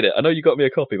haven't played it. I know you got me a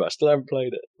copy, but I still haven't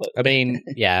played it. But... I mean,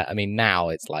 now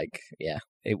it's like,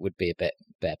 it would be a bit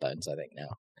bare bones, I think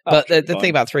now. But the thing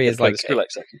about 3 is like,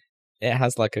 it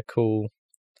has like a cool,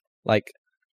 like,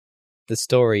 the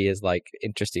story is like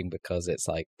interesting because it's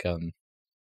like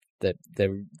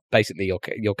the basically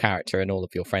your character and all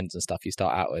of your friends and stuff you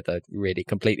start out with are really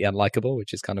completely unlikable,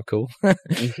 which is kind of cool.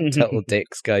 Total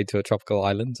dicks going to a tropical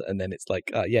island, and then it's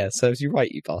like, so you're right,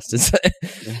 you bastards.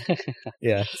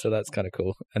 Yeah, so that's kind of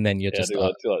cool. And then you're just I do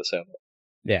like the sound.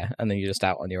 Yeah, and then you're just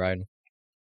out on your own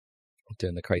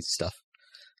doing the crazy stuff.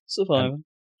 Surviving.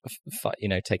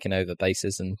 Taking over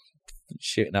bases and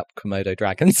shooting up Komodo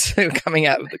dragons who are coming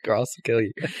out of the grass to kill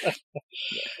you.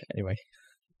 Anyway.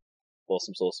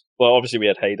 Awesome sauce. Well, obviously we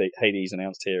had Hades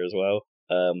announced here as well.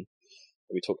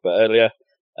 We talked about earlier.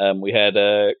 We had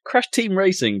Crash Team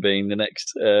Racing being the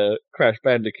next Crash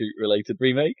Bandicoot related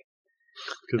remake.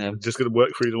 Because I'm just going to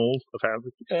work through them all,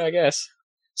 apparently. Yeah, I guess.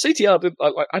 CTR did.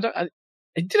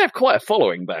 It did have quite a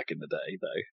following back in the day,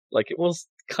 though. Like, it was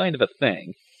kind of a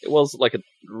thing. It was like a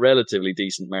relatively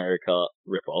decent Mario Kart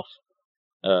ripoff.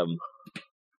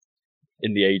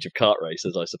 In the age of kart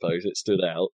racers, I suppose it stood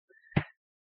out.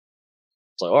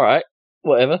 So, all right,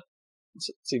 whatever.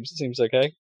 Seems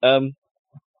okay.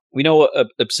 we know what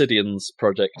Obsidian's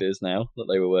project is now that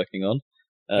they were working on.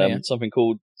 Something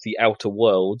called The Outer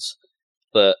Worlds.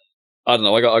 But I don't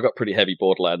know. I got pretty heavy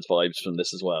Borderlands vibes from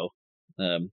this as well.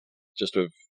 Just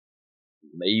with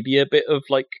maybe a bit of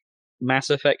like Mass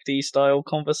Effect-y style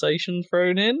conversation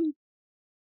thrown in.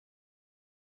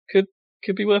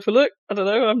 Could be worth a look. I don't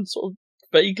know. I'm sort of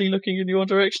vaguely looking in your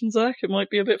direction, Zach. It might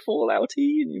be a bit Fallout-y,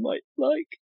 and you might like.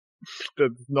 They're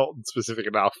not specific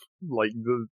enough. Like,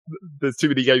 there's too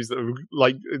many games that are,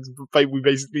 like, we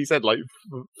basically said, like,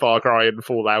 Far Cry and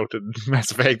Fallout and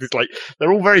Mass Effect. It's like,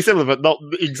 they're all very similar, but not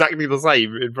exactly the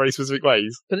same in very specific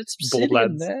ways. But it's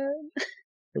Obsidian, man.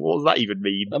 What does that even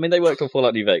mean? I mean, they worked on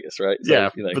Fallout New Vegas, right? So, yeah,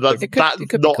 you know, but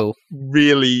that's not cool.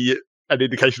 Really an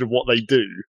indication of what they do,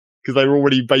 because they were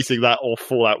already basing that off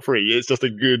Fallout 3. It's just a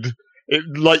good...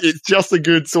 it's just a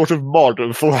good sort of mod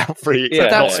of Fallout 3. Yeah,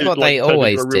 that's what they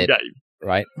always did, game.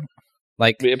 Right?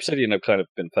 Like the Obsidian have kind of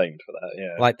been famed for that,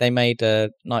 yeah. Like they made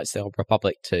Knights of the Old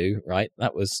Republic 2, right?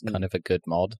 That was kind of a good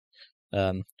mod.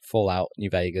 Fallout New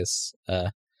Vegas.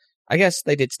 I guess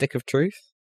they did Stick of Truth.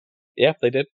 Yeah, they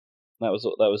did. That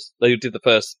was they did the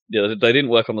first. Yeah, they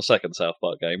didn't work on the second South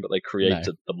Park game, but they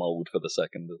created the mold for the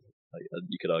second.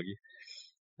 You could argue.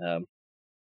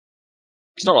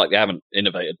 It's not like they haven't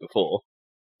innovated before.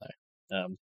 No. I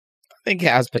think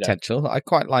it has potential. I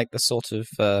quite like the sort of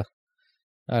I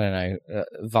don't know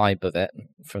vibe of it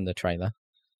from the trailer.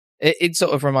 It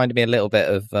sort of reminded me a little bit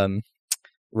of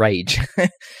Rage. I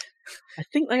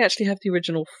think they actually have the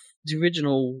original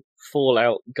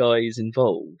Fallout guys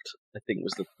involved. I think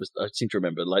I seem to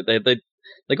remember, like they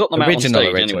got them out on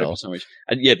stage anyway for some reason.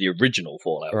 And yeah, the original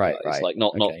Fallout guys, right. Like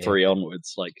not 3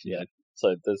 onwards. Like yeah,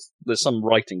 so there's some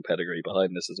writing pedigree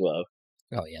behind this as well.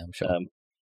 Oh yeah, I'm sure.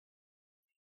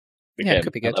 Again, it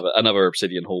could be good. Another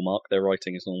Obsidian hallmark. Their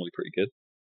writing is normally pretty good.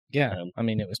 Yeah, I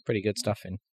mean it was pretty good stuff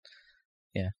in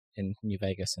New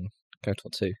Vegas and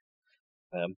KOTOR 2.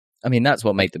 I mean that's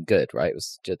what made them good, right? It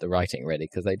was just the writing really,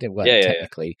 because they weren't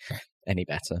technically any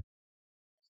better.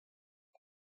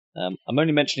 I'm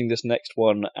only mentioning this next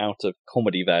one out of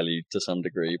comedy value to some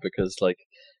degree because, like,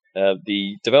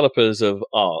 the developers of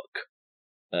Ark,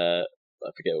 I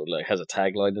forget what has a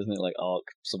tagline, doesn't it? Like Ark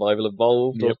Survival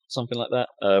Evolved or something like that.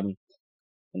 And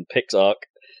PixArk,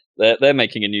 they're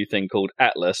making a new thing called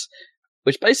Atlas,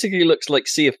 which basically looks like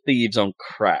Sea of Thieves on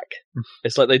crack.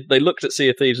 It's like they looked at Sea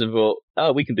of Thieves and thought,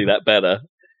 oh, we can do that better.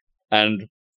 And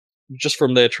just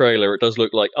from their trailer, it does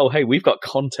look like, oh, hey, we've got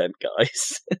content,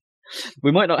 guys.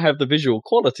 We might not have the visual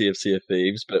quality of Sea of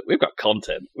Thieves, but we've got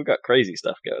content. We've got crazy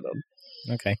stuff going on.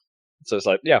 Okay. So it's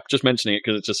like, yeah, just mentioning it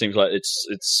because it just seems like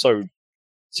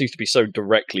seems to be so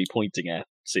directly pointing at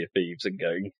Sea of Thieves and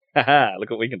going, haha, look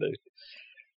what we can do.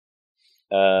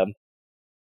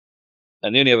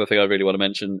 And the only other thing I really want to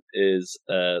mention is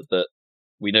that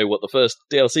we know what the first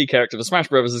DLC character for Smash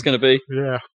Brothers is going to be.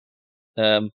 Yeah.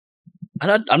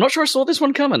 And I'm not sure I saw this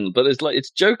one coming, but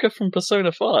it's Joker from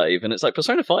Persona 5, and it's like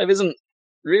Persona 5 isn't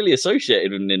really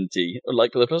associated with Ninty, or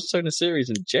like the Persona series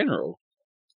in general.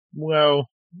 Well,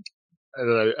 I don't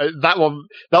know.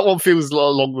 That one feels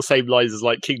along the same lines as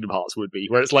like Kingdom Hearts would be,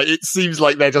 where it's like it seems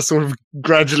like they're just sort of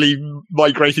gradually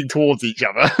migrating towards each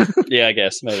other. Yeah, I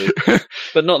guess maybe,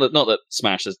 but not that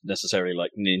Smash is necessarily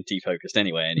like Ninty focused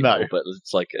anyway anymore. No. But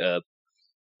it's like,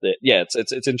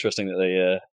 it's interesting that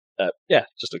they,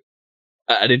 just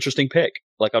an interesting pick.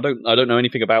 Like I don't know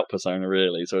anything about Persona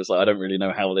really, so it's like I don't really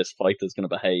know how this fighter's going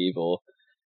to behave or.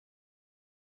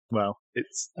 Well, I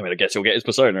mean, I guess he'll get his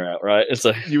persona out, right?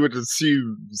 So you would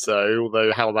assume so,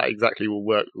 although how that exactly will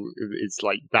work is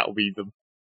like that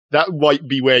might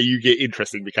be where you get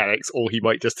interesting mechanics, or he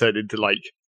might just turn into like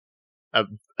a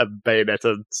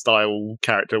Bayonetta style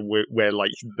character where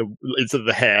like instead of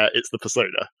the hair, it's the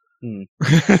persona.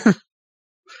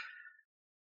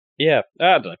 Yeah,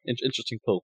 I don't know. Interesting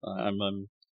pull.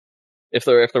 If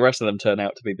the rest of them turn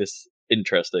out to be this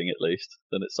interesting, at least,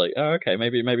 then it's like, oh, okay,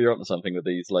 maybe you're onto something with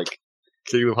these. Like,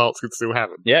 Kingdom Hearts could still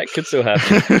happen. Yeah, it could still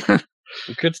happen.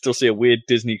 We could still see a weird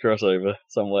Disney crossover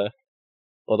somewhere.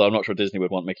 Although I'm not sure Disney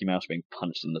would want Mickey Mouse being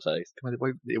punched in the face.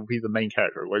 It'll be the main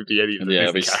character. It won't be any of the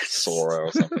it'll be characters. Sora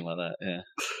or something like that. Yeah.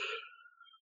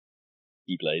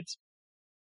 E-Blades.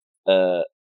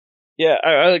 Yeah,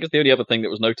 I guess the only other thing that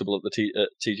was notable at the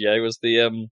TGA was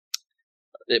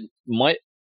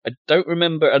I don't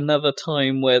remember another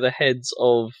time where the heads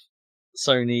of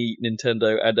Sony,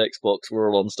 Nintendo, and Xbox were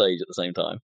all on stage at the same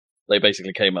time. They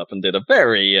basically came up and did a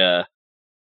very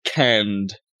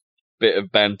canned bit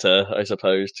of banter, I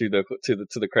suppose, to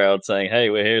the crowd, saying,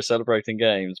 "Hey, we're here celebrating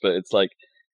games." But it's like,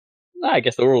 I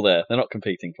guess they're all there. They're not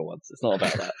competing for once. It's not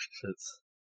about that. It's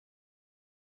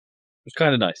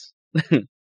kind of nice.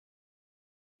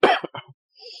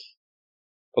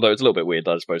 Although it's a little bit weird,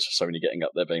 I suppose, for Sony getting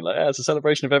up there being like, it's a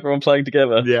celebration of everyone playing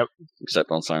together. Yeah.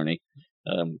 Except on Sony.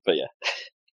 But yeah.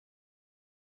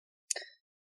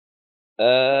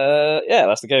 Yeah,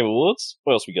 that's the Game Awards.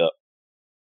 What else we got?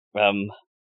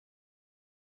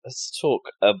 Let's talk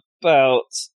about...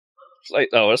 I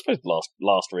suppose the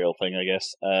last real thing, I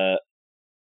guess.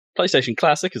 PlayStation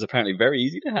Classic is apparently very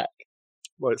easy to hack.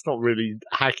 Well, it's not really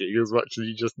hacking as much as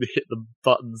you just hit the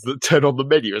buttons that turn on the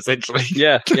menu, essentially.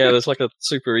 Yeah, there's like a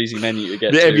super easy menu to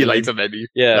get the to. emulator menu.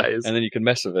 Yeah, and then you can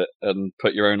mess with it and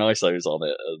put your own ISOs on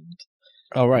it and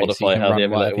modify how the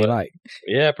emulator works. Like.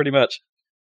 Yeah, pretty much.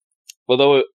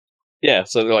 Although, yeah,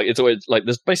 so like it's always like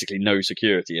there's basically no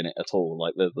security in it at all.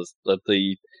 Like there's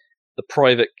the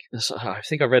private. I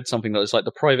think I read something that was like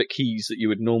the private keys that you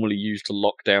would normally use to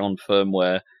lock down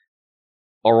firmware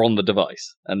are on the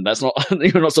device, and that's not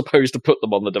you're not supposed to put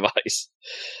them on the device.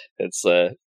 It's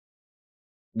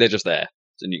they're just there,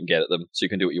 and you can get at them, so you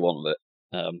can do what you want with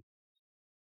it.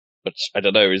 Which I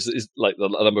don't know is like the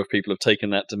number of people have taken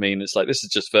that to mean it's like this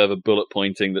is just further bullet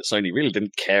pointing that Sony really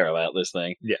didn't care about this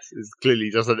thing. Yes, it's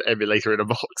clearly just an emulator in a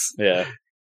box. Yeah,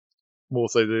 more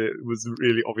so that it was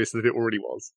really obvious that it already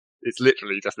was. It's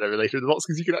literally just an emulator in the box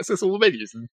because you can access all the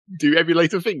menus and do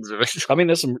emulator things with it. I mean,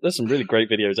 there's some really great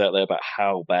videos out there about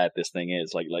how bad this thing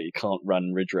is. Like you can't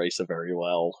run Ridge Racer very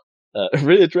well.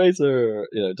 Ridge Racer,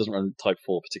 it doesn't run Type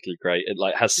 4 particularly great. It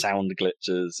like has sound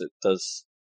glitches. It does.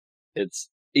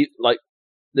 Like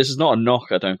this is not a knock,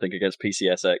 I don't think, against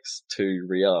PCSX 2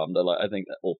 Rearmed. I think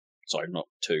that, or sorry, not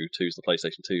 2. 2's the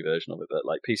PlayStation 2 version of it, but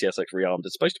like PCSX Rearmed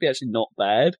is supposed to be actually not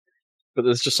bad. But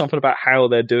there's just something about how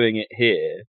they're doing it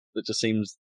here that just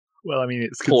seems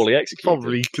it's poorly executed.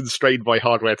 Probably constrained by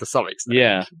hardware to some extent.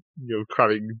 Yeah. You're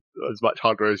cramming as much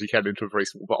hardware as you can into a very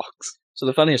small box. So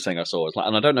the funniest thing I saw was,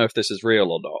 and I don't know if this is real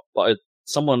or not, but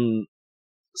someone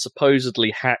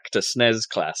supposedly hacked a SNES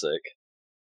Classic,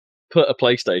 put a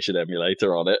PlayStation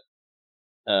emulator on it,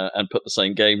 and put the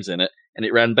same games in it, and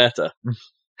it ran better.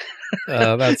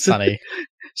 That's funny.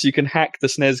 So you can hack the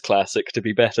SNES Classic to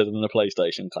be better than the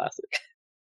PlayStation Classic.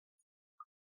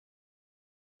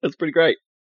 That's pretty great.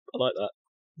 I like that.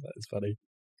 That's funny.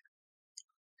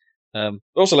 It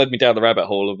also led me down the rabbit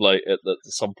hole of like at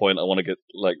some point I want to get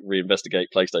like reinvestigate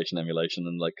PlayStation emulation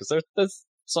and like because there's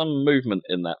some movement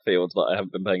in that field that I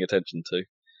haven't been paying attention to.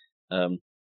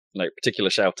 Like particular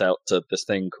shout out to this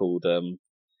thing called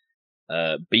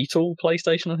Beetle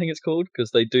PlayStation, I think it's called,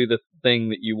 because they do the thing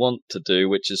that you want to do,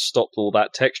 which is stop all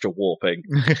that texture warping.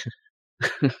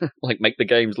 Like make the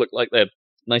games look like they're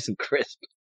nice and crisp.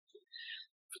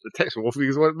 The texture warping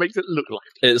is what makes it look like.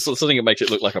 It's something that makes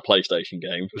it look like a PlayStation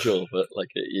game for sure, but like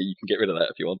you can get rid of that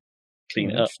if you want.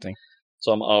 Clean it up.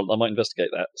 So I might investigate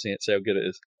that, see how good it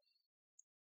is.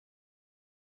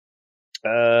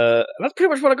 That's pretty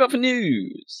much what I got for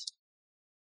news.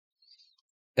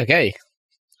 Okay.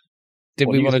 Did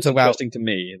we want to talk about? Interesting to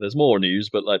me. There's more news,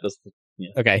 but like there's.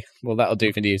 Yeah. Okay, well that'll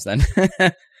do for news then.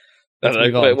 What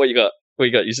you got? What you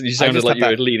got? You sounded like you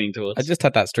were leaning towards. I just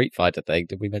had that Street Fighter thing.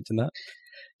 Did we mention that?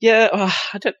 Yeah,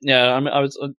 I don't. Yeah, I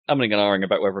was umming and ahhing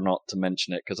about whether or not to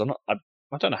mention it because I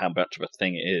don't know how much of a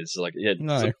thing it is. Like, yeah,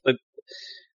 no. So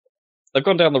they've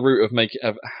gone down the route of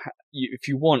if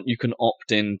you want, you can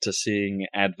opt in to seeing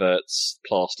adverts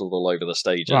plastered all over the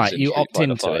stages. Right, you opt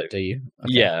into it, do you?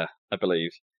 Okay. Yeah, I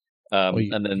believe.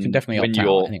 And then you can definitely opt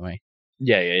out anyway.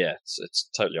 Yeah. It's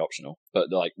totally optional,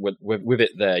 but like with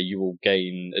it there, you will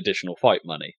gain additional fight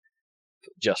money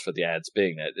just for the ads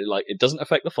being there. It doesn't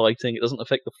affect the fighting, it doesn't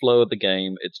affect the flow of the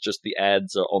game. It's just the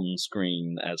ads are on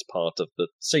screen as part of the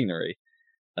scenery.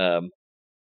 I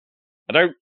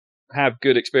don't have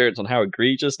good experience on how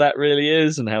egregious that really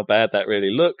is and how bad that really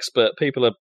looks, but people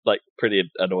are like pretty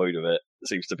annoyed with it. It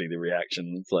seems to be the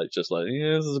reaction. It's like just like,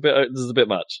 yeah, this is a bit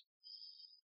much.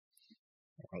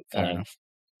 Fair enough.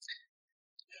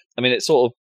 I mean,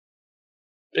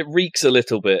 it reeks a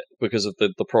little bit because of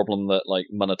the problem that like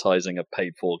monetizing a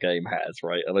paid for game has,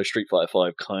 right? Although Street Fighter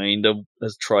 5 kind of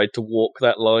has tried to walk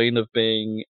that line of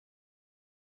being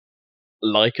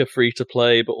like a free to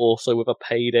play, but also with a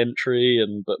paid entry,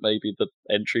 but maybe the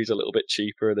entry's a little bit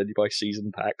cheaper, and then you buy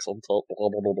season packs on top. Blah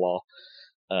blah blah blah.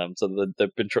 So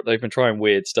they've been trying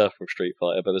weird stuff with Street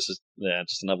Fighter, but this is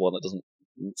just another one that doesn't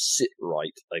sit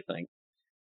right. I think.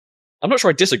 I'm not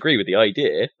sure I disagree with the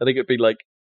idea. I think it'd be like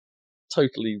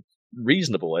totally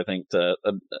reasonable. I think to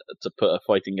put a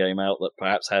fighting game out that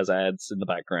perhaps has ads in the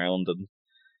background,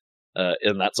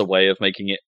 and that's a way of making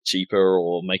it cheaper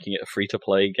or making it a free to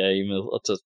play game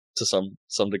to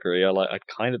some degree. I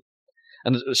kind of,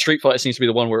 and Street Fighter seems to be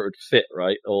the one where it would fit,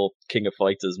 right? Or King of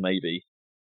Fighters maybe,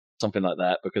 something like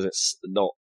that, because it's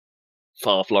not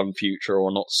far-flung future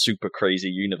or not super crazy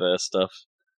universe stuff.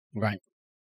 Right.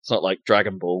 It's not like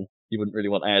Dragon Ball. You wouldn't really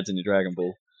want ads in your Dragon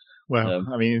Ball. Well,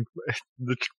 I mean,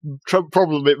 the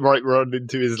problem it might run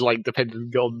into is like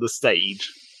depending on the stage.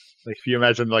 Like if you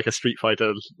imagine like a Street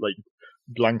Fighter like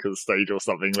Blanca's stage or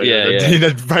something, where you're in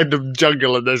a random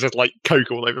jungle and there's just like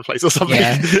coke all over the place or something.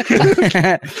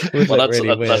 Yeah. Well,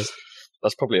 weird.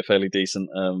 that's probably a fairly decent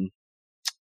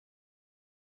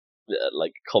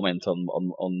like comment on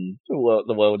the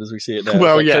world as we see it now.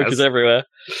 Well, like, yes. Coke is everywhere.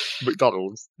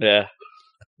 McDonald's. Yeah.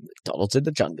 McDonald's in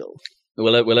the jungle.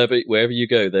 Wherever you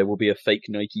go, there will be a fake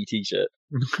Nike T-shirt.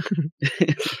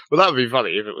 Well, that would be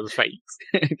funny if it was fake.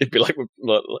 It'd be like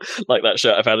that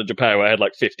shirt I found in Japan where I had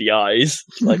like 50 eyes.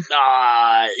 Like,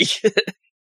 die!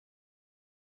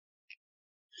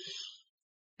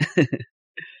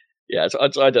 Yeah, so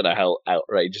I don't know how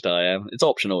outraged I am. It's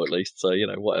optional at least, so,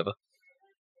 whatever.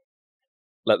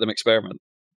 Let them experiment.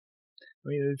 I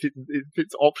mean, if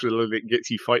it's optional and it gets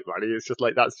you fight money, it's just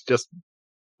like that's just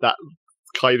that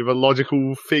kind of a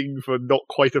logical thing for not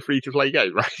quite a free-to-play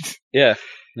game, right? Yeah.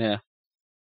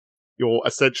 You're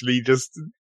essentially just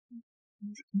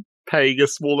paying a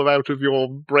small amount of your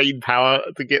brain power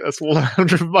to get a small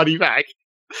amount of money back.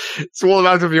 Small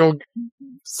amount of your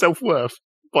self-worth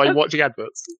by watching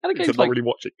adverts. Instead not really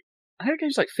watching. I heard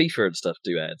games like FIFA and stuff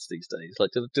do ads these days.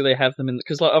 Like, do they have them in?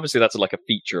 Because like obviously that's like a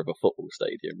feature of a football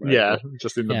stadium, right? Yeah,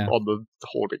 just on the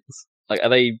hoardings. Like, are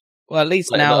they? Well, at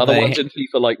least like, now are the ones in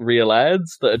FIFA like real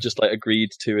ads that are just like agreed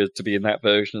to be in that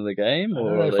version of the game? I don't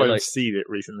Or know are if they, I've seen it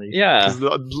recently. Yeah.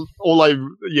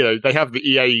 They have the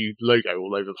EA logo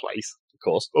all over the place. Of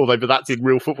course. But that's in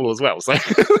real football as well. So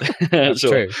That's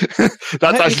sure. true.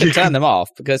 That's I actually can turn them off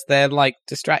because they're like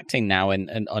distracting now in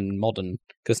on modern.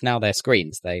 Because now their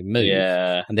screens they move,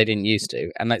 and they didn't used to,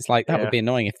 and it's like that would be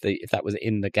annoying if that was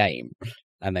in the game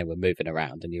and they were moving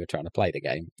around and you were trying to play the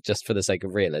game just for the sake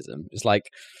of realism. It's like,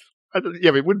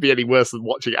 it wouldn't be any worse than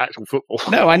watching actual football.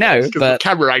 No, I know, because but the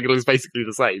camera angle is basically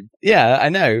the same. Yeah, I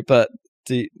know, but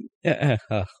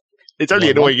it's only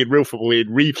annoying in real football in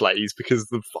replays because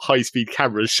the high-speed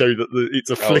cameras show that it's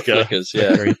a flicker. Flickers, yeah.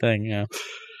 Everything, yeah.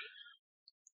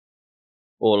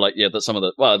 Or like, that's some of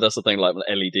that's the thing, like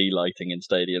LED lighting in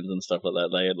stadiums and stuff like that.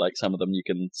 They like some of them you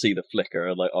can see the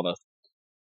flicker like on a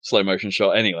slow motion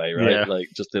shot anyway, right? Yeah. Like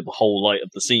just the whole light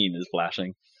of the scene is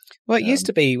flashing. Well, it used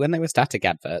to be when they were static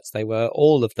adverts,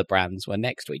 all of the brands were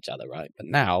next to each other, right? But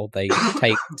now they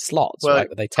take slots, right?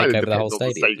 But they take over the whole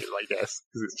stadium. I guess,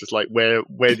 because it's just like where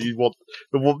do you want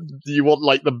do you want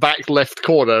like the back left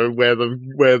corner where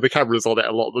the camera's on it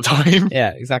a lot of the time?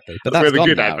 Yeah, exactly. But that's that's where the gone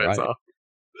good now, adverts right? are.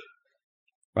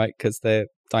 Right, because they're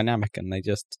dynamic and they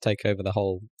just take over the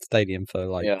whole stadium for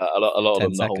like a lot of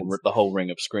them. seconds. The whole ring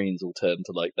of screens will turn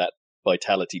to like that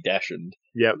Vitality Dachshund.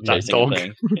 Yeah, that chasing a dog.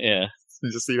 thing. Yeah,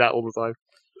 you just see that all the time.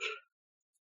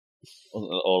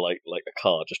 Or like a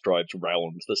car just drives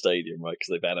around the stadium, right?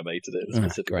 Because they've animated it in a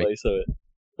specific way so it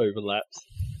overlaps.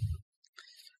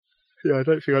 Yeah, I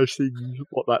don't think I've seen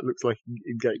what that looks like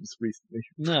in games recently.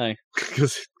 No,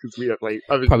 because we don't play.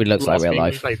 Probably looks like real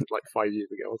life. We played like 5 years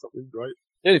ago or something, right?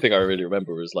 the only thing I really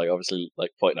remember was like obviously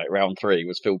like Fight Night Round 3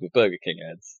 was filled with Burger King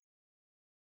ads.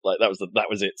 Like that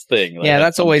was its thing. Like, yeah,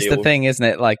 that's always the thing, isn't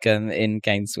it? Like in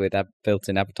games with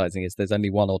built-in advertising, is there's only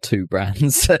one or two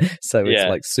brands, so it's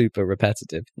like super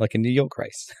repetitive, like a New York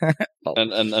race.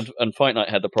 and Fight Night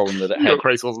had the problem that it New had. York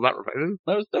race wasn't that repetitive.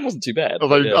 That wasn't too bad.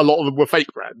 Although a lot of them were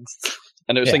fake brands,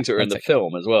 and it was things that were in the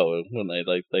film as well, weren't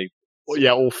they? They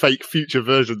all fake future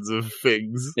versions of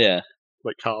things. Yeah,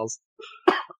 like cars.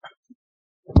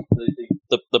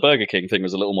 The Burger King thing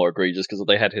was a little more egregious because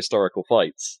they had historical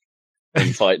fights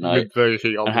in Fight Night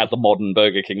and had the modern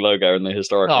Burger King logo and the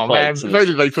historical fights. Man, if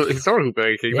only they put historical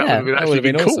Burger King, that would have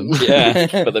been awesome. Cool.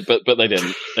 Yeah, but they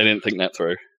didn't. They didn't think that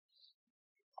through.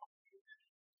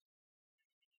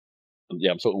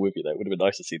 Yeah, I'm sort of with you there. It would have been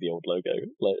nice to see the old logo,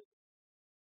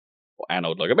 an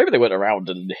old logo. Maybe they went around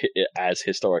and hit it as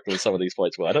historical as some of these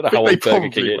fights were. I don't know how old Burger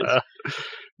King is.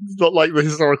 It's not like the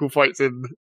historical fights in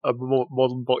a more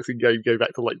modern boxing game go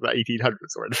back to like the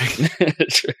 1800s or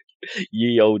anything.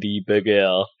 Ye olde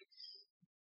burger.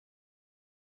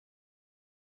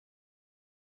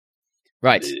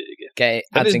 Right. Okay,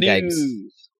 ads and games.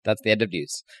 That's the end of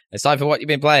news. It's time for what you've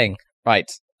been playing. Right.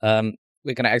 We're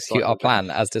going to execute our plan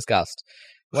as discussed.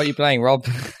 What are you playing, Rob?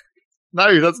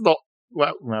 No, that's not.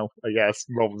 Well, I guess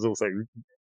Rob's also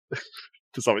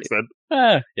to some extent.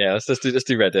 Yeah, let's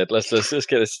do Red Dead. Let's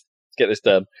get this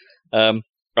done.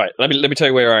 Right, let me tell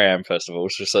you where I am first of all,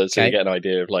 just so you get an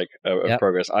idea of of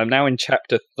progress. I'm now in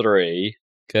chapter 3.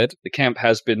 Good. The camp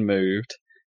has been moved.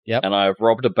 Yep. And I have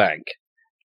robbed a bank.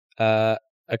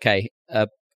 Okay, a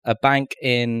bank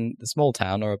in the small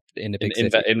town or in a big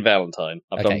city? In Valentine.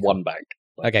 I've done one bank.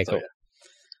 Okay, cool.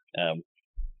 Yeah.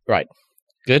 Right.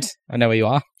 Good. I know where you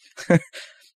are.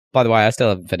 By the way, I still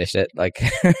haven't finished it.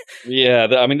 Yeah,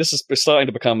 I mean, this is starting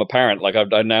to become apparent. Like,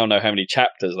 I now know how many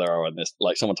chapters there are on this.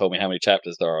 Like, someone told me how many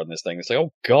chapters there are on this thing. It's like,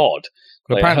 oh god.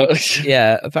 Well, apparently,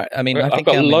 yeah. I mean, I've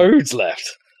got loads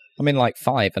left. I'm in like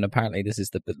 5, and apparently this is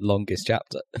the longest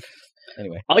chapter.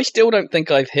 Anyway, I still don't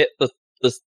think I've hit the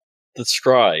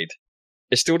stride.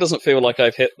 It still doesn't feel like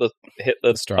I've hit the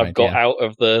stride. I've got out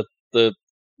of the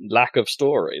lack of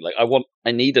story. Like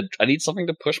I need something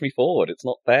to push me forward. It's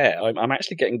not there. I'm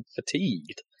actually getting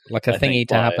fatigued. Like a thingy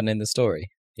to happen in the story.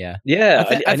 Yeah.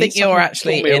 I think you're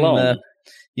actually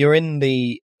you're in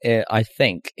the I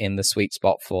think in the sweet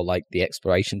spot for like the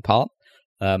exploration part.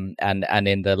 And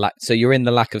in the so you're in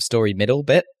the lack of story middle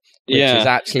bit, which is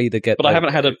actually the good. But I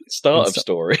haven't had a start of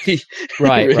story.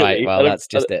 Right, really. Right. Well, that's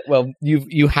just it. Well,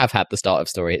 you have had the start of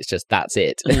story. It's just that's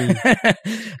it.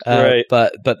 Right.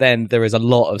 But then there is a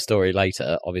lot of story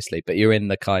later, obviously. But you're in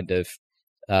the kind of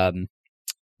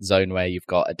zone where you've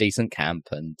got a decent camp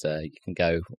and you can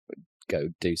go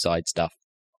do side stuff.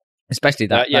 Especially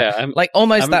that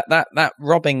that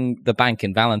robbing the bank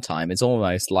in Valentine is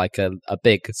almost like a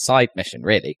big side mission,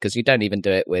 really, because you don't even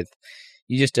do it with,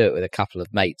 you just do it with a couple of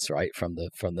mates, right, from the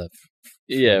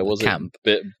camp.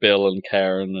 It Bill and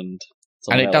Karen and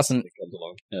it doesn't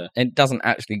it doesn't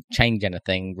actually change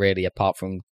anything really apart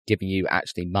from giving you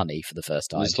actually money for the first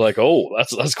time. It's like, oh,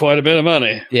 that's quite a bit of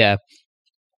money. Yeah.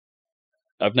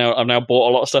 I've now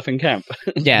bought a lot of stuff in camp.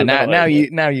 Yeah, now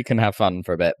you can have fun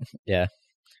for a bit. Yeah.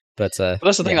 But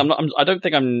that's the thing. I don't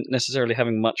think I'm necessarily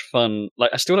having much fun.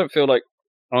 Like, I still don't feel like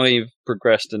I've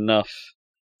progressed enough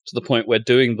to the point where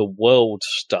doing the world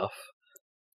stuff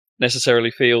necessarily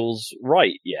feels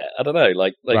right yet. I don't know.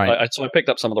 So I picked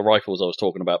up some of the rifles I was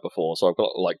talking about before. So I've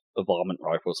got like a varmint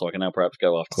rifle, so I can now perhaps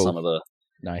go after some of the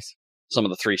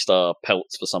 3-star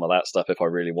pelts for some of that stuff if I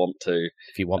really want to.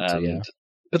 If you want to, yeah.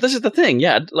 But this is the thing,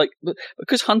 yeah, like,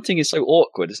 because hunting is so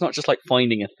awkward, it's not just like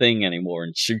finding a thing anymore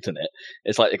and shooting it.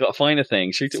 It's like, you've got to find a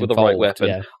thing, shoot it with the right weapon.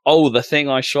 Yeah. Oh, the thing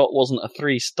I shot wasn't a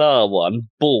 3-star one,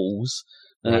 balls.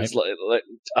 And it's like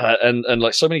and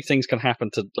like so many things can happen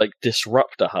to like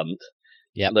disrupt a hunt.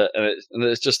 Yeah. And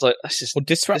it's just like,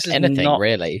 disrupt anything,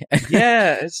 really.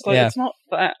 Yeah, it's like, it's not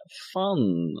that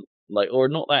fun. Like, or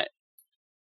not that.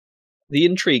 The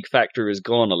intrigue factor is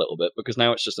gone a little bit because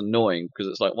now it's just annoying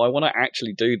because it's like, well, I want to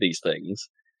actually do these things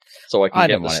so I can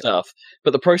get the stuff.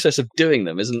 But the process of doing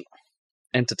them isn't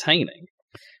entertaining.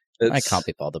 I can't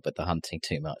be bothered with the hunting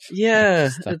too much. Yeah.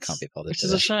 I can't be bothered. Which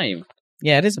is a shame.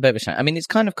 Yeah, it is a bit of a shame. I mean, it's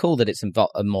kind of cool that it's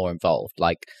more involved.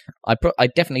 Like, I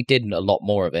definitely did a lot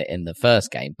more of it in the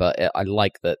first game, but I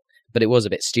like that. But it was a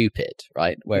bit stupid,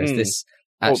 right? Whereas this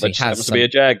actually has to be a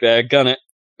jag there, gun it.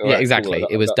 Yeah, exactly.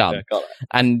 It was dumb.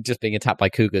 And just being attacked by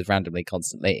cougars randomly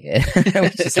constantly,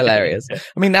 which is hilarious.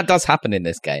 I mean, that does happen in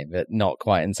this game, but not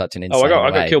quite in such an insane way.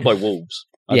 I got killed by wolves.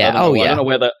 I don't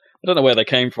know where they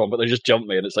came from, but they just jumped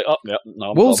me, and it's like, oh, yeah,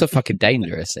 no. Wolves are fucking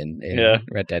dangerous in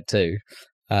Red Dead 2.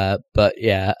 I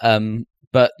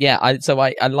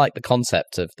like the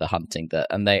concept of the hunting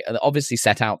and they obviously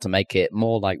set out to make it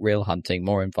more like real hunting,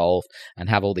 more involved, and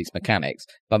have all these mechanics.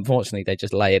 But unfortunately, they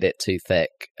just layered it too thick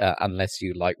unless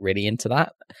you like really into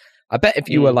that. I bet if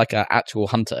you were like an actual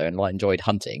hunter and like enjoyed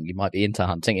hunting, you might be into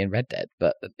hunting in Red Dead,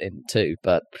 but in 2.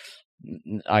 But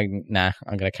I'm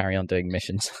going to carry on doing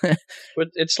missions. But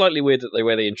it's slightly weird that the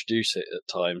way they introduce it at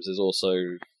times is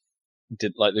also.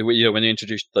 When they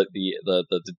introduced the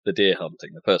deer hunting,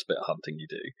 the first bit of hunting you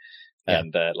do,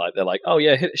 and they're like, oh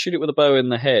yeah, shoot it with a bow in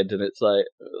the head, and it's like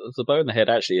the bow in the head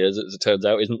actually, as it turns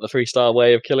out, isn't the 3-star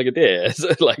way of killing a deer.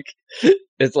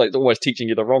 It's like almost teaching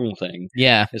you the wrong thing.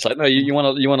 Yeah, it's like no, you want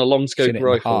a long scope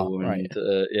rifle, right?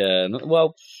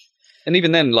 And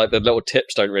even then, like the little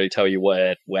tips don't really tell you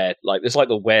where like it's like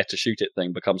the where to shoot it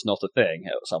thing becomes not a thing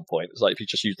at some point. It's like if you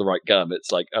just use the right gun,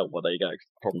 it's like, oh well, there you go,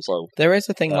 problem solved. There is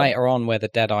a thing later on where the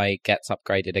Deadeye gets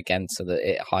upgraded again so that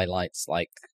it highlights like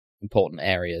important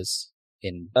areas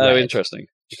in. Oh, interesting.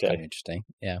 Which is kind of interesting.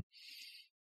 Yeah.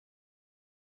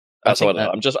 That's what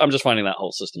I'm just finding that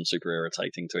whole system super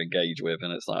irritating to engage with,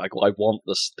 and it's like I want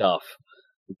the stuff,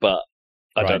 but.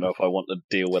 I don't know if I want to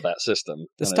deal with that system.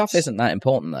 The stuff isn't that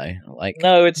important though. Like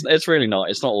no, it's really not.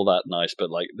 It's not all that nice. But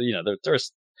like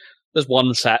there's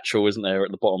one satchel, isn't there,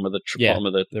 at the bottom of the bottom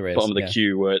of the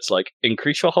queue where it's like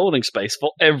increase your holding space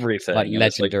for everything. Like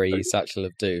legendary satchel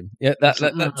of doom. Yeah, that's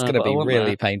going to be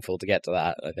really painful to get to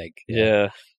that. I think.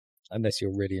 Yeah. Unless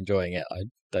you're really enjoying it,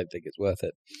 don't think it's worth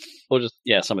it. Or just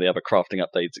some of the other crafting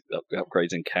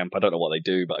upgrades in camp. I don't know what they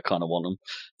do, but I kind of want them.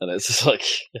 And it's just like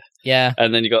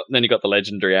And then you got the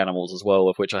legendary animals as well,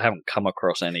 of which I haven't come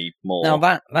across any more. Now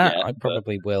that I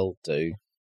probably will do.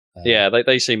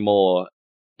 They seem more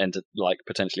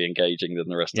potentially engaging than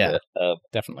the rest of it.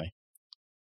 Definitely.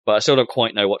 But I still don't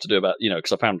quite know what to do about,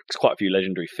 because I found quite a few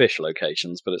legendary fish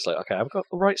locations, but it's like, okay, have I got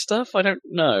the right stuff? I don't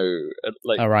know.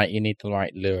 All right, you need the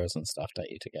right lures and stuff,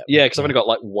 don't you, to get them? Yeah, because I've only got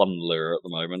like one lure at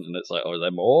the moment, and it's like, are there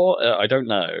more? I don't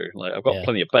know. Like, I've got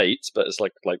plenty of baits, but it's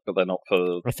like, but they're not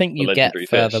for. I think you get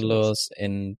further fish. Lures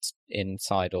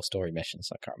inside or story missions.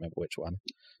 I can't remember which one.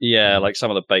 Yeah, like some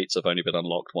of the baits have only been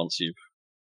unlocked once you've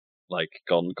like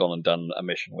gone and done a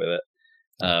mission with it.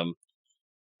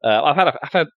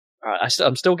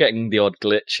 I'm still getting the odd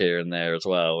glitch here and there as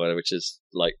well, which is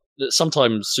like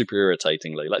sometimes super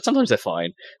irritatingly. Like sometimes they're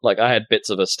fine. Like I had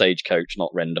bits of a stagecoach not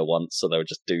render once, so they were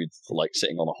just dudes like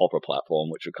sitting on a hopper platform,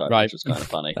 which was kind of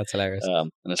funny. That's hilarious.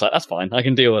 And it's like that's fine, I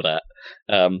can deal with that.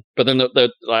 But then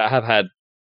I have had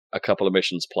a couple of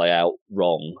missions play out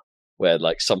wrong, where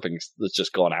like something's that's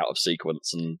just gone out of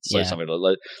sequence, and so something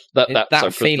like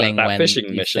that feeling that when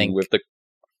fishing mission with the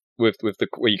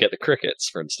where you get the crickets,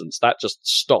 for instance, that just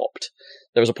stopped.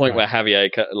 There was a point where Javier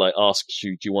like asks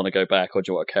you, "Do you want to go back or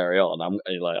do you want to carry on?"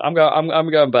 I'm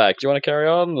going back. Do you want to carry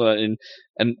on?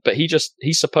 But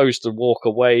he's supposed to walk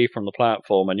away from the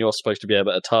platform, and you're supposed to be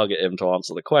able to target him to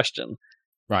answer the question.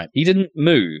 Right. He didn't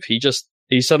move.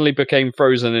 He suddenly became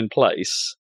frozen in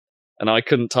place. And I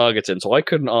couldn't target him, so I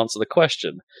couldn't answer the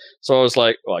question. So I was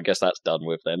like, well, I guess that's done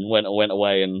with then. Went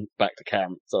away and back to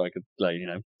camp so I could,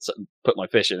 put my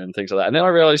fish in and things like that. And then I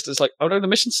realized it's like, oh no, the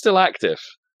mission's still active.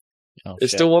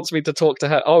 It still wants me to talk to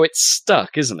her. Oh, it's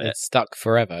stuck, isn't it? It's stuck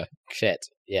forever. Shit.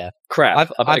 Yeah. Crap.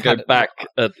 I better go back.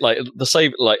 The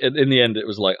save, in the end, it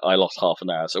was like I lost half an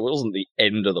hour, so it wasn't the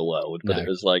end of the world, but it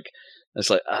was like,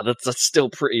 that's still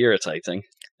pretty irritating.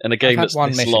 And a game that's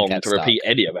this long to repeat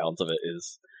any amount of it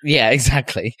is. Yeah,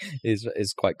 exactly.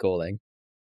 Is quite galling.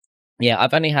 Yeah,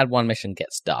 I've only had one mission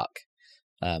get stuck,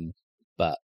 and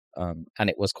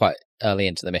it was quite early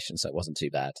into the mission, so it wasn't too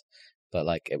bad. But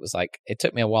it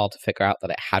took me a while to figure out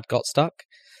that it had got stuck,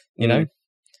 you know,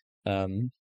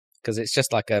 because it's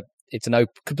just it's an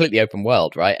completely open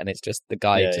world, right? And it's just the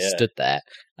guy just stood there,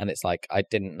 and it's like I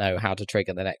didn't know how to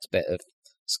trigger the next bit of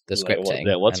the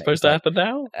scripting. What's supposed to happen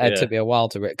now? It took me a while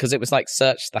because it was like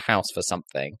search the house for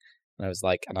something. And I was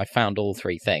like, and I found all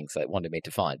three things that it wanted me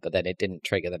to find, but then it didn't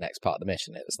trigger the next part of the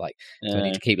mission. It was like, do I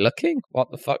need to keep looking?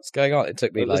 What the fuck's going on? It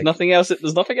took me There's nothing else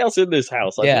in this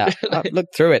house. I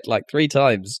looked through it like 3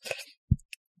 times.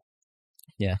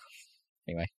 Yeah.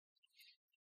 Anyway.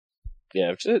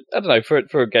 Yeah, I don't know.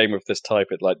 For a game of this type,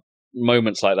 it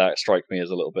moments like that strike me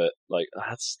as a little bit like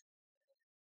that's.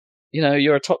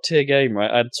 You're a top tier game, right?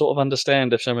 I'd sort of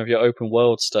understand if some of your open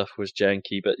world stuff was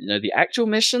janky, but the actual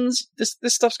missions, this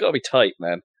stuff's got to be tight,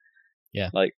 man. Yeah.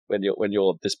 Like when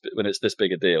it's this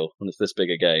big a deal, when it's this big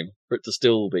a game, for it to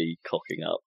still be cocking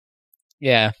up.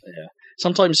 Yeah. Yeah.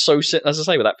 Sometimes as I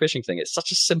say with that fishing thing, it's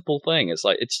such a simple thing. It's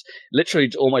like it's literally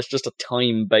almost just a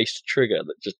time-based trigger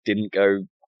that just didn't go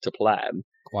to plan.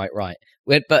 Quite right.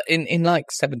 But in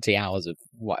 70 hours of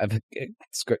whatever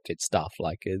scripted stuff,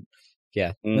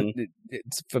 yeah,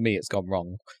 for me, it's gone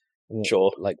wrong.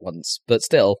 Sure. Once. But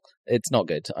still, it's not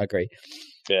good. I agree.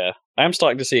 Yeah. I am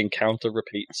starting to see encounter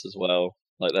repeats as well.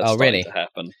 That's starting to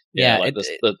happen. Yeah.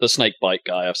 The snake bite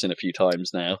guy I've seen a few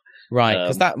times now. Right.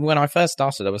 Because when I first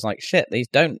started, I was like, shit, these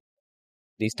don't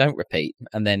repeat.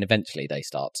 And then eventually they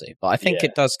start to. But I think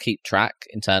it does keep track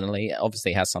internally. It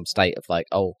obviously has some state of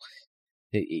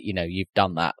you've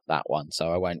done that one,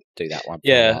 so I won't do that one.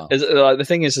 The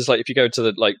thing is if you go to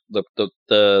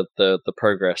the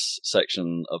progress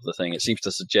section of the thing, it seems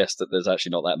to suggest that there's actually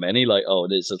not that many. I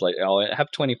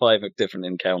have 25 different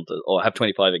encounters, or I have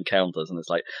 25 encounters, and it's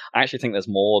like I actually think there's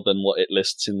more than what it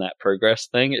lists in that progress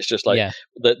thing. It's just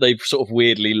that they've sort of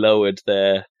weirdly lowered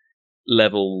their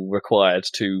level required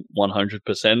to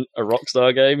 100% a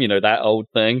Rockstar game, that old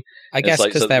thing. I guess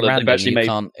because they're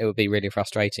random, it would be really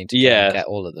frustrating to get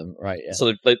all of them, right? Yeah.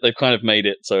 So they've kind of made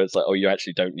it so it's like, oh, you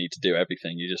actually don't need to do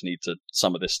everything. You just need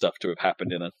some of this stuff to have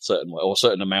happened in a certain way, or a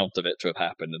certain amount of it to have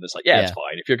happened. And it's like, it's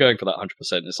fine. If you're going for that 100%,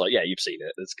 it's like, you've seen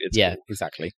it. It's cool.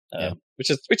 Exactly.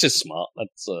 Which is smart.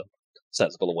 That's a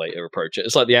sensible way to approach it.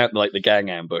 It's like the gang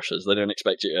ambushes. They don't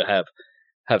expect you to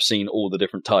have seen all the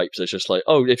different types. It's just like,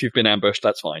 oh, if you've been ambushed,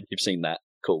 that's fine. You've seen that.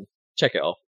 Cool. Check it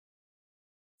off.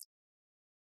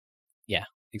 Yeah,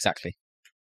 exactly.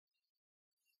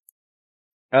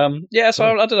 So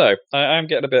I don't know. I'm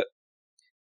getting a bit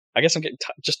I guess I'm getting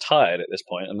just tired at this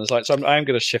point, and there's like, so I'm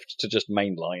going to shift to just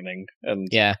mainlining. And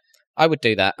yeah, I would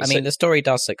do that. I mean, the story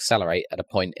does accelerate at a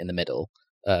point in the middle.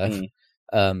 Well,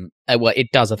 it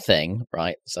does a thing,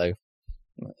 right? So,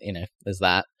 there's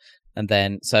that. And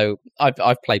then, so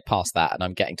I've played past that, and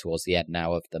I'm getting towards the end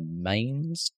now of the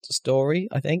main story,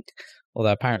 I think.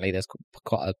 Although apparently there's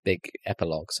quite a big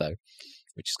epilogue, so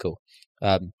which is cool.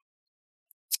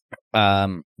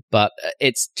 But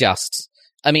it's just,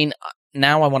 I mean,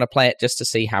 now I want to play it just to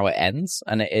see how it ends,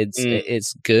 and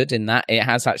it's good in that it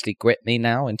has actually gripped me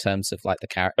now in terms of like the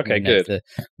character. Okay, good.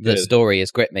 The story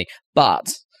has gripped me,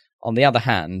 but on the other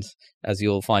hand, as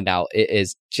you'll find out, it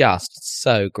is just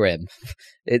so grim.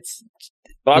 It's.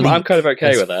 But I'm kind of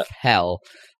okay with that. Hell,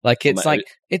 like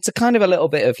it's a kind of a little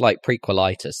bit of like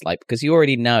prequelitis, like because you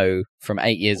already know from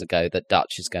 8 years ago that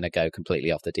Dutch is going to go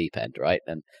completely off the deep end, right?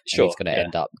 And he's going to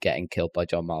end up getting killed by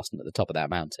John Marston at the top of that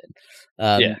mountain.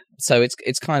 So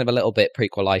it's kind of a little bit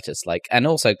prequelitis, like, and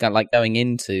also kind of like going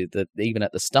into even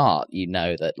at the start,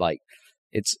 that like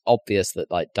it's obvious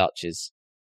that like Dutch is.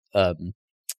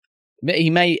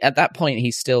 He may at that point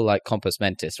he's still like compos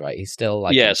mentis, right? He's still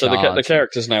like so the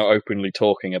character's now openly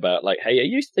talking about like, hey,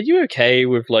 are you okay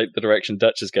with like the direction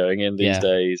Dutch is going in these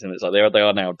days? And it's like they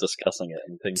are now discussing it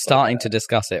and things, starting like to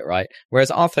discuss it, right? Whereas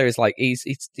Arthur is like he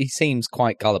seems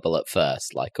quite gullible at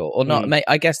first, like or not.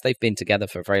 I guess they've been together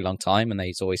for a very long time, and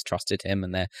he's always trusted him,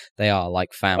 and they are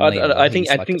like family. I think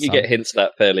you get hints of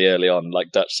that fairly early on.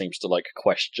 Like Dutch seems to like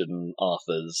question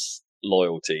Arthur's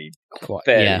loyalty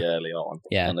fairly early on,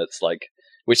 and it's like,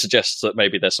 which suggests that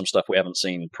maybe there's some stuff we haven't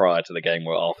seen prior to the game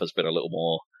where Arthur's been a little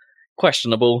more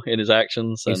questionable in his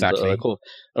actions, and exactly.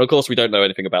 Of course we don't know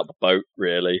anything about the boat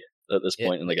really at this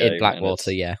point in the game, in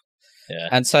Blackwater, yeah.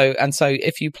 And so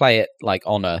if you play it like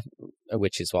Honor,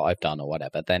 which is what I've done or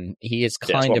whatever, then he is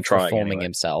kind of performing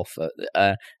himself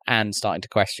and starting to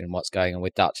question what's going on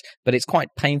with Dutch. But it's quite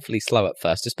painfully slow at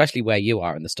first, especially where you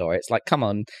are in the story. It's like, come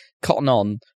on, cotton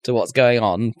on to what's going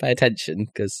on, pay attention,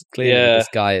 because clearly this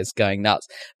guy is going nuts.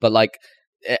 But like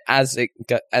as it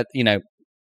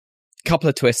couple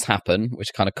of twists happen, which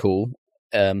are kind of cool.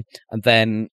 And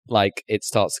then like it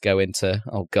starts to go into,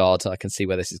 oh god, I can see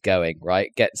where this is going, right?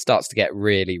 Starts to get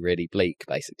really, really bleak,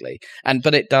 basically.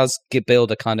 But it does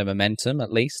build a kind of momentum,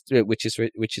 at least, which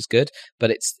is good.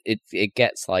 But it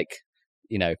gets like,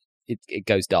 it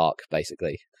goes dark,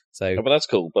 basically. So, but that's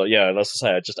cool. But yeah, as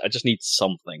I say, I just need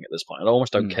something at this point. I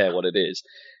almost don't care what it is.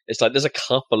 It's like there's a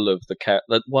couple of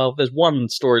there's one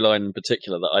storyline in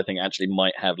particular that I think actually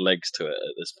might have legs to it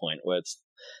at this point, where it's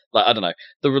like, I don't know,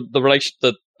 the relation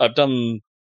that I've done.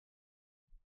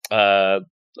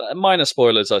 Minor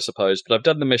spoilers, I suppose, but I've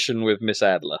done the mission with Miss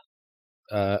Adler.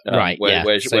 Right.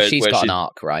 So she's got an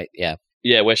arc, right? Yeah.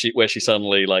 Yeah, where she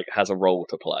suddenly like has a role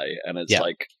to play, and it's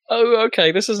like, oh,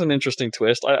 okay, this is an interesting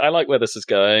twist. I like where this is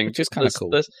going, which is kind of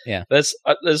cool.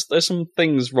 There's some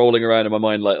things rolling around in my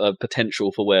mind, like the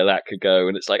potential for where that could go,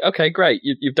 and it's like, okay, great,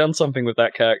 you've done something with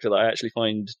that character that I actually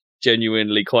find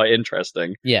genuinely quite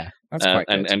interesting. Yeah, that's quite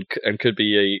good.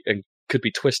 and could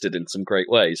be twisted in some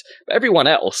great ways. But everyone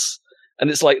else,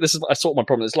 and it's like, this is I sort of my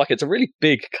problem. It's like it's a really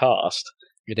big cast.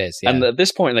 It is, yeah. And at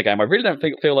this point in the game, I really don't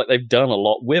feel like they've done a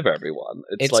lot with everyone.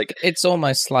 It's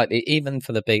almost slightly, even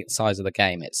for the big size of the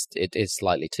game, it is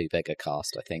slightly too big a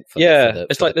cast, I think. For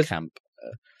the camp.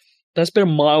 There's been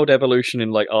a mild evolution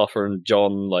in like Arthur and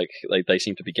John. Like they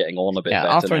seem to be getting on a bit better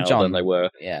Arthur and John, than they were.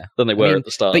 Yeah. Than they were at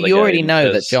the start. But of the you game, already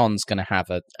know that John's going to have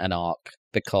an arc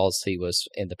because he was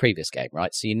in the previous game,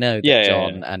 right? So you know that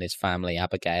John and his family,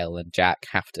 Abigail and Jack,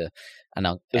 have to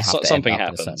something end up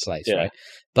happens in a certain place, right?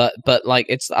 But like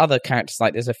it's other characters,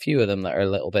 like there's a few of them that are a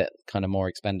little bit kind of more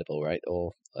expendable, right?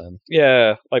 Or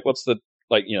like what's the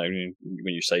like, when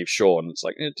you save Sean, it's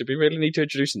like, do we really need to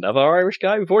introduce another Irish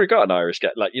guy? We've already got an Irish guy.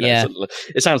 Like,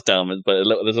 it sounds dumb, but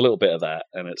there's a little bit of that,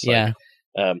 and it's like,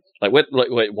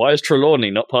 why is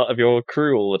Trelawney not part of your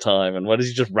crew all the time? And why does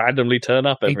he just randomly turn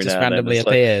up every now and then? He just randomly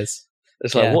appears.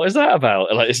 It's like, what is that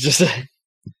about? Like, it's just.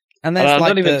 And I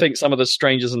don't even think some of the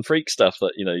strangers and freaks stuff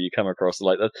that you come across,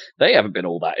 like they haven't been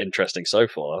all that interesting so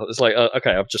far. It's like,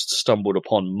 okay, I've just stumbled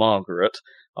upon Margaret.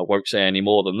 I won't say any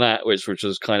more than that, which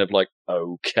was kind of like,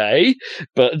 okay,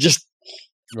 but just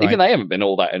even they haven't been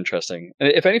all that interesting.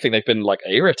 And if anything, they've been like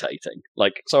irritating.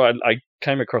 Like, so I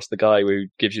came across the guy who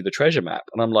gives you the treasure map,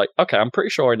 and I'm like, okay, I'm pretty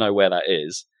sure I know where that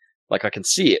is. Like, I can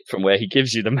see it from where he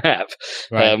gives you the map.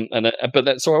 Right.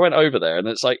 So I went over there, and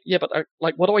it's like, yeah, but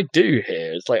what do I do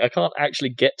here? It's like, I can't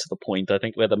actually get to the point, I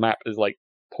think, where the map is, like,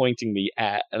 pointing me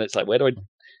at, and it's like, where do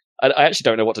I actually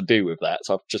don't know what to do with that,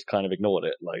 so I've just kind of ignored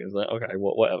it. Like, it's like, okay,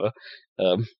 whatever.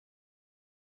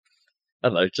 I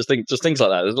don't know, just things like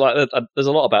that. There's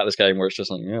a lot about this game where it's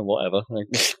just like, yeah, whatever, like,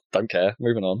 don't care,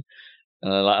 moving on.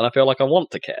 And I feel like I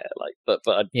want to care, like, but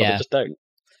I just don't.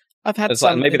 I've had it's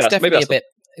some. Like, maybe it's that's a bit.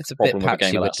 It's a bit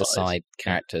patchy with the side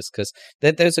characters because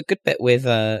there's a good bit with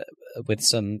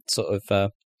some sort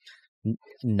of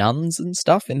nuns and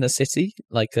stuff in the city,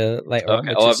 like later on.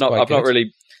 I've not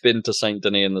really been to Saint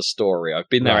Denis in the story. I've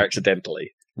been there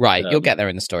accidentally. Right, you'll get there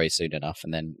in the story soon enough,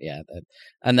 and then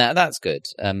that's good.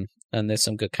 And there's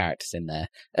some good characters in there,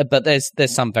 but there's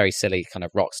some very silly kind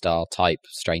of rockstar type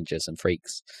strangers and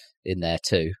freaks in there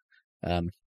too.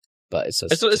 But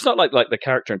it's not like the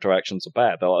character interactions are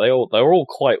bad. They're all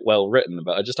quite well written,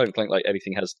 but I just don't think like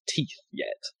anything has teeth yet.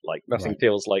 Like nothing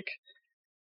feels like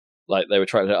they were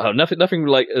trying to. Nothing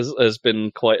like has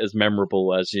been quite as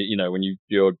memorable as you know when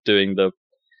you're doing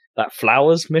that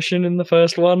flowers mission in the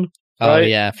first one. Right? Oh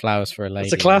yeah, flowers for a lady.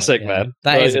 It's a classic, man.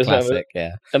 That is a classic.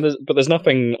 Yeah, and there's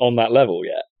nothing on that level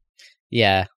yet.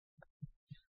 Yeah.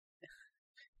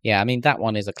 Yeah, I mean that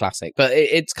one is a classic, but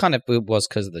it was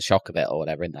because of the shock of it or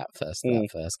whatever in that first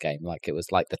game. Like it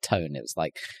was like the tone. It was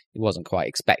like it wasn't quite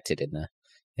expected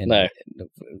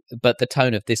but the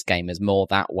tone of this game is more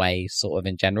that way, sort of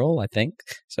in general. I think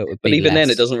so. It would be but even less... then,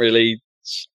 it doesn't really.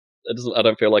 It doesn't. I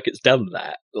don't feel like it's done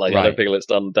that. Like I don't feel it's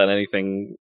done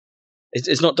anything.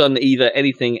 It's not done either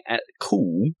anything as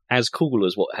cool as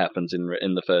what happens in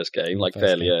the first game, like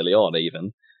fairly early on,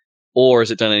 even. Or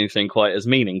has it done anything quite as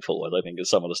meaningful as I think as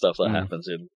some of the stuff that happens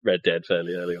in Red Dead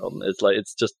fairly early on? It's like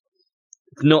it's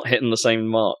not hitting the same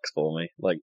marks for me.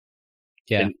 Like,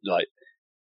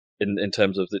 in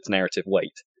terms of its narrative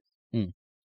weight.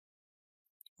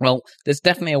 Well, there's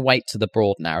definitely a weight to the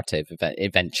broad narrative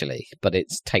eventually, but it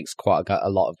takes quite a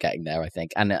lot of getting there, I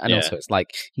think. And also, it's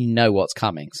like you know what's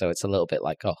coming, so it's a little bit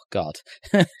like, oh god.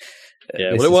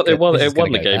 Yeah, well, it won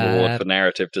the Game Award for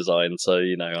narrative design, so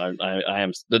you know, I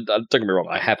am. Don't get me wrong,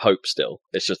 I have hope still.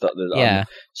 It's just that I'm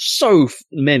so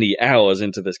many hours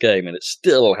into this game, and it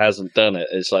still hasn't done it.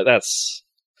 It's like that's.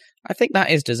 I think that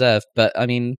is deserved, but I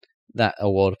mean that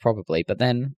award probably. But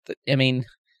then, I mean,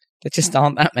 there just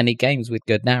aren't that many games with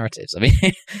good narratives. I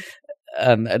mean,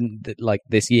 and like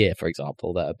this year, for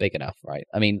example, that are big enough, right?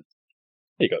 I mean.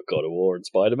 You got God of War and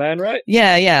Spider-Man, right?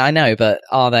 Yeah, I know, but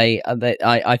are they?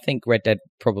 I think Red Dead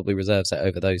probably deserves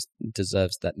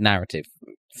that narrative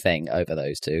thing over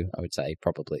those two. I would say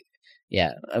probably,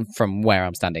 yeah, from where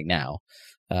I'm standing now.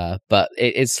 But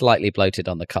it is slightly bloated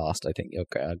on the cast. I think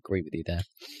I agree with you there.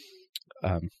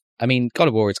 I mean, God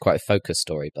of War is quite a focused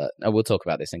story, but we'll talk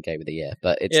about this in Game of the Year.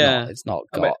 But it's not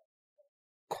got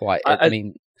quite. I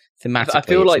mean, thematically, I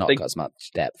feel like it's not got as much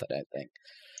depth. I don't think.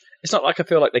 It's not like I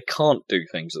feel like they can't do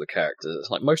things with the characters. It's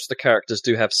like most of the characters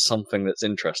do have something that's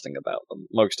interesting about them.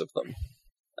 Most of them.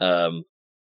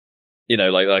 You know,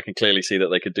 like I can clearly see that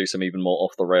they could do some even more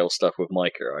off the rail stuff with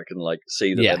Micah. I can like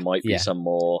see that there might be some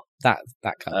more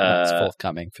that's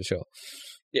forthcoming for sure.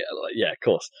 Yeah, of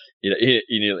course.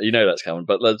 You know that's coming.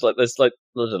 But there's I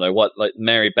don't know what, like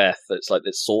Mary Beth. It's like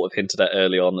it's sort of hinted at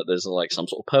early on that there's like some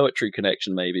sort of poetry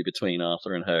connection maybe between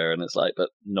Arthur and her, and it's like, but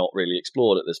not really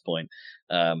explored at this point.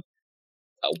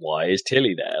 Why is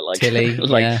Tilly there? Like, Tilly,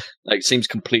 like seems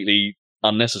completely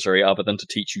unnecessary, other than to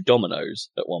teach you dominoes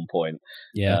at one point.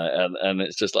 Yeah, and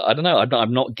it's just like I don't know.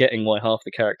 I'm not getting why half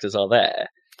the characters are there.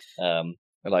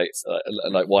 Like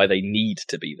why they need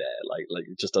to be there. Like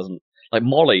it just doesn't. Like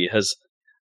Molly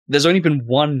there's only been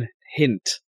one hint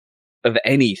of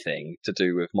anything to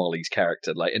do with Molly's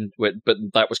character, but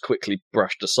that was quickly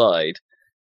brushed aside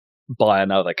by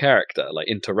another character, like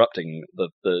interrupting the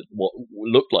what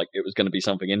looked like it was going to be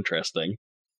something interesting,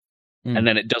 and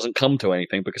then it doesn't come to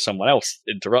anything because someone else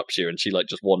interrupts you, and she like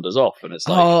just wanders off, and it's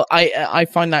like, I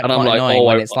find that quite annoying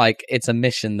when it's like it's a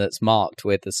mission that's marked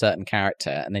with a certain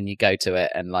character, and then you go to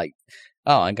it and like,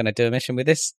 I'm going to do a mission with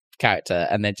this character,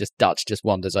 and then Dutch just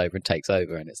wanders over and takes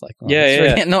over, and it's like, it's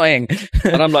really annoying.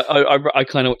 And I'm like, I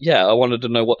kind of I wanted to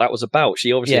know what that was about.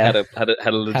 She obviously had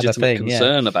a legitimate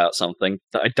concern about something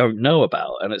that I don't know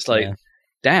about, and it's like,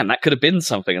 damn, that could have been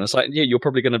something. And it's like, you're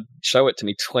probably going to show it to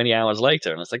me 20 hours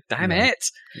later, and it's like, damn it.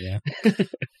 Yeah,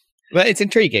 but it's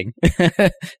intriguing. But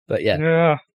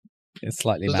it's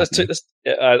slightly. I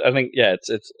think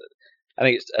it's. I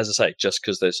think it's, as I say, just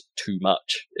because there's too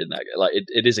much in that. Like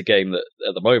it is a game that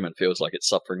at the moment feels like it's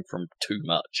suffering from too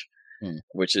much,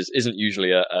 which isn't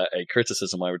usually a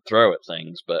criticism I would throw at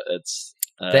things, but it's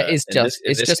it's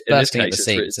just bursting at the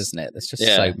seams, isn't it? There's just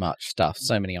so much stuff,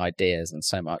 so many ideas, and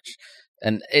so much,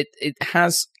 and it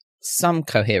has some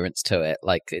coherence to it.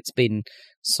 Like it's been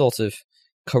sort of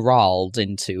corralled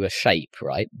into a shape,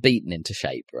 right? Beaten into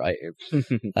shape, right?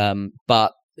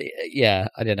 But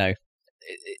I don't know.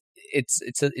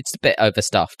 it's a bit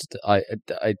overstuffed. I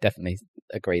definitely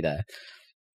agree there.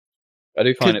 I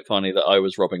do find it funny that I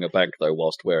was robbing a bank though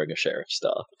whilst wearing a sheriff's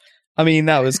staff. I mean,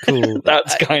 that was cool.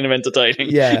 That's kind of entertaining.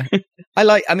 Yeah, I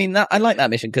like that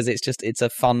mission because it's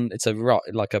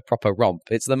like a proper romp.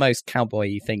 It's the most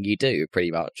cowboy thing you do,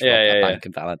 pretty much. Bank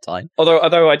and Valentine.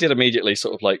 Although I did immediately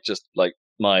sort of like just like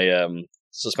my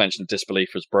suspension of disbelief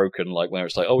was broken. Like when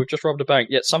it's like, oh, we've just robbed a bank,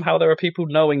 yet somehow there are people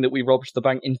knowing that we robbed the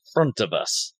bank in front of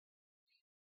us.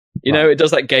 You know, it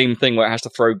does that game thing where it has to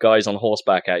throw guys on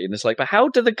horseback at you, and it's like, but how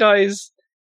do the guys?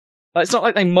 Like, it's not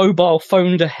like they mobile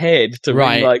phoned ahead to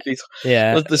ring like this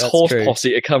horse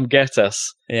posse to come get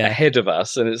us ahead of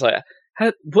us, and it's like,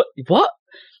 what?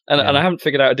 And I haven't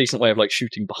figured out a decent way of like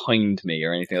shooting behind me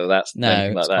or anything like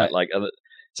that. Like,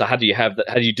 so how do you have that?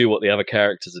 How do you do what the other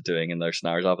characters are doing in those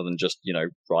scenarios, other than just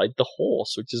ride the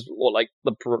horse, which is what like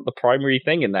the primary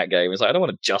thing in that game is like I don't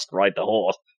want to just ride the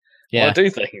horse. I want to do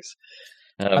things.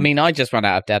 I mean, I just run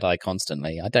out of Deadeye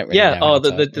constantly. I don't really know.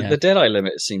 The Deadeye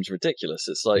limit seems ridiculous.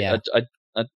 It's like I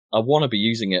want to be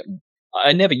using it.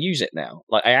 I never use it now.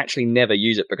 Like I actually never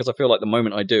use it because I feel like the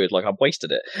moment I do is like I've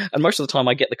wasted it. And most of the time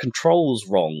I get the controls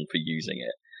wrong for using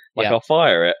it. Like I'll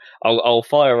fire it. I'll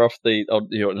fire off the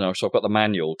so I've got the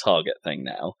manual target thing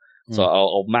now. So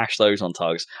I'll mash those on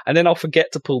targets, and then I'll forget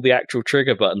to pull the actual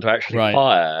trigger button to actually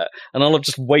fire, and I'll have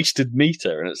just wasted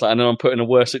meter. And it's like, and then I'm put in a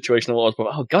worse situation than I was. But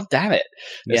oh god damn it!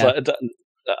 It's like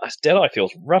Deadeye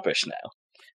feels rubbish now.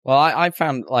 Well, I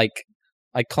found like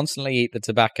I constantly eat the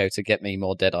tobacco to get me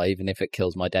more Deadeye, even if it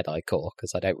kills my Deadeye core,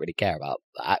 because I don't really care about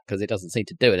that because it doesn't seem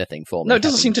to do anything for me. No, it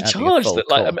doesn't seem to charge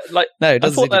that. No, it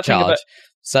doesn't seem to charge.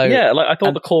 So I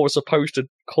thought the core was supposed to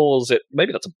cause it.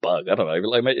 Maybe that's a bug. I don't know.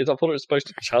 Like, I thought it was supposed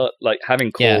to charge. Like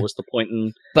having core was the point.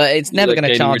 But it's never going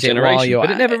to charge it while you're. But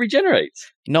it never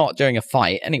regenerates. Not during a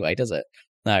fight, anyway, does it?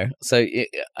 No. So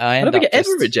I don't think it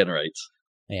ever regenerates.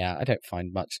 Yeah, I don't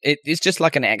find much. It's just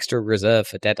like an extra reserve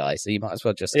for Deadeye, so you might as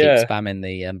well just keep spamming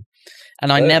the.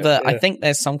 And I think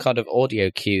there's some kind of audio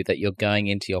cue that you're going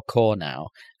into your core now.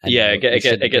 It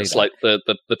gets like the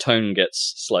tone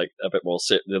gets like a bit more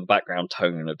the background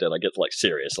tone of Deadeye gets like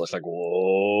serious. So it's like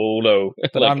whoa no.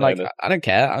 But I'm like I don't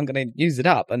care. I'm going to use it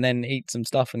up and then eat some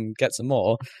stuff and get some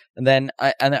more. And then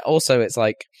also it's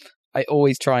like I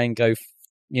always try and go.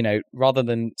 Rather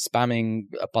than spamming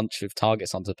a bunch of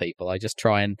targets onto people, I just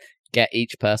try and get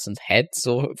each person's heads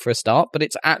for a start. But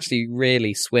it's actually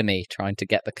really swimmy trying to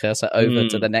get the cursor over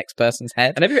to the next person's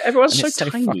head. And everyone's so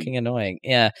tiny. Fucking annoying.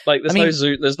 Yeah, like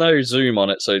there's no zoom on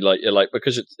it, so like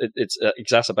because it's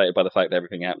exacerbated by the fact that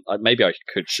everything happened. Maybe I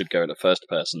should go into first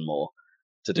person more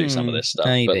to do some of this stuff.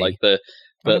 Maybe.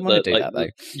 But like that, though.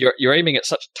 You're aiming at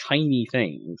such tiny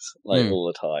things all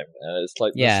the time. It's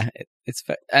like it's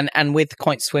and with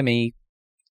quite swimmy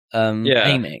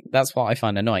aiming. That's what I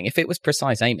find annoying. If it was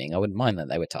precise aiming, I wouldn't mind that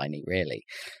they were tiny, really,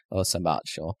 or so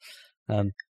much. Or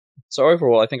so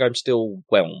overall, I think I'm still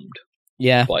whelmed.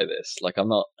 By this, like I'm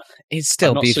not. It's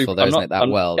still beautiful, though, isn't it? That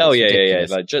world. Oh yeah.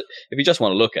 Like, if you just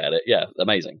want to look at it,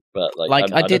 amazing. But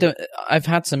I've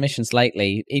had some missions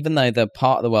lately, even though the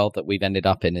part of the world that we've ended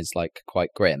up in is like quite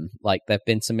grim. Like there've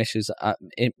been some missions up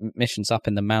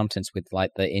in the mountains with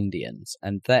like the Indians,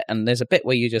 and there's a bit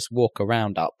where you just walk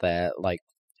around up there, like,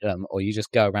 or you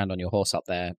just go around on your horse up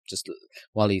there, just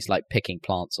while he's like picking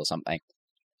plants or something.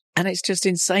 And it's just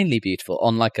insanely beautiful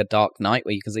on like a dark night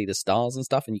where you can see the stars and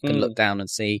stuff, and you can look down and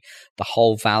see the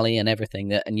whole valley and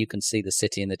everything, and you can see the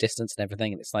city in the distance and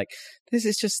everything. And it's like, this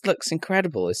looks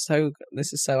incredible.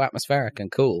 This is so atmospheric and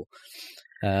cool.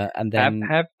 And then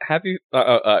have you?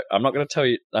 I'm not going to tell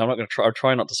you. I'm not going to try. I'll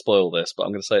try not to spoil this, but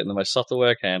I'm going to say it in the most subtle way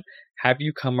I can. Have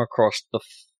you come across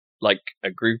like a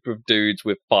group of dudes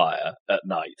with fire at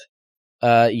night?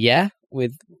 Man,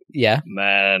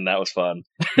 that was fun.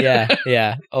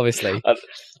 yeah, obviously.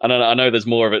 I know there's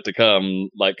more of it to come.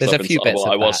 Like there's a few bits.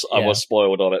 I was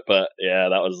spoiled on it, but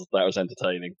that was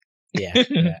entertaining. Yeah,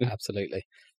 absolutely.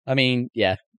 I mean,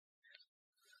 yeah,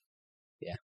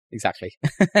 exactly.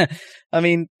 I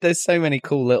mean, there's so many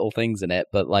cool little things in it,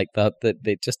 but like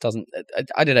it just doesn't.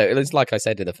 I don't know. It's like I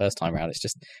said in the first time round. It's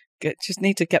just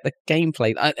need to get the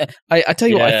gameplay. I tell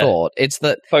you what I thought. It's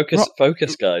that focus,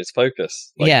 guys,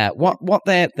 focus. Like, what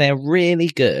they're really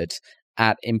good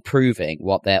at improving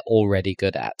what they're already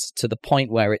good at to the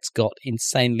point where it's got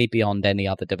insanely beyond any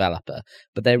other developer.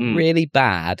 But they're really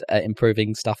bad at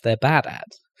improving stuff they're bad at.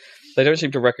 They don't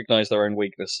seem to recognize their own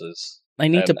weaknesses. They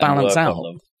need to balance out.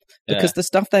 Because the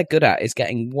stuff they're good at is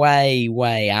getting way,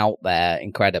 way out there,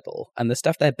 incredible, and the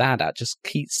stuff they're bad at just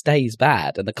stays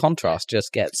bad, and the contrast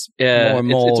just gets more and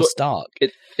more stark.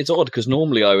 It's odd because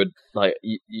normally I would like,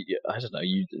 I don't know,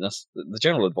 that's the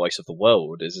general advice of the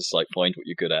world is like find what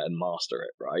you're good at and master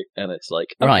it, right? And it's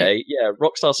like, okay, yeah,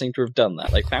 Rockstar seem to have done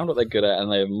that. They found what they're good at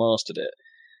and they have mastered it.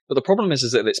 But the problem is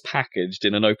that it's packaged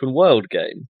in an open world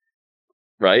game.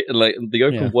 Right, and like the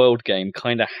open world game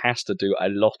kind of has to do a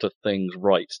lot of things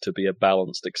right to be a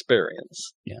balanced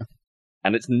experience. Yeah,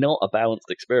 and it's not a balanced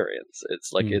experience. It's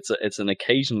like it's an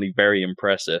occasionally very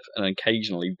impressive and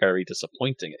occasionally very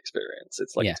disappointing experience.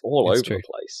 It's like it's all over the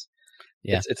place.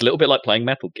 Yeah, it's a little bit like playing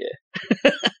Metal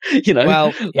Gear.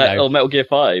 Or Metal Gear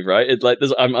 5, right? It's like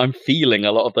I'm feeling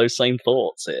a lot of those same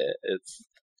thoughts here.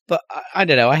 But I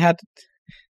don't know.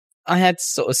 I had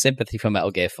sort of sympathy for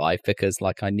Metal Gear 5 because,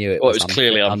 like, I knew it was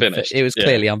clearly unfinished. It was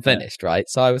clearly unfinished, right?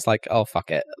 So I was like, "Oh, fuck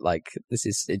it! Like, this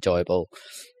is enjoyable."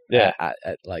 Yeah,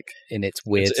 like in its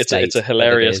weird state. It's a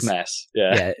hilarious mess.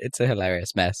 Yeah, it's a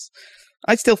hilarious mess.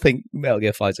 I still think Metal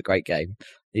Gear 5 is a great game,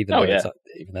 even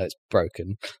though it's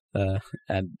broken.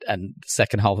 And the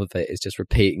second half of it is just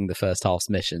repeating the first half's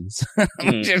missions,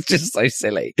 which is just so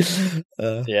silly.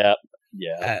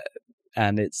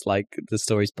 And it's like the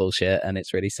story's bullshit and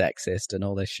it's really sexist and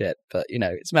all this shit. But,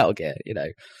 it's Metal Gear,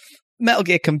 Metal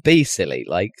Gear can be silly.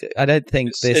 Like, I don't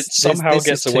think it somehow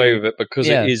gets away with it because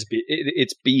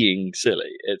it's being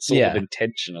silly. It's sort of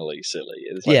intentionally silly.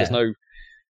 It's like there's no...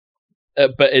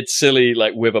 but it's silly,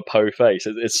 like, with a po face.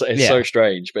 It's so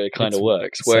strange, but it kind of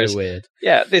works. Whereas, so weird.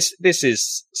 Yeah, this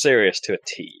is serious to a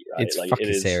T. Right? It's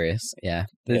fucking serious. Yeah,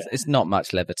 it's not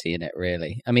much levity in it,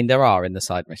 really. I mean, there are in the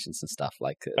side missions and stuff.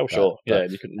 Like, sure,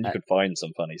 you could find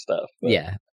some funny stuff. But...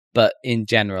 Yeah, but in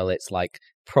general, it's like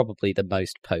probably the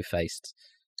most po-faced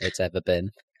it's ever been.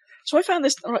 So I found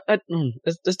this.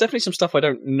 There's definitely some stuff I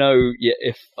don't know yet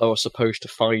if I was supposed to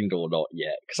find or not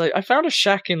yet, because I found a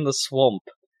shack in the swamp.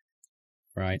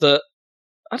 Right. That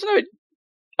I don't know.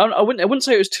 I wouldn't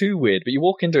say it was too weird, but you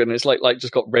walk into it and it's like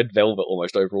just got red velvet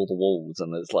almost over all the walls,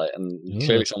 and it's like, and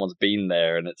clearly someone's been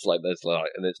there, and it's like there's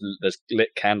lit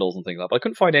candles and things like that. But I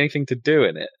couldn't find anything to do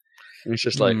in it. And it's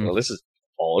just like, well, this is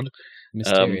odd,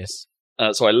 mysterious.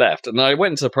 So I left, and I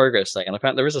went into the progress thing, and I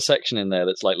found there is a section in there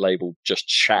that's like labeled just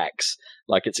shacks,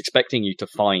 like it's expecting you to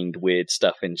find weird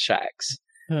stuff in shacks,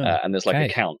 and there's like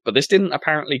a count, but this didn't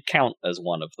apparently count as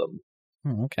one of them.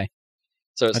 Oh, okay.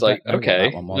 So it's like, okay,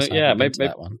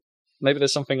 maybe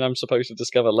there's something I'm supposed to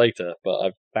discover later, but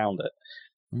I've found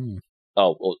it.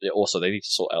 Oh, also they need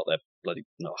to sort out their bloody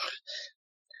no.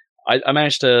 I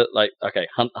managed to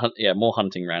hunt. Yeah, more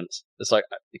hunting rants. It's like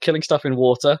killing stuff in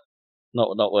water,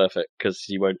 not worth it because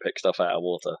you won't pick stuff out of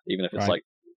water, even if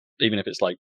it's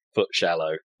like foot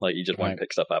shallow. Like you just won't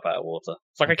pick stuff up out of water.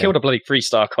 It's like I killed a bloody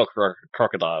 3-star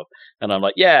crocodile, and I'm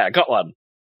like, yeah, I got one.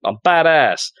 I'm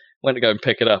badass. Went to go and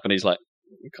pick it up, and he's like,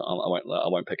 I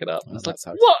won't pick it up. I was like,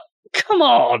 what? Come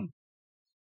on!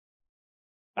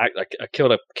 I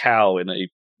killed a cow and he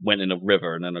went in a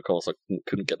river, and then of course I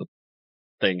couldn't get the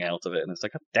thing out of it, and it's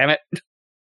like, God damn it!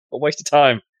 A waste of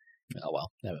time. Oh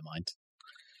well, never mind.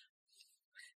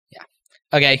 Yeah.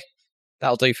 Okay,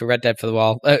 that'll do for Red Dead for the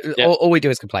while. All we do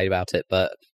is complain about it,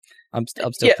 but I'm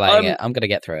still playing it. I'm going to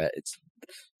get through it.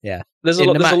 There's a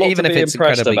lot even to if be it's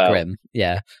impressed incredibly about. Grim.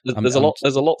 Yeah, there's a lot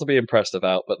to be impressed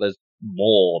about, but there's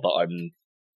more that I'm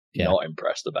not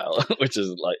impressed about, which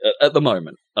is like at the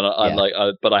moment. And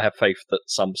but I have faith that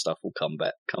some stuff will come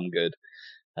good.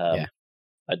 I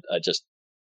just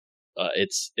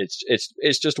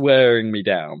it's just wearing me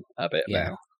down a bit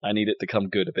now. I need it to come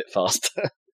good a bit faster.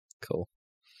 Cool.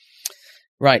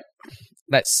 Right,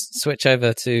 let's switch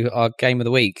over to our game of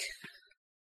the week.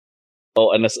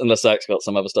 Oh, unless Zach's got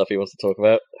some other stuff he wants to talk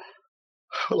about.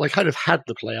 Well, I kind of had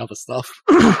to play other stuff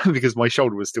because my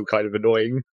shoulder was still kind of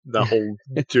annoying the whole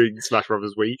during Smash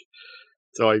Brothers week,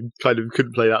 so I kind of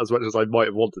couldn't play that as much as I might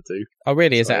have wanted to. Oh,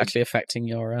 really? Is it actually affecting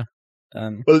your?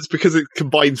 Well, it's because it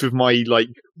combines with my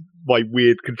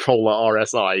weird controller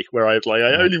RSI, where I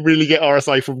only really get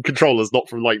RSI from controllers, not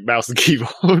from like mouse and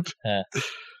keyboard. Yeah.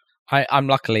 I'm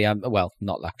luckily,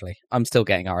 not luckily, I'm still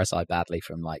getting RSI badly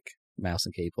from like mouse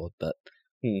and keyboard, but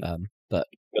not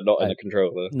in the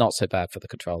controller. Not so bad for the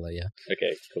controller, yeah.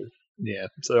 Okay, cool. Yeah,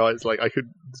 so I was like, I could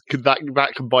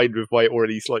that combined with my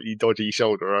already slightly dodgy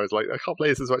shoulder, I was like, I can't play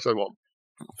this as much as I want.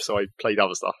 So I played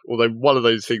other stuff. Although one of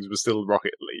those things was still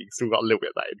Rocket League, still got a little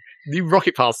bit of that in. New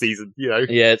Rocket Pass season,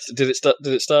 Yeah, did it start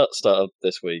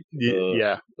this week?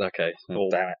 Yeah. Okay. Or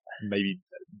damn it. maybe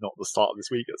not the start of this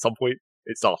week. At some point,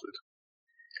 it started.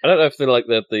 I don't know if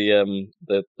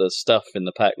the stuff in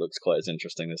the pack looks quite as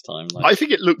interesting this time. Like, I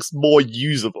think it looks more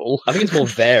usable. I think it's more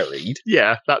varied.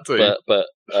 Yeah, that too. But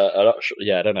I'm not sure.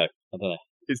 Yeah, I don't know.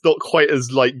 It's not quite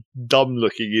as like dumb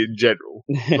looking in general.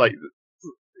 Like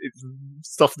it's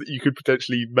stuff that you could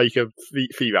potentially make a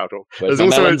theme out of. Where's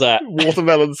There's my also melons at?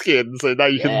 watermelon skin, so now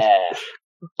you can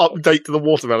update to the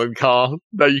watermelon car.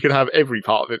 Now you can have every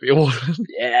part of it.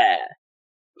 Yeah.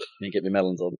 You get me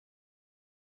melons on.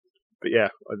 But yeah,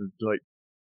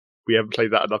 we haven't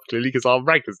played that enough clearly because our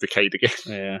rank has decayed again.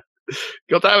 Yeah.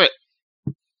 God damn it!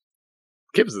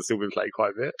 Kim's has still been playing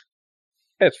quite a bit.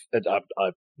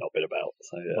 I've not been about.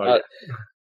 So yeah. Well, yeah.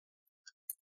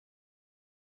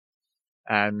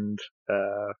 And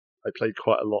I played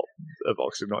quite a lot of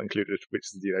Oxygen Not Included, which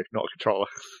is not a controller.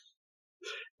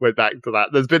 Went back to that.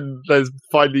 There's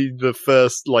finally the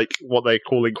first what they're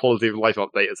calling quality of life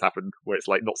update has happened, where it's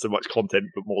not so much content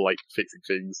but more fixing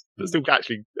things. There's still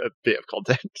actually a bit of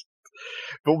content.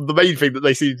 But the main thing that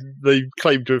they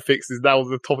claim to have fixed is now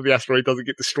the top of the asteroid doesn't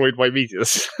get destroyed by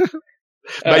meteors.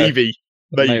 Maybe.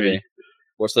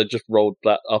 Once they just rolled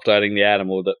that after adding the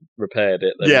animal that repaired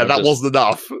it. Yeah, that wasn't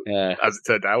enough. Yeah. As it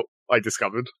turned out, I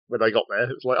discovered when I got there.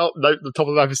 It was oh no, the top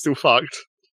of the map is still fucked.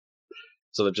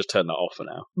 So they've just turned that off for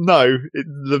now. No,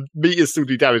 the meteors still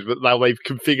do damage, but now they've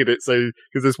configured it so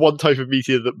because there's one type of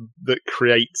meteor that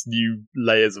creates new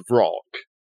layers of rock,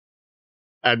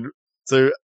 and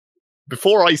so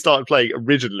before I started playing,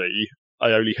 originally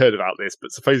I only heard about this,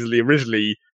 but supposedly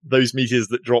originally those meteors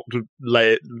that dropped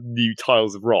new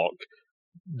tiles of rock,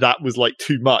 that was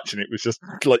too much, and it was just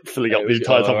filling up the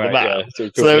entire top of the map.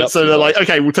 Yeah. So they're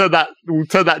okay, we'll turn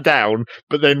that down,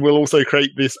 but then we'll also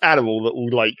create this animal that will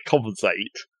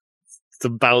compensate to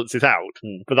balance it out.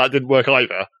 But that didn't work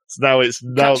either. So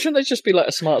now shouldn't they just be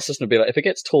a smart system? Be if it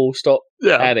gets tall, stop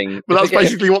adding. But that's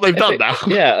basically what they've done now.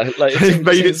 Yeah, they've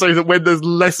made it so that when there's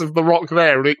less of the rock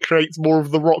there, and it creates more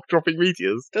of the rock dropping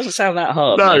meteors. Doesn't sound that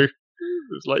hard. No.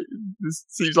 It's this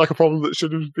seems like a problem that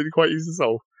should have been quite easy to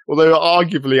solve. Although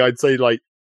arguably I'd say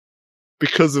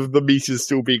because of the meteors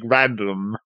still being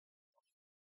random,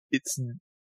 it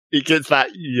gets that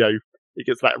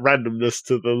randomness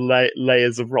to the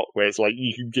layers of rock where it's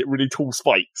you can get really tall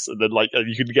spikes and then and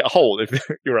you can get a hole if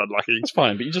you're unlucky. It's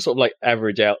fine, but you just sort of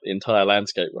average out the entire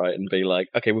landscape, right, and be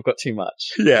okay, we've got too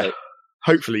much. Yeah.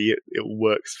 Hopefully it will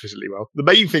work sufficiently well. The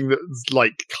main thing that's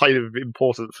kind of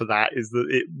important for that is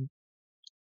that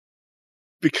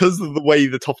because of the way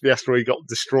the top of the asteroid got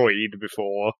destroyed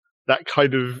before, that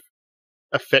kind of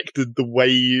affected the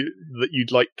way that you'd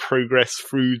progress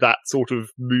through that sort of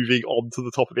moving on to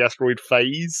the top of the asteroid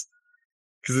phase.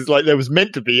 Because it's there was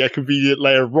meant to be a convenient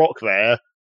layer of rock there,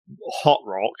 hot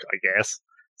rock, I guess,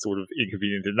 sort of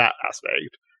inconvenient in that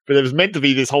aspect. But there was meant to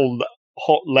be this whole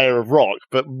hot layer of rock,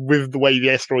 but with the way the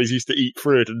asteroids used to eat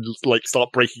through it and start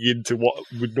breaking into what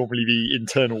would normally be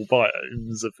internal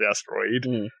biomes of the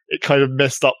asteroid, it kind of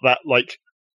messed up that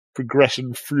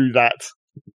progression through that,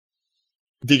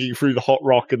 digging through the hot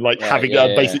rock and having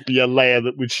basically a layer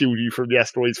that would shield you from the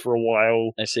asteroids for a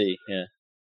while. I see, yeah.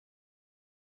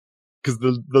 Because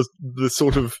the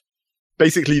sort of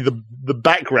basically the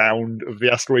background of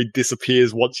the asteroid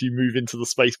disappears once you move into the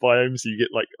space biome, so you get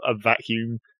a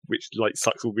vacuum which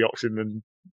sucks all the oxygen and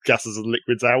gases and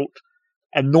liquids out.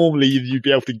 And normally you'd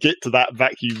be able to get to that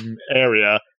vacuum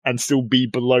area and still be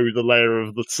below the layer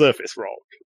of the surface rock.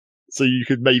 So you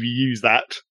could maybe use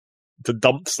that to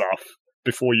dump stuff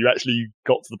before you actually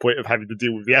got to the point of having to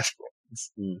deal with the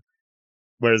asteroids.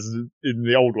 Whereas in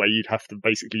the old way, you'd have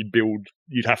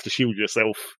to shield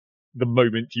yourself the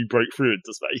moment you broke through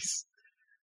into space,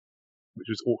 which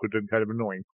was awkward and kind of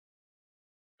annoying.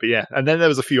 But yeah, and then there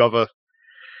was a few other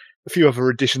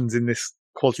additions in this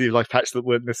quality of life patch that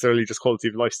weren't necessarily just quality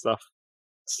of life stuff.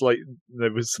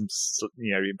 There was some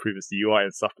improvements to UI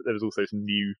and stuff, but there was also some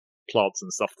new plants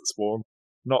and stuff that spawned.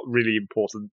 Not really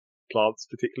important plants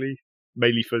particularly,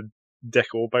 mainly for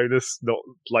decor bonus, not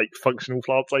functional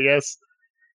plants, I guess.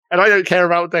 And I don't care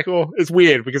about decor. It's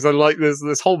weird because there's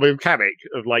this whole mechanic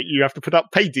of you have to put up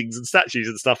paintings and statues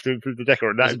and stuff to improve the decor,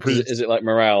 and that improves. Is it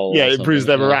morale? Yeah, it improves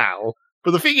their morale.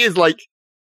 But the thing is,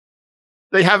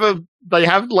 they have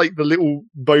the little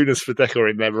bonus for decor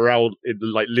in their morale in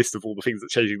the list of all the things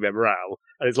that's changing their morale,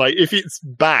 and it's if it's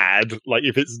bad,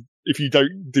 if you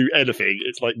don't do anything,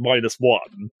 it's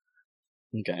 -1.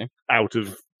 Okay. Out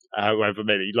of however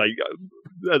many.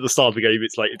 At the start of the game,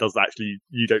 it's it does actually,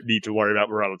 you don't need to worry about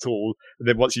morale at all. And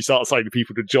then once you start assigning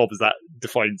people to jobs, that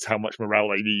defines how much morale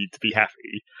they need to be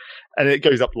happy. And it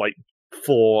goes up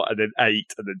 4, and then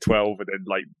 8, and then 12, and then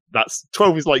that's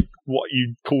 12 is what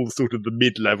you call sort of the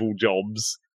mid-level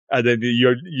jobs. And then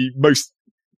most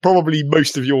probably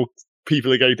most of your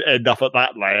people are going to end up at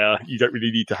that layer. You don't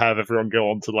really need to have everyone go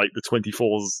on to like the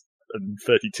 24s and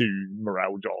 32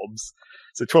 morale jobs.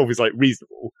 So 12 is like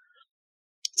reasonable.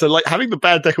 So like having the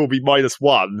bad decor be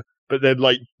 -1, but then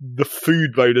like the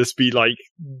food bonus be like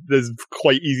there's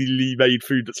quite easily made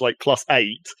food that's like +8.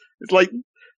 It's like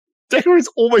decor is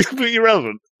almost completely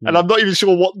irrelevant. And I'm not even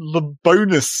sure what the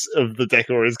bonus of the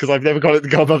decor is because I've never got it to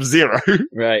go above 0.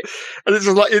 Right. And it's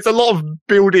just like, it's a lot of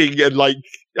building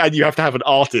and you have to have an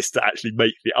artist to actually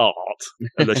make the art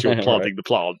unless you're planting the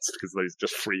plants because those are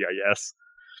just free, I guess.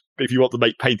 But if you want to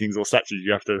make paintings or statues,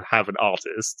 you have to have an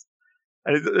artist.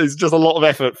 And it's just a lot of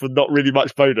effort for not really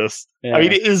much bonus. Yeah. I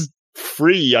mean, it is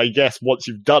free, I guess, once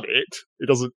you've done it. It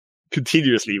doesn't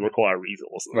continuously require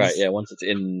resources. Right, yeah, once it's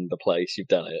in the place, you've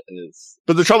done it.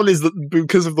 But the trouble is that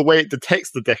because of the way it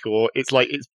detects the decor, it's like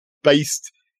it's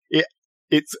based...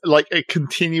 It's like a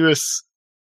continuous...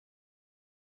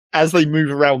 As they move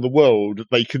around the world,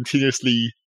 they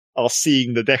continuously are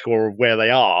seeing the decor of where they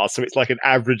are, so it's like an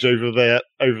average over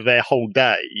their whole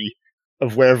day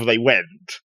of wherever they went.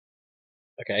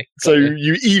 Okay. So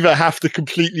you either have to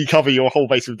completely cover your whole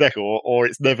base with decor, or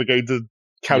it's never going to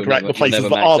counteract the places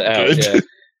that aren't good. Yeah.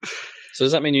 So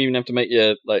does that mean you even have to make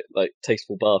your like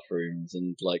tasteful bathrooms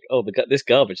and like this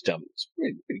garbage dump? It's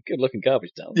really good looking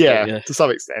garbage dump. Yeah, to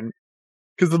some extent.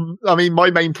 Because I mean, my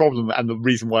main problem and the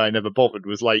reason why I never bothered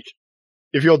was like,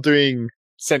 if you're doing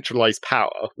centralized power,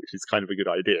 which is kind of a good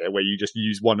idea, where you just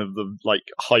use one of the like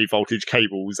high voltage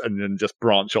cables and then just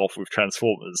branch off with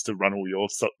transformers to run all your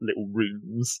little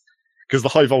rooms, because the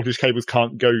high voltage cables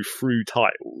can't go through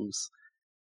tiles,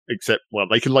 except, well,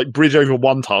 they can like bridge over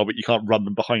one tile, but you can't run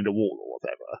them behind a wall or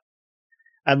whatever.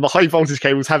 And the high voltage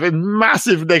cables have a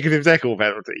massive negative decor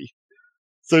penalty.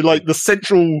 So like the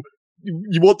central,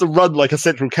 you want to run like a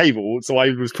central cable, so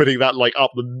I was putting that like up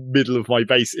the middle of my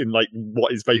base in like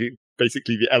what is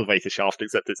basically the elevator shaft,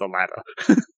 except it's a ladder.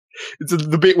 It's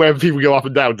the bit where people go up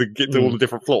and down to get to all the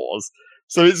different floors.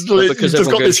 So it's just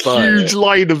got this huge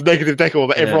line of negative decor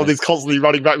that everyone is constantly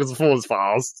running backwards and forwards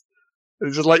fast.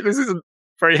 It's just like, this isn't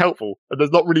very helpful, and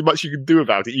there's not really much you can do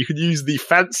about it. You could use the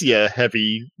fancier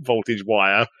heavy voltage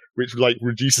wire, which like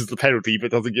reduces the penalty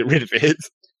but doesn't get rid of it.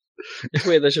 It's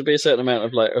weird. There should be a certain amount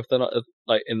of like, if they're not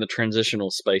like in the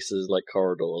transitional spaces, like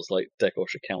corridors, like decor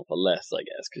should count for less, I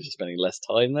guess, because you're spending less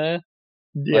time there.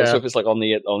 Yeah. Like, so if it's like on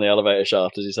the elevator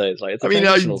shaft, as you say, it's like it's a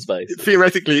transitional space.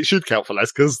 Theoretically, it should count for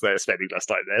less because they're spending less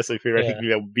time there. So theoretically,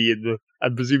 they'll be in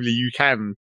and presumably you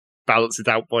can balance it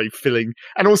out by filling.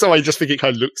 And also, I just think it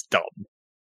kind of looks dumb,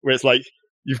 where it's like,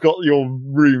 you've got your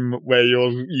room where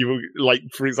you like,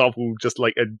 for example, just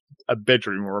like a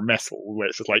bedroom or a mess hall where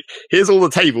it's just like, here's all the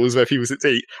tables where people sit to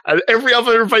eat, and every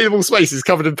other available space is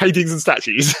covered in paintings and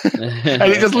statues. And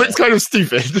it just looks kind of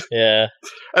stupid. Yeah.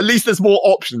 At least there's more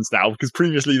options now, because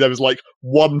previously there was like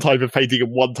one type of painting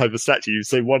and one type of statue.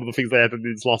 So one of the things they had in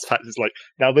this last patch is like,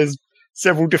 now there's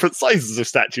several different sizes of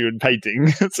statue and painting,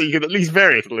 so you can at least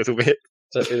vary it a little bit.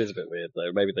 So it is a bit weird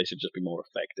though. Maybe they should just be more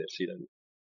effective so you don't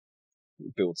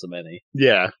build so many.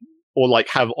 Yeah. Or like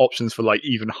have options for like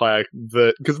even higher,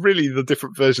 because really the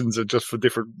different versions are just for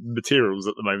different materials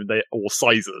at the moment, or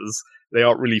sizes. They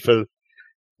aren't really for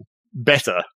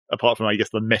better, apart from I guess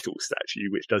the metal statue,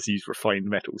 which does use refined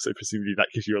metal, so presumably that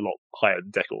gives you a lot higher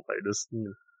decor bonus. But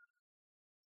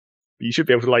you should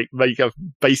be able to like make a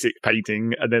basic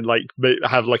painting and then like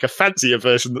have like a fancier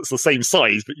version that's the same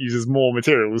size but uses more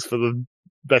materials for the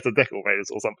better decor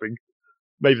bonus or something.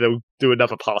 Maybe they'll do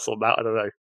another pass on that, I don't know.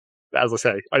 But as I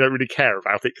say, I don't really care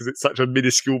about it because it's such a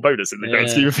minuscule bonus in the grand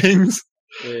scheme of things.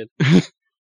 Weird.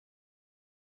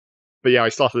 But yeah, I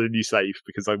started a new save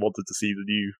because I wanted to see the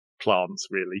new plants,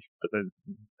 really. But then,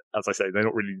 as I say, they're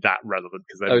not really that relevant.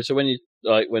 So when you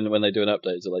like when they do an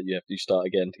update, is it like you start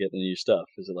again to get the new stuff?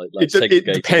 Is it like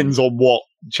it depends on what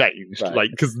changed, right. Like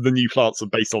because the new plants are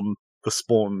based on the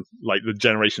spawn, like the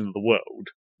generation of the world.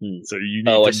 So you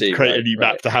need to create a new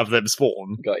map to have them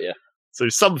spawn. Got you. So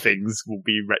some things will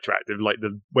be retroactive, like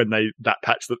when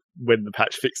the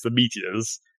patch fixed the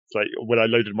meteors. It's like when I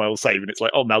loaded my old save, and it's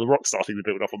like, oh, now the rock's starting to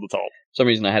build up on the top. For some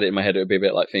reason I had it in my head. It would be a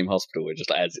bit like Theme Hospital. It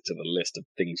just adds it to the list of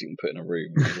things you can put in a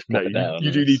room. And just pop it down.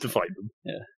 You do need to find them.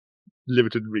 Yeah.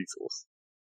 Limited resource.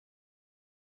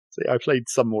 So yeah, I played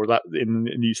some more of that in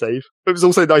a new save. It was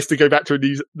also nice to go back to a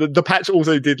new. The patch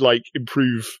also did like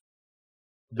improve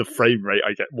the frame rate,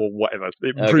 I get, well, whatever.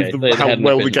 It improved how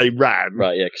well the game ran.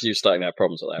 Right, yeah, because you were starting to have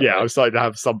problems with that. Yeah, right? I was starting to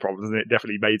have some problems, and it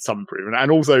definitely made some improvement. And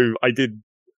also, I did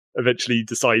eventually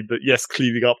decide that, yes,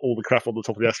 cleaning up all the crap on the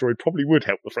top of the asteroid probably would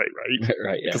help the frame rate.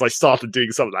 Right, yeah. Because I started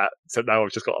doing some of that, so now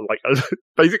I've just got like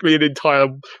basically an entire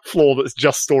floor that's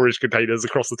just storage containers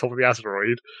across the top of the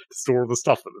asteroid to store all the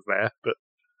stuff that was there.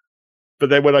 But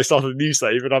then when I started a new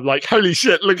save, and I'm like, holy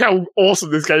shit, look how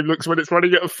awesome this game looks when it's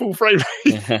running at a full frame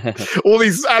rate. All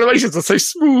these animations are so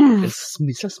smooth.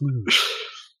 It's so smooth.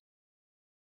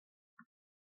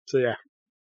 So yeah,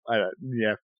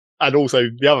 yeah. And also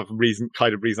the other reason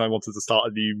I wanted to start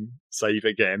a new save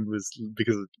again was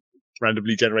because of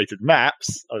randomly generated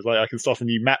maps. I was like, I can start a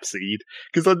new map seed,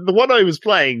 because the one I was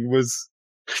playing was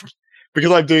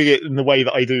because I'm doing it in the way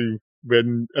that I do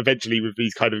when eventually with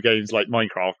these kind of games like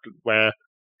Minecraft, where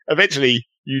eventually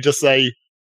you just say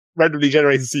randomly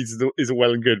generated seeds is all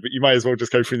well and good, but you might as well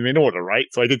just go through them in order, right?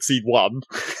 So I did seed 1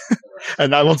 and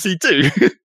now I'm on seed 2.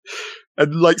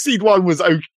 And like seed 1 was,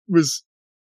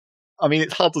 I mean,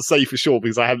 it's hard to say for sure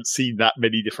because I haven't seen that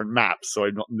many different maps, so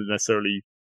I'm not necessarily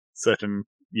certain,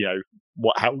 you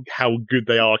know, how good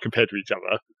they are compared to each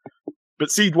other. But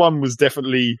seed 1 was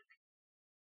definitely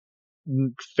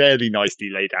fairly nicely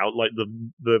laid out, like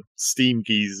the steam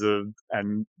geyser,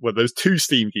 and well, there's 2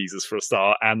 steam geysers for a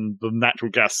start, and the natural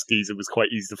gas geyser was quite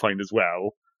easy to find as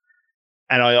well.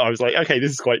 And I was like, okay, this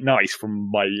is quite nice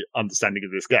from my understanding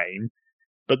of this game.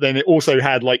 But then it also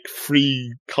had like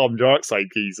 3 carbon dioxide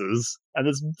geysers, and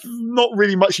there's not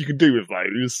really much you can do with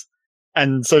those.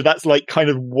 And so that's like kind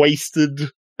of wasted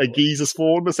a geyser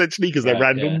spawn essentially because they're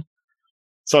random. Yeah.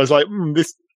 So I was like,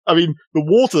 I mean, the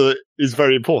water is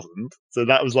very important, so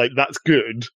that was like, that's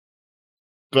good.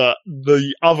 But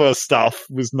the other stuff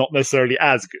was not necessarily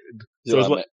as good. So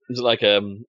is it like a,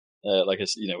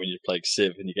 you know, when you play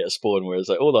Civ and you get a spawn where it's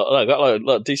like, oh, I've got a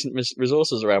lot of decent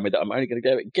resources around me that I'm only going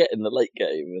to get in the late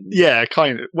game. And... Yeah,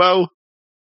 kind of. Well,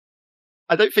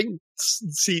 I don't think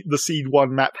the Seed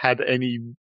 1 map had any.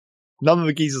 None of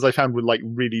the geezers I found were like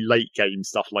really late game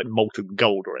stuff like molten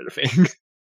gold or anything.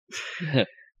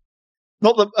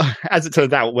 Not that, as it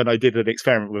turned out, when I did an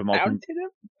experiment with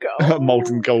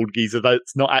molten gold geyser,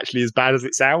 that's not actually as bad as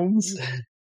it sounds.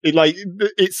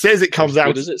 It says it comes as out.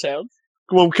 Good as it sounds.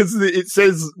 Well, because it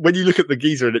says when you look at the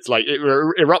geyser and it's like it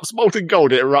erupts molten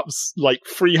gold, it erupts like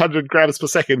 300 grams per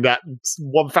second at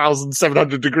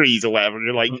 1,700 degrees or whatever. And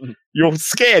you're like, you're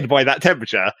scared by that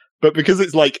temperature, but because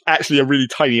it's like actually a really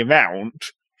tiny amount,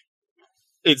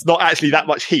 it's not actually that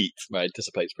much heat. Right, it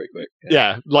dissipates pretty quick.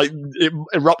 Yeah, like it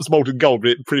erupts molten gold,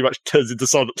 but it pretty much turns into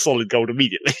solid gold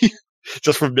immediately,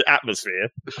 just from the atmosphere.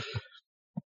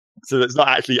 So it's not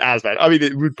actually as bad. I mean,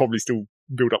 it would probably still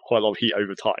build up quite a lot of heat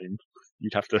over time.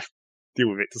 You'd have to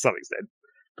deal with it to some extent,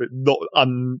 but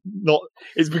not.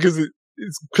 It's because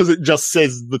it just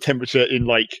says the temperature in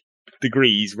like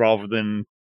degrees rather than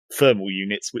thermal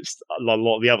units, which a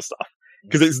lot of the other stuff.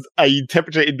 Because it's a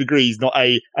temperature in degrees, not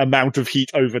a amount of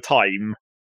heat over time.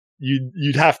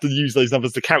 You'd have to use those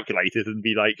numbers to calculate it and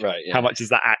be like, right, yeah. How much is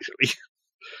that actually?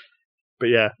 But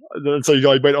yeah, so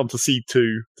I went on to Seed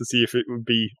 2 to see if it would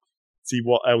see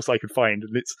what else I could find,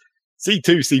 and Seed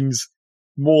 2 seems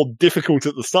more difficult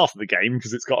at the start of the game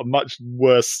because it's got a much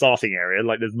worse starting area.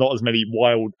 Like there's not as many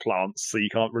wild plants, so you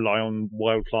can't rely on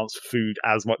wild plants for food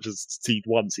as much as Seed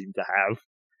 1 seemed to have.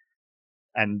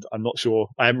 And I'm not sure.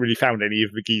 I haven't really found any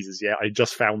of the geysers yet. I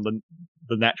just found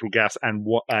the natural gas and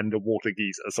the water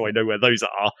geyser, so I know where those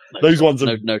are. Those ones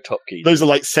are no top geysers. Those are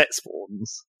like set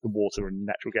spawns. The water and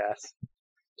natural gas.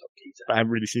 Top geyser. But I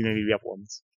haven't really seen any of the other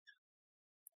ones.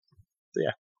 So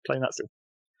yeah, playing that still.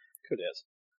 Cool, yes.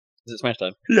 Is it Smash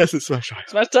time? Yes, it's Smash time.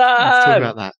 Smash time! Let's talk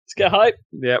about that. Let's get hype.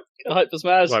 Yep. Get hype for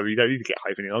Smash. Well, you don't need to get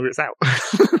hype any longer. It's out.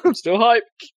 I'm still hype.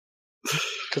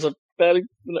 Because I haven't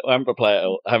been able to play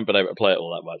it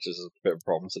all that much. This is a bit of a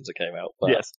problem since it came out.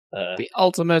 But, yes. The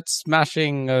ultimate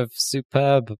smashing of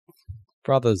superb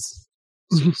brothers.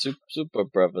 Super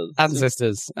brothers. And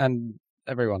sisters. And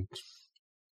everyone.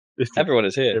 Everyone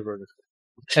is here.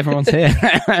 Everyone's here.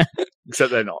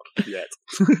 Except they're not yet.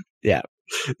 Yeah.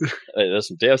 Hey, there's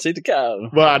some DLC to come.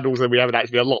 Well, and also we haven't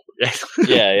actually unlocked them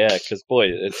yet. yeah, because boy,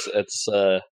 it's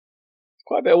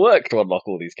quite a bit of work to unlock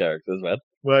all these characters, man.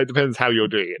 Well, it depends how you're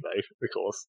doing it, though, of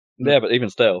course. Yeah, but even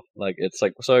still, like, it's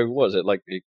like, so what is it, like,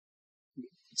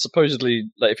 supposedly,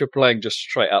 like, if you're playing just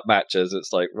straight up matches,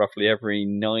 it's like roughly every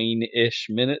 9-ish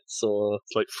minutes, or...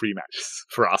 It's like 3 matches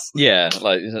for us. Yeah,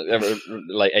 like, every,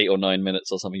 like 8 or 9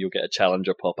 minutes or something, you'll get a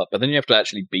challenger pop up, but then you have to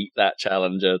actually beat that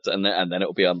challenger, and then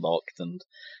it'll be unlocked, and...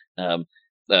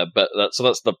 but that's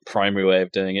the primary way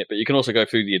of doing it. But you can also go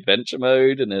through the adventure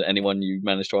mode, and then anyone you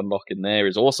manage to unlock in there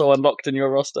is also unlocked in your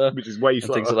roster, which is way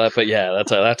slower. Things like that. But yeah,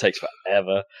 that takes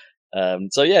forever.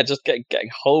 So yeah, just getting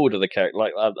hold of the character.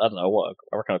 Like I don't know what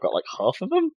I reckon I've got like half of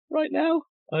them right now.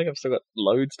 I think I've still got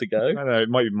loads to go. I don't know, it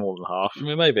might be more than half. I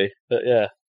mean, maybe, but yeah.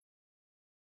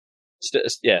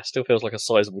 Still feels like a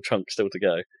sizable chunk still to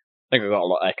go. I think I've got a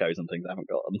lot of echoes and things I haven't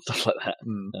got and stuff like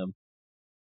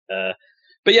that.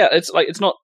 But yeah, it's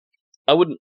not. I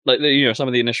wouldn't like some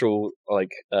of the initial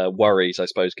worries I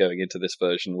suppose going into this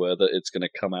version were that it's going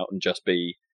to come out and just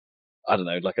be I don't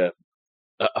know like a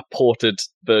ported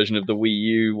version of the Wii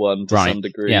U one to some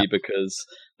degree because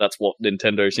that's what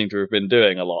Nintendo seem to have been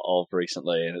doing a lot of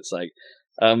recently, and it's like.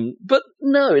 But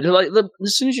no,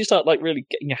 as soon as you start really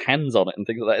getting your hands on it and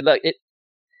things like that, it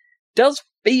does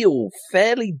feel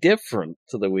fairly different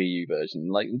to the Wii U version.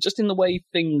 Just in the way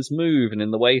things move and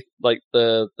in the way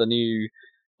the new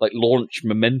launch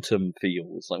momentum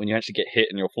feels. When you actually get hit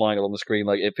and you're flying along the screen,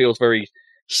 it feels very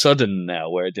sudden now,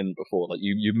 where it didn't before.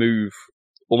 You move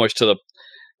almost to the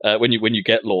when you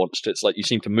get launched, it's like you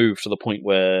seem to move to the point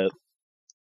where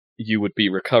you would be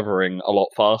recovering a lot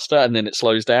faster, and then it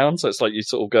slows down. So it's like you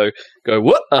sort of go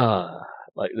what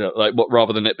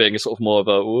rather than it being a sort of more of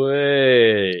a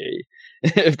way,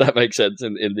 if that makes sense.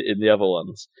 In the other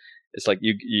ones, it's like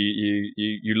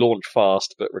you launch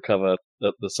fast but recover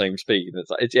at the same speed.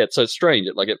 It's so strange.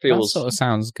 It feels that sort of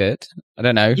sounds good. I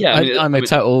don't know. Yeah, I'm a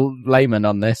total layman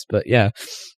on this, but yeah.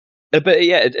 But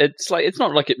yeah, it's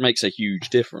not like it makes a huge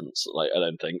difference. I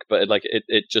don't think, but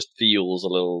it just feels a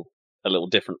little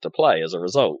different to play as a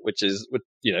result, which is,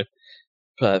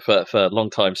 for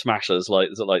long-time smashers like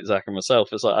Zach and myself,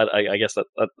 it's I guess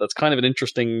that's kind of an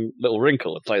interesting little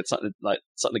wrinkle. It's something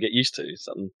to get used to,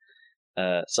 something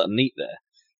neat there.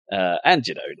 And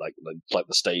the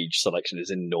stage selection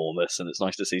is enormous, and it's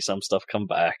nice to see some stuff come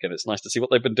back, and it's nice to see what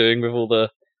they've been doing with all the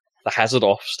hazard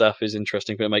off stuff is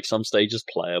interesting, but it makes some stages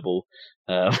playable,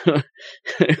 or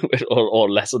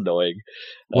less annoying.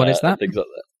 What is that? Things like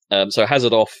that. So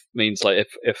hazard off means if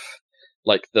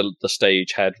the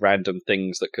stage had random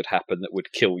things that could happen that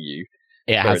would kill you.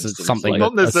 It has instance, something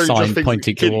a sign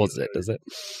pointing towards it, does it?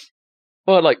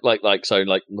 Well,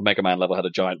 the Mega Man level had a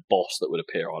giant boss that would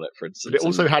appear on it, for instance. But it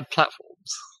also had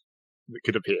platforms that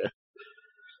could appear.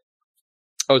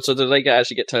 Oh, so do they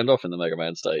actually get turned off in the Mega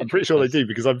Man stage? I'm pretty sure they do,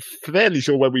 because I'm fairly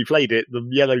sure when we played it, the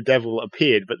Yellow Devil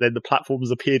appeared, but then the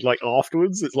platforms appeared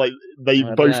afterwards. It's like they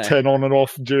both turn on and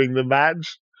off during the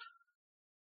match.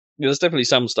 Yeah, there's definitely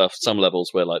some levels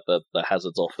where the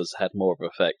hazards off has had more of an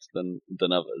effect than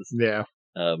others. Yeah.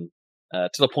 To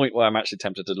the point where I'm actually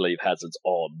tempted to leave hazards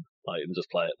on, and just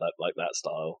play it that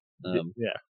style.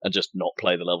 Yeah. And just not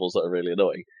play the levels that are really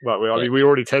annoying. Well, we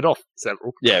already turned off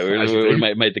several. Yeah, we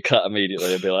made the cut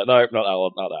immediately and be like, no, not that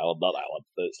one, not that one, not that one.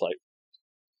 But it's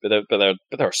but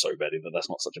there are so many that that's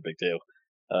not such a big deal.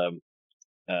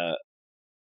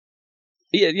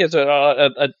 So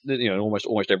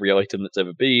almost every item that's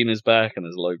ever been is back, and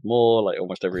there's a load more.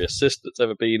 Almost every assist that's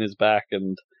ever been is back,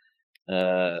 and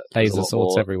laser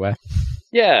swords everywhere.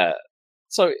 Yeah,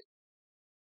 so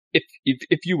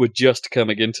if you were just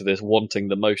coming into this wanting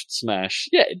the most Smash,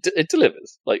 yeah, it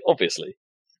delivers. Obviously,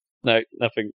 no,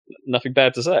 nothing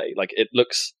bad to say. It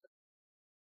looks.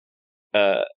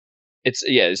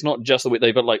 It's not just the way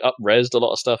they've up-resed a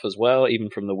lot of stuff as well, even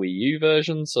from the Wii U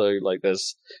version. So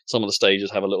there's some of the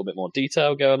stages have a little bit more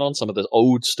detail going on. Some of the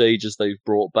old stages they've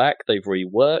brought back, they've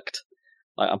reworked.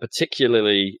 I'm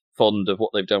particularly fond of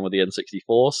what they've done with the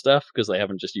N64 stuff, because they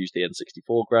haven't just used the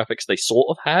N64 graphics. They sort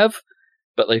of have,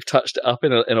 but they've touched it up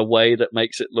in a way that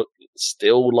makes it look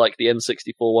still like the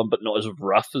N64 one, but not as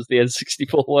rough as the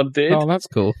N64 one did. Oh, that's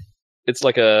cool. It's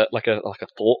like a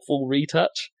thoughtful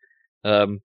retouch.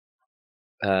 So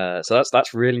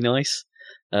that's really nice.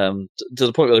 To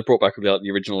the point where they brought back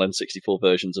the original N64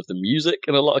 versions of the music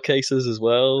in a lot of cases as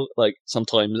well.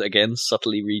 Sometimes again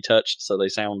subtly retouched, so they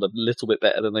sound a little bit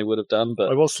better than they would have done.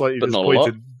 But I was slightly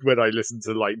disappointed when I listened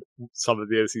to some of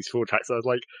the N64 tracks. I was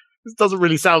like, this doesn't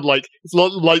really sound it's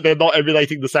not like they're not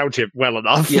emulating the sound chip well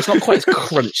enough. Yeah, it's not quite as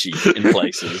crunchy in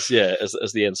places,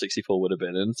 as the N64 would have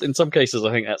been. And in some cases,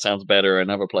 I think that sounds better. In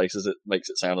other places, it makes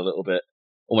it sound a little bit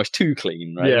almost too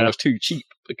clean, right? Yeah. Almost too cheap,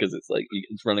 because it's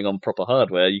it's running on proper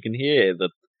hardware. You can hear the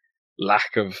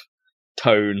lack of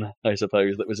tone, I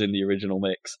suppose, that was in the original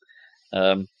mix.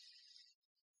 And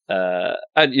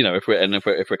if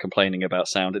we're complaining about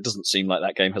sound, it doesn't seem like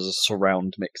that game has a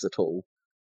surround mix at all,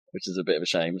 which is a bit of a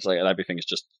shame. It's everything is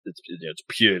just it's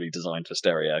purely designed for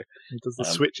stereo. Does the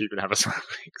Switch even have a surround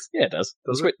mix? Yeah, it does.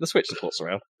 The Switch supports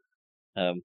surround.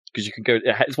 Because you can go.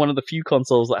 It's one of the few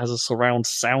consoles that has a surround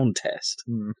sound test,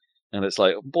 and it's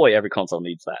boy, every console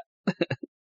needs that.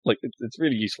 It's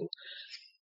really useful.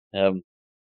 So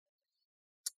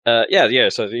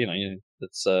it's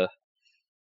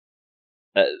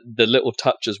the little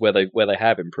touches where they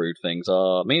have improved things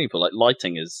are meaningful. Like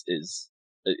lighting it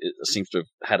seems to have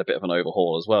had a bit of an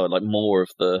overhaul as well. Like more of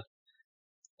the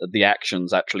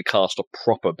actions actually cast a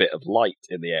proper bit of light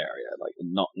in the area, like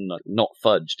not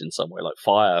fudged in some way. Like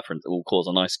fire, for instance, will cause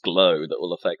a nice glow that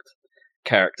will affect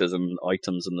characters and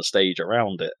items and the stage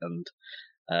around it, and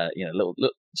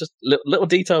little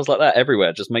details like that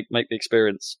everywhere just make the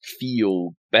experience feel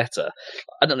better.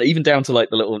 I don't know, even down to like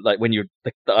the little, like when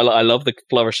I love the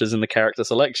flourishes in the character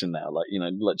selection now. Like,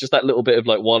 like just that little bit of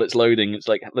like while it's loading, it's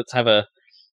like, let's have a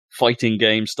fighting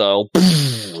game style.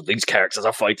 These characters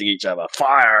are fighting each other,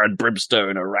 fire and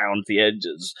brimstone around the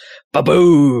edges,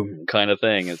 ba-boom kind of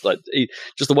thing. It's like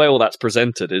just the way all that's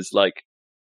presented is like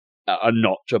a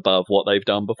notch above what they've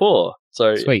done before.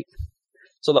 So sweet.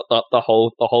 So that the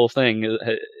whole thing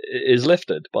is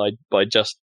lifted by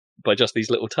just these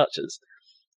little touches.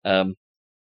 But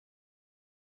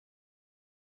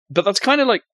that's kind of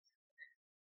like,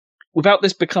 without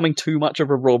this becoming too much of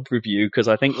a Rob review, because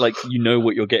I think like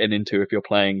what you're getting into if you're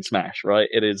playing Smash, right?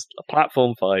 It is a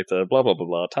platform fighter, blah blah blah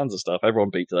blah, tons of stuff.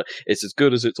 Everyone beats it. It's as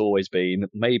good as it's always been,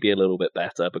 maybe a little bit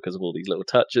better because of all these little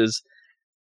touches.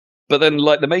 But then,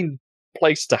 like, the main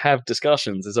place to have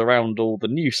discussions is around all the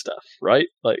new stuff, right?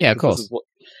 Like, yeah, of course.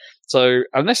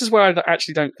 And this is where I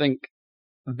actually don't think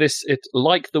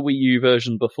like the Wii U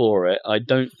version before it, I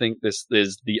don't think this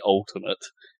is the ultimate,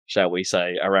 shall we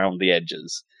say, around the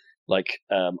edges. Like,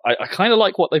 I kind of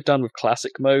like what they've done with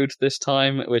classic mode this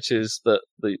time, which is that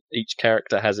each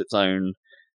character has its own,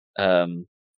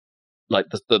 like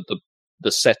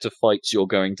the set of fights you're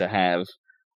going to have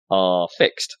are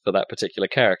fixed for that particular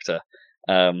character.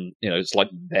 It's like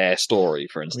their story,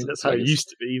 for instance. I mean, that's how it used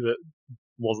to be, but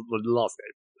wasn't the last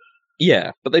game.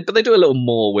 Yeah, but they do a little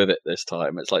more with it this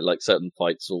time. It's like certain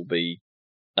fights will be,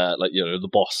 the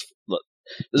boss.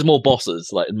 There's more bosses,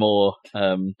 like more.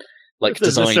 Like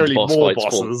there's designed necessarily boss more fights.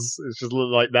 Bosses. It's just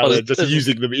like now they're just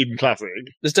using them in classic.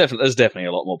 There's definitely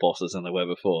a lot more bosses than there were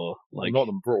before. Like, not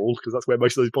in Brawl, because that's where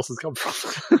most of those bosses come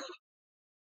from.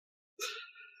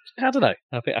 I don't know.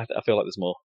 I feel like there's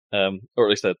more, or at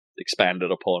least they're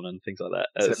expanded upon and things like that.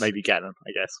 So maybe Ganon,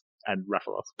 I guess, and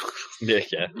Rathalos.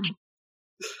 Yeah.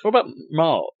 What about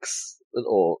Marks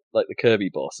or like the Kirby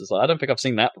bosses? Like, I don't think I've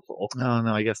seen that before. Oh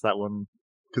no, I guess that one,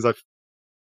 because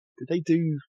did they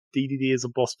do DDD as a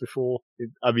boss before?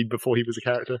 I mean, before he was a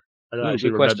character? I don't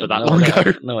actually remember that long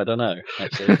ago. No, I don't know,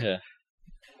 actually, yeah.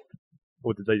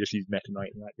 Or did they just use Meta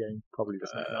Knight in that game? Probably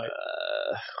just Meta Knight.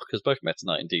 Because both Meta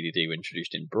Knight and DDD were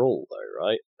introduced in Brawl, though,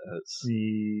 right?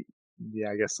 Yeah,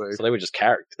 I guess so. So they were just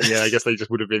characters. Yeah, I guess they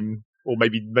just would have been, or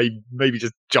maybe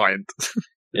just giant.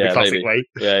 Yeah, the classic maybe. Way.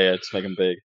 Yeah, just make them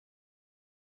big.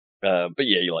 But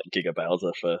yeah, you like Giga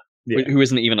Bowser who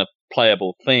isn't even a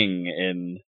playable thing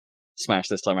in Smash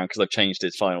this time around because they've changed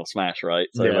his final Smash, right?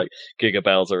 So like Giga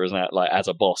Bowser is now like as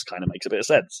a boss kind of makes a bit of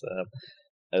sense.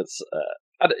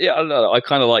 I don't know. I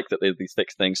kind of like that there's these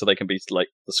fixed things so they can be like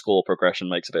the score progression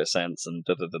makes a bit of sense and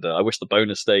I wish the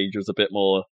bonus stage was a bit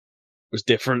more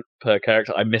different per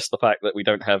character. I miss the fact that we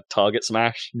don't have target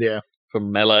smash. Yeah.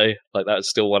 From Melee. Like that is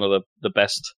still one of the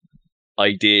best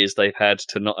ideas they've had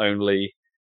to not only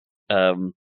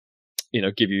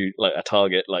give you like a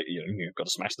target, like you've got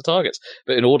to smash the targets,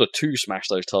 but in order to smash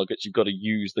those targets, you've got to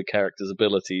use the character's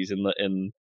abilities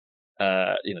to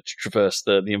traverse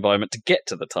the environment to get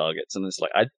to the targets. And it's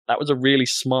like that was a really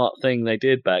smart thing they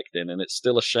did back then, and it's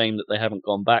still a shame that they haven't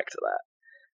gone back to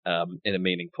that in a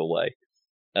meaningful way.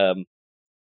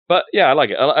 But yeah, I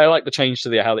like it. I like the change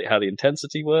to how the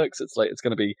intensity works. It's like it's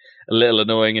going to be a little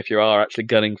annoying if you are actually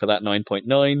gunning for that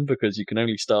 9.9 because you can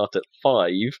only start at 5,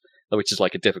 which is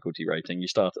like a difficulty rating. You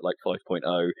start at like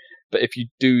 5.0, but if you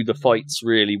do the fights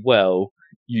really well,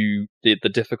 the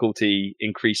difficulty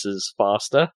increases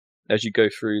faster as you go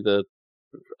through the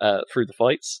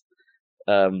fights.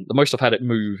 The most I've had it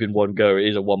move in one go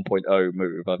is a 1.0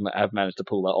 move. I've managed to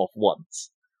pull that off once.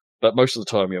 But most of the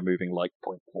time you're moving like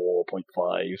 0.4,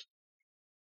 0.5,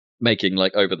 making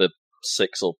like over the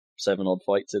 6 or 7 odd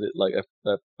fights in it. Like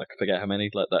I forget how many.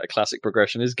 Like that classic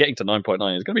progression is getting to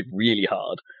 9.9 is going to be really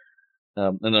hard.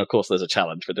 And then of course there's a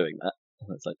challenge for doing that.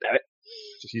 And it's like, damn it,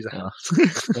 just use a hammer.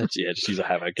 Yeah, just use a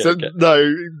hammer.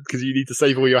 No, because you need to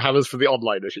save all your hammers for the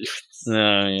online achievements.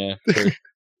 Oh yeah.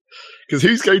 Because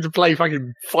who's going to play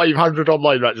fucking 500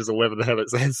 online matches or whatever the hell it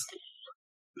says?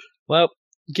 Well,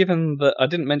 given that I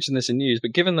didn't mention this in news,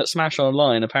 but given that Smash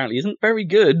Online apparently isn't very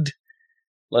good,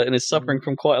 like, and is suffering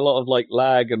from quite a lot of like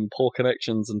lag and poor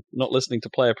connections and not listening to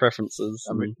player preferences.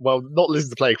 I mean, well, not listening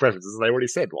to player preferences. They already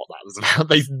said what that was about.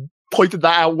 pointed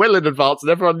that out well in advance, and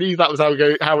everyone knew that was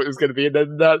how it was going to be. And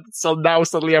then so now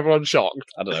suddenly everyone's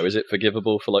shocked. I don't know. Is it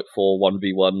forgivable for like 4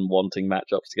 1v1 wanting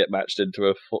matchups to get matched into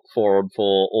a 4-on-4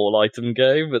 all item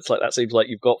game? It's like that seems like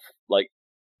you've got like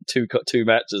two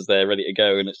matches there ready to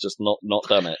go, and it's just not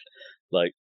done it.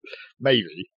 Like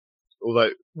maybe, although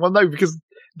no, because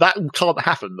that can't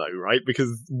happen though, right? Because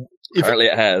apparently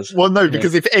it has. Well, no,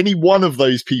 because if any one of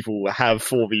those people have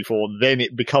 4v4, then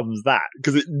it becomes that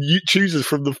because it chooses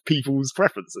from the people's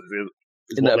preferences.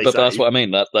 But that's what I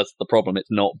mean. That's the problem.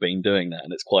 It's not been doing that,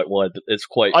 and it's quite wide. It's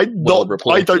quite well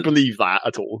reported. I don't believe that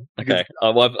at all. Okay,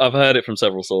 I've heard it from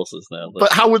several sources now.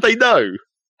 But how would they know?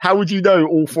 How would you know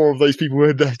all 4 of those people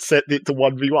had set it to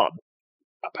 1v1?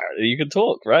 Apparently, you can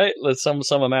talk, right? There's some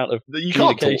amount of you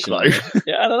can't talk though.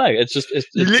 Yeah, I don't know. It's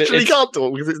you literally can't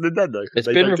talk because it's Nintendo. It's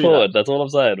been reported. That's all I'm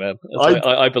saying, man.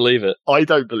 I believe it. I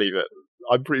don't believe it.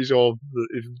 I'm pretty sure that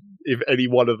if any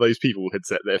one of those people had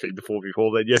set their thing to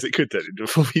 4v4, then yes, it could turn into a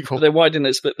 4v4. But then why didn't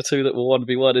it split the 2 that were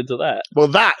 1v1 into that? Well,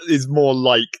 that is more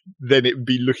like then it would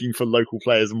be looking for local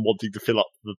players and wanting to fill up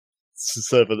the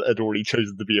server that had already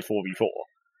chosen to be a 4v4.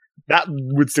 That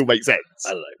would still make sense. I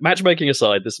don't know. Matchmaking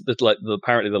aside, this like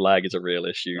apparently the lag is a real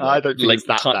issue. I don't think it's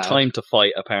that bad. Time to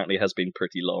fight apparently has been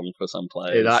pretty long for some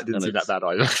players. Yeah, that didn't seem that bad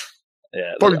either.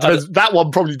 Yeah, probably depends. That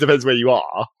one probably depends where you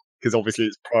are because obviously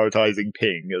it's prioritizing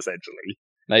ping essentially.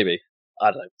 Maybe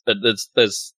I don't know.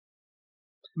 There's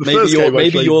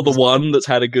maybe you're the one that's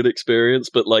had a good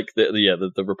experience, but like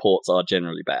the reports are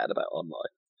generally bad about online.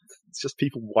 It's just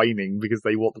people whining because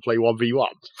they want to play 1v1.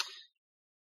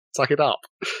 Suck it up.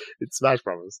 It's Smash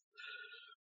Brothers.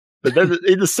 But then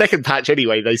in the second patch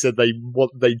anyway, they said they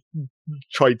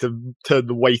tried to turn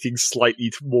the weighting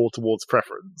slightly more towards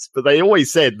preference. But they always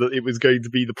said that it was going to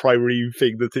be the primary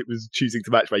thing that it was choosing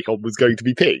to matchmake on was going to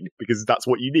be ping, because that's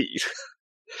what you need.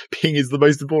 Ping is the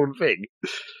most important thing.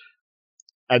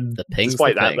 And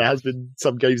despite that, there has been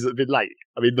some games that have been laggy.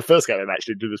 I mean, the first game I matched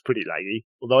into was pretty laggy.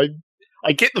 Although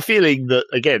I get the feeling that,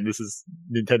 again, this is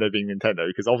Nintendo being Nintendo,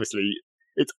 because obviously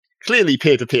it's clearly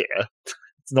peer-to-peer.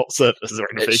 It's not servers or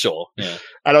anything. Sure, yeah.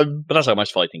 But that's how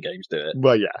most fighting games do it.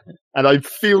 Well, yeah. And I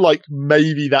feel like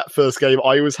maybe that first game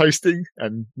I was hosting,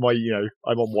 and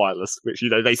I'm on wireless, which,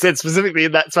 they said specifically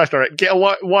in that Smash Direct, get a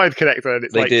wired connector. And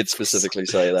it's they did specifically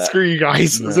say that. Screw you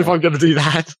guys, as if I'm going to do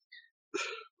that.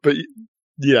 But,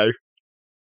 that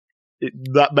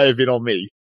may have been on me.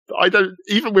 But I don't,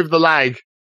 even with the lag.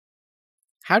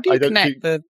 How do you connect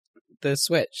the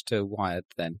Switch to wired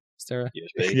then? Is there a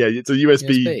USB? Yeah, it's a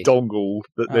USB dongle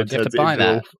that then turns it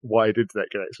into a wired internet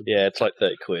connection. Yeah, it's like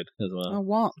 30 quid as well. Oh,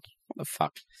 what? What the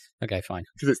fuck? Okay, fine.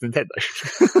 Because it's Nintendo.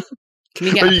 Can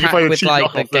you get a pack with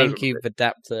like the GameCube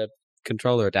adapter,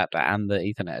 controller adapter, and the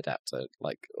Ethernet adapter,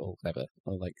 or whatever,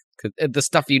 or the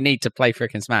stuff you need to play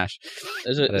frickin' Smash?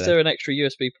 Is there an extra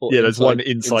USB port? Yeah, there's one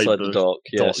inside the dock.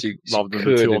 Yeah, so rather than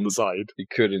the 2 on the side. You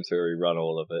could, in theory, run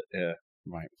all of it. Yeah,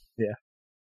 right. Yeah.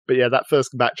 But yeah, that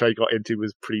first match I got into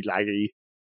was pretty laggy,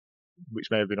 which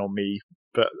may have been on me.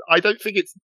 But I don't think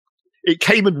it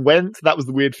came and went. That was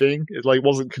the weird thing. It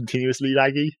wasn't continuously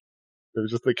laggy. There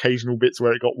was just occasional bits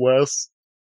where it got worse.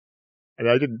 And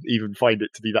I didn't even find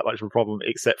it to be that much of a problem,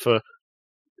 except for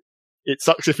it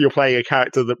sucks if you're playing a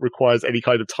character that requires any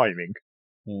kind of timing.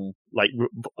 Like,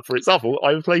 for example,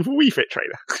 I was playing for Wii Fit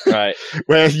Trainer, right?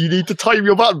 Where you need to time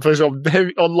your button push on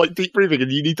like deep breathing,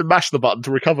 and you need to mash the button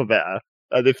to recover better.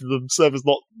 And if the server's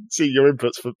not seeing your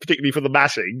inputs, particularly for the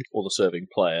mashing, or the serving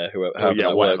player, whoever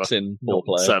that works in ball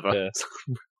player, server,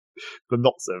 the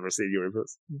not server seeing your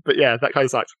inputs. But yeah, that kind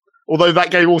of sucks. Although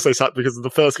that game also sucked because of the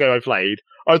first game I was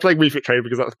playing Wii Fit Trainer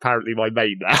because that's apparently my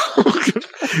main now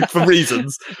for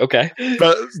reasons. Okay,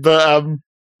 but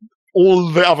all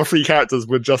the other 3 characters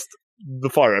were just the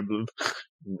Fire Emblem.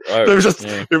 Oh,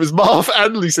 it was Marth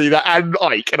and Lucina and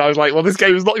Ike, and I was like, well, this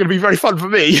game is not going to be very fun for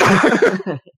me.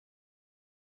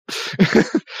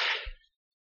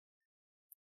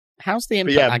 How's the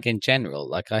input lag in general?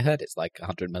 Like, I heard it's like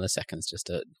 100 milliseconds just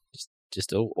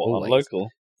always. Local.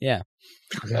 Yeah.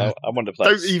 I wonder if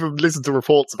Don't even listen to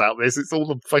reports about this. It's all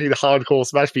the fucking hardcore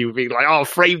Smash people being like, "Oh,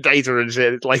 frame data and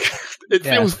shit." It's like it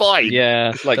feels fine.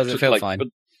 Yeah, does it feel fine?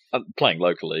 But playing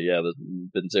locally, there's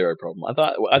been zero problem.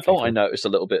 I thought I noticed a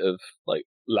little bit of like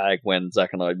lag when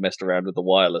Zach and I messed around with the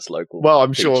wireless local. Well,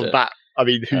 I'm sure that. I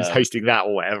mean, who's hosting that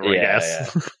or whatever? I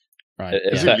guess. Yeah. Right.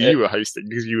 You were hosting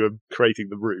because you were creating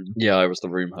the room. Yeah, I was the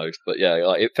room host, but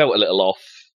it felt a little off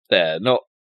there. Not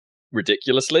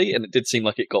ridiculously, and it did seem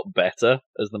like it got better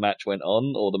as the match went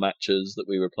on, or the matches that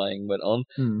we were playing went on.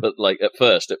 But like at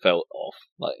first, it felt off.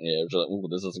 Like it was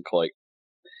like, this isn't quite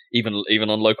even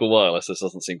on local wireless. This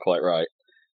doesn't seem quite right.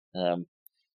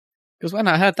 Because when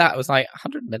I heard that, it was like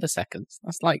 100 milliseconds.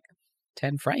 That's like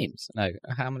 10 frames. No,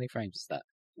 how many frames is that?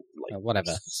 Like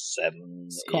Whatever. 7,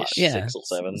 Yeah, 6 or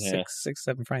 7. Yeah.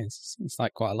 7 frames. Seems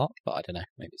like quite a lot, but I don't know.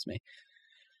 Maybe it's me.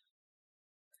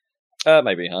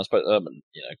 Maybe, I suppose.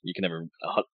 You can never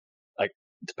like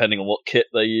depending on what kit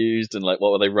they used and like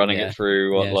what were they running it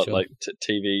through. Sure.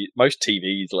 TV. Most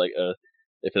TVs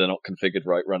if they're not configured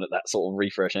right, run at that sort of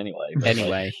refresh anyway. But,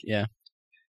 Yeah.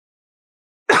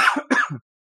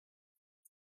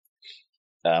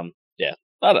 Yeah.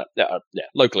 I don't. Yeah.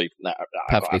 Locally, I've got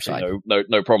Perfectly absolutely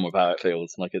no problem with how it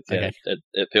feels. Like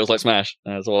it feels like Smash.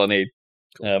 That's all I need.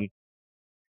 Cool.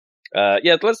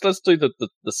 Let's do the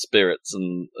spirits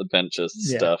and adventures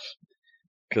stuff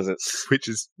because which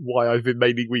is why I've been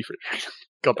mainly Wii Fit.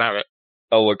 God damn it!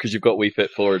 Oh, because you've got Wii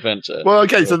Fit for adventure. Well,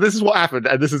 okay, so this is what happened,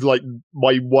 and this is like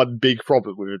my one big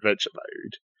problem with adventure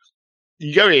mode.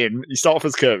 You go in, you start off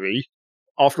as Kirby.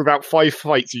 After about 5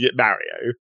 fights, you get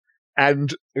Mario,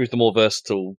 and who's the more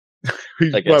versatile?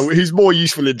 who's more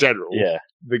useful in general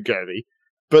than Kirby.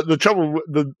 But the trouble,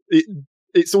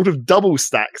 it sort of double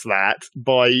stacks that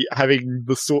by having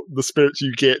the spirits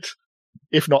you get,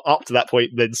 if not up to that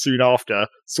point, then soon after,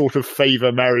 sort of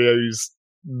favour Mario's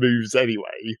moves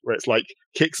anyway, where it's like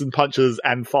kicks and punches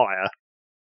and fire.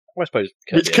 Well, I suppose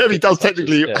Kirby does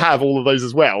technically have all of those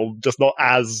as well, just not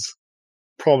as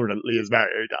prominently as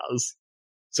Mario does.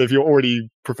 So if you're already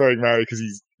preferring Mario because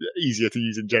he's easier to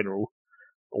use in general,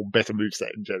 or better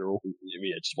moveset in general,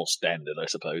 just more standard, I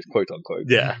suppose, quote unquote.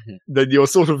 Yeah, then you're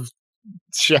sort of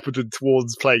shepherded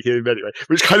towards playing him anyway,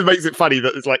 which kind of makes it funny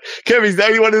that it's like Kirby's the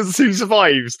only one who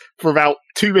survives for about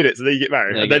 2 minutes, and then you get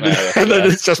Mario, and then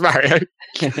it's just Mario.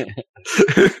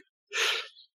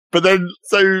 But then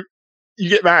so you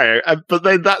get Mario, but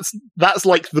then that's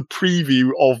like the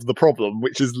preview of the problem,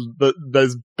 which is that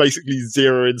there's basically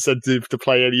zero incentive to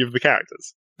play any of the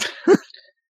characters.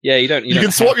 Yeah, you don't. You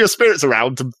can swap your spirits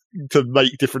around to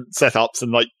make different setups,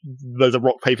 and like there's a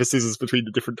rock paper scissors between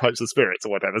the different types of spirits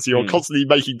or whatever. So you're constantly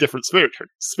making different spirit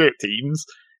teams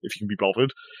if you can be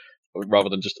bothered, rather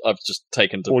than I've just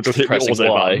taken to or just hit pressing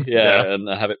Y, button. and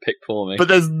have it picked for me. But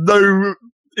there's no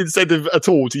incentive at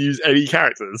all to use any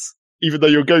characters, even though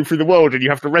you're going through the world and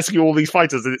you have to rescue all these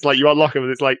fighters, and it's like you unlock them,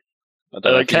 and it's like I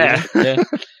don't care.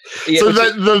 So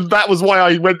that was why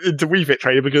I went into Wii Fit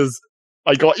Trainer, because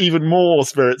I got even more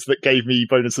spirits that gave me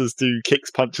bonuses to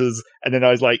kicks, punches, and then I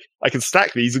was like, I can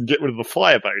stack these and get rid of the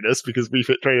fire bonus, because Wii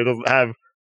Fit Trainer doesn't have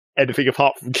anything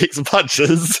apart from kicks and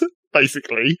punches,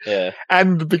 basically. Yeah.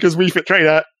 And because Wii Fit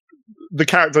Trainer, the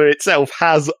character itself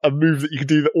has a move that you can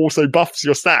do that also buffs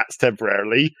your stats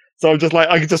temporarily. So I'm just like,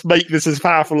 I can just make this as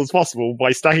powerful as possible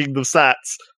by stacking the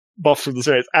stats buffs from the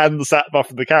spirits and the stat buff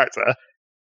from the character.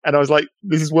 And I was like,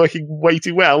 this is working way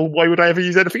too well. Why would I ever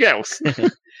use anything else?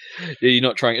 You're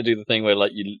not trying to do the thing where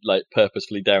like you like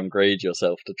purposefully downgrade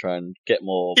yourself to try and get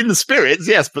more in the spirits,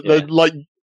 yes, but then like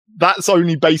that's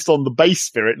only based on the base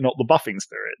spirit, not the buffing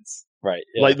spirits. Right.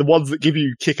 Yeah. Like the ones that give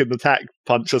you kick and attack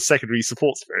punch are secondary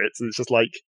support spirits, and it's just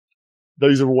like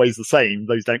those are always the same.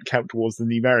 Those don't count towards the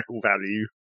numerical value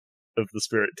of the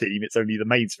spirit team. It's only the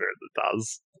main spirit that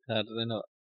does. How do they not?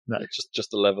 No, it's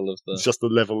just the level of the. It's just the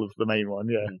level of the main one,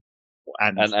 yeah,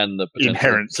 and the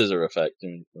inherent scissor effect.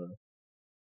 Scissor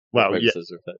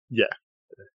effect. Yeah.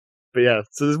 But yeah,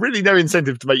 so there's really no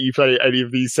incentive to make you play any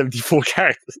of these 74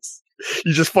 characters.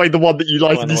 You just find the one that you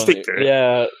like and you stick to it.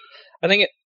 Yeah, I think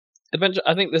adventure.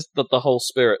 I think the whole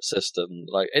spirit system,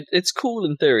 like it's cool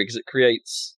in theory because it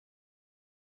creates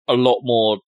a lot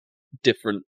more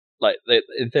different. Like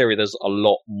in theory, there's a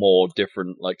lot more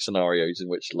different like scenarios in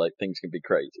which like things can be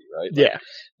crazy, right?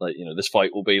 Like, like this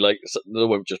fight will be like there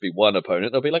won't just be one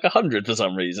opponent; there'll be like 100 for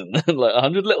some reason, like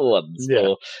 100 little ones.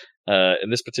 Yeah. Or in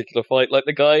this particular fight, like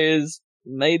the guy is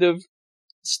made of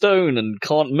stone and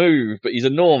can't move, but he's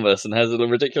enormous and has a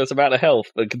ridiculous amount of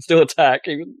health, but can still attack.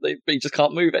 But he just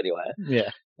can't move anywhere. Yeah.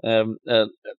 And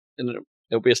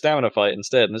it'll be a stamina fight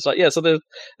instead, and it's like so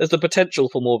there's the potential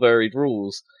for more varied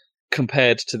rules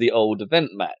compared to the old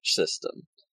event match system.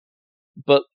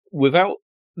 But without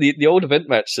the old event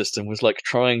match system was like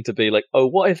trying to be like, oh,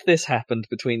 what if this happened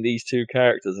between these two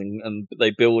characters, and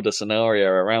they build a scenario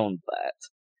around that.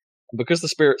 And because the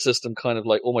spirit system kind of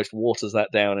like almost waters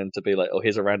that down into be like, oh,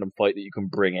 here's a random fight that you can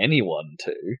bring anyone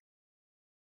to.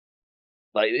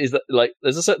 Like, is that like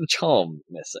there's a certain charm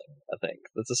missing, I think.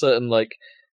 There's a certain like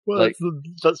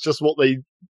that's just what they.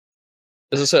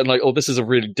 There's a certain like, oh, this is a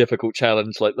really difficult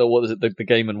challenge. Like, what is it? The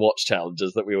Game & Watch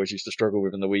challenges that we always used to struggle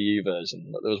with in the Wii U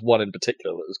version. There was one in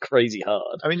particular that was crazy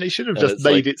hard. I mean, they should have just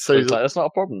made it so that that's not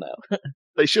a problem now.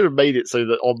 They should have made it so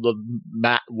that on the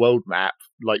world map,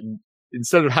 like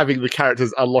instead of having the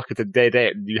characters unlock at a dead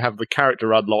end, you have the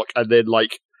character unlock and then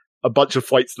like a bunch of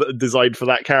fights that are designed for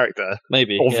that character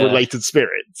Maybe of related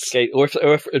spirits. Or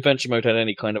if adventure mode had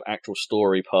any kind of actual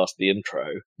story past the intro,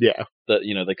 Yeah, that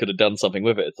they could have done something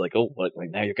with it. It's like, oh, like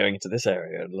now you're going into this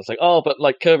area, and it's like, oh, but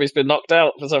like Kirby's been knocked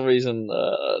out for some reason,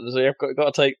 so you've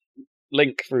got to take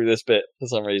Link through this bit for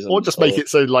some reason, or just make it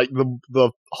so like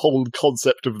the whole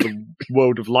concept of the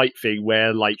World of Light thing,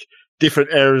 where like different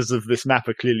areas of this map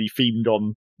are clearly themed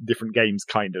on different games,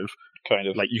 kind of.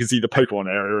 Like you can see the Pokemon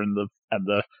area and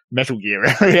the Metal Gear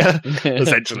area,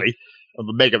 essentially, and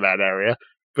the Mega Man area.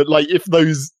 But like if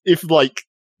like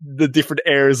the different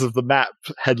areas of the map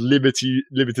had limited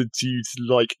to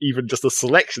like even just a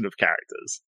selection of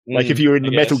characters. Like if you were in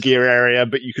the Metal Gear area,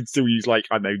 but you could still use like,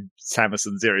 I know, Samus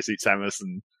and Zero Suit Samus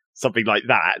and something like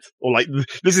that. Or like,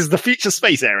 this is the future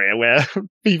space area where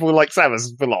people like Samus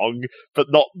belong, but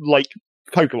not like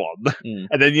Pokemon.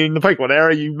 And then in the Pokemon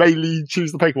area, you mainly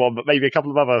choose the Pokemon, but maybe a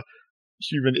couple of other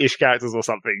human-ish characters or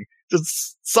something.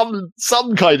 Just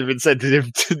some kind of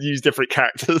incentive to use different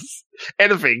characters.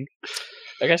 Anything.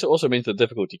 I guess it also means the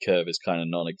difficulty curve is kind of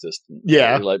non-existent.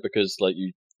 Yeah. Like, because like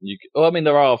you well, I mean,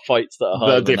 there are fights that are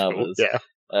harder than others. Yeah.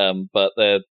 But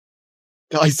they're...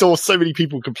 I saw so many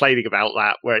people complaining about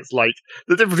that, where it's like,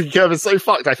 the difficulty curve is so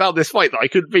fucked. I found this fight that I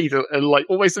couldn't beat, and like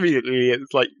almost immediately,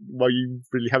 it's like, well, you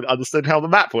really haven't understood how the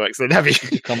map works, then have you?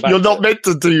 You're not meant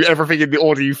to do everything in the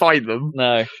order you find them.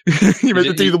 No, you're meant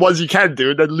to do the ones you can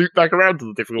do, and then loop back around to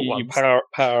the difficult ones. You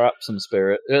power up some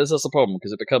spirit. That's the problem,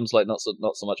 because it becomes like not so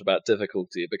much about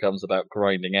difficulty. It becomes about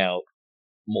grinding out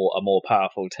a more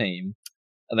powerful team.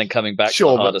 And then coming back to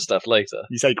the harder stuff later.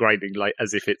 You say grinding like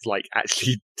as if it's like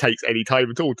actually takes any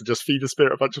time at all to just feed a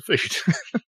spirit a bunch of food.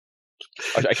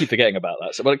 I keep forgetting about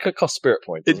that. So, but it could cost spirit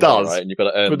points. It does, right? And you've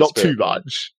got to earn, but not too point.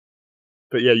 much.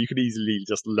 But yeah, you could easily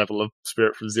just level a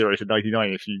spirit from 0 to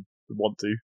 99 if you want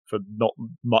to for not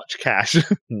much cash.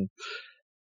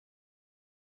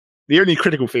 The only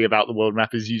critical thing about the world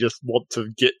map is you just want to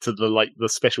get to the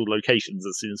special locations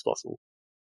as soon as possible.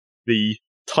 The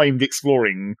timed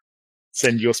exploring.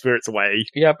 Send your spirits away.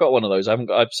 Yeah, I've got one of those.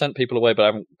 I've sent people away, but I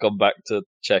haven't gone back to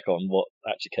check on what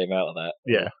actually came out of that.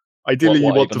 Yeah. Ideally,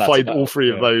 you want to find all three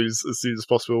of those as soon as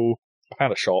possible. I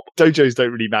found a shop. Dojos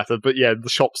don't really matter, but yeah, the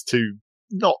shops too,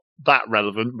 not that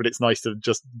relevant, but it's nice to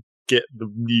just get the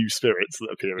new spirits that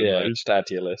appear in those. Just add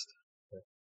to your list. Yeah.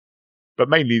 But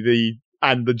mainly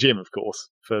the gym, of course,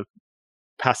 for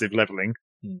passive leveling.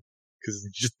 Because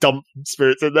you just dump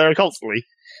spirits in there constantly.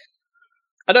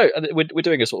 I know we're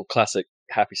doing a sort of classic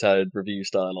Happy Salad review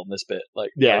style on this bit,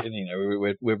 like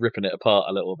we're ripping it apart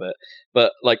a little bit,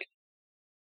 but like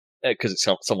because it's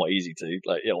somewhat easy to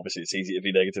obviously it's easier to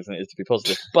be negative than it is to be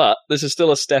positive, but this is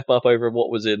still a step up over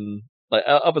what was in like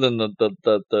other than the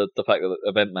fact that the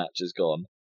event match is gone.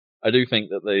 I do think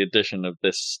that the addition of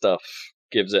this stuff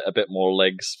gives it a bit more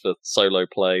legs for solo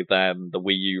play than the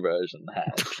Wii U version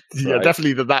had. Yeah, right?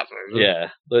 definitely that version. Yeah,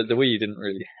 the Wii U didn't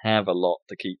really have a lot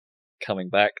to keep coming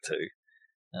back to.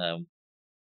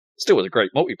 Still was a great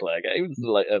multiplayer game.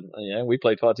 Like we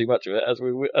played far too much of it, as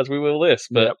we will this.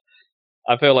 But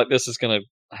I feel like this is going to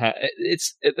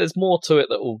there's more to it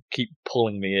that will keep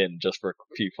pulling me in just for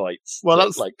a few fights. Well,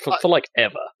 that's like for like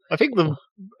ever. I think the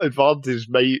advantage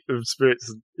of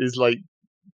Spirits is like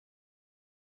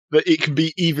that it can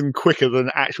be even quicker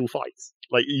than actual fights.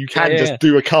 Like you can just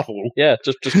do a couple. Yeah,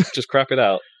 just crap it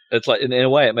out. It's like in a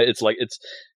way, it's like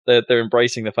they're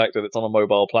embracing the fact that it's on a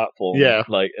mobile platform. Yeah,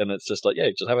 like, and it's just like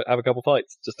just have a couple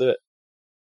fights, just do it.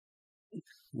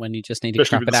 When you just need to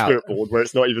especially crap it out. Spirit board, where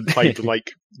it's not even tied to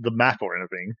like the map or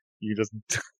anything. You just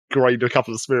grind a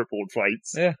couple of Spirit board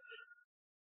fights. Yeah.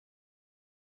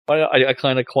 I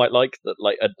kind of quite like that.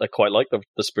 Like I quite like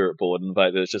the Spirit board, and the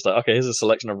fact that it's just like, okay, here's a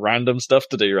selection of random stuff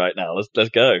to do right now. Let's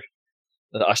go.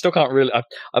 I still can't really. I've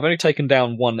only taken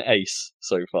down one ace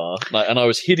so far, and I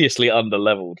was hideously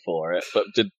underleveled for it, but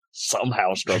did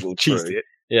somehow struggle Cheesed through. it.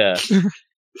 Yeah,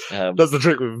 that's the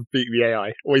trick with beating the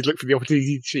AI. Always look for the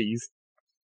opportunity to cheese.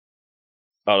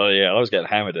 Oh yeah, I was getting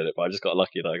hammered at it, but I just got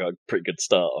lucky that I got a pretty good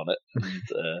start on it.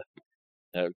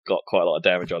 And, got quite a lot of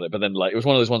damage on it, but then like it was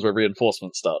one of those ones where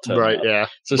reinforcements start turning up. Yeah.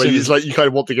 So where it's like you kind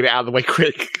of want to get it out of the way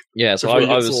quick. Yeah, so I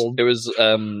was. It was.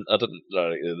 I don't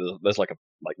know. There's like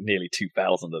nearly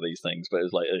 2,000 of these things, but it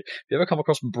was like, have you ever come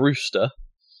across Brewster?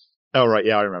 Oh right,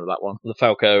 yeah, I remember that one. The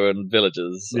Falco and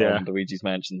villagers on Luigi's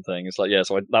Mansion thing. It's like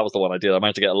so that was the one I did. I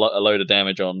managed to get a load of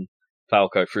damage on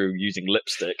Falco through using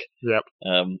lipstick. Yep.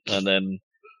 And then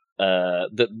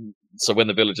so when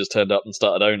the villagers turned up and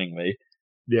started owning me.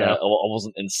 Yeah, I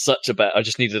wasn't in such a bad. I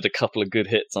just needed a couple of good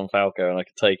hits on Falco and I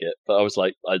could take it. But I was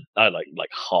like, I like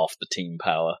half the team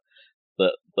power,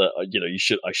 that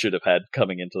I should have had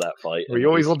coming into that fight. Well, you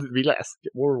always wanted to be less,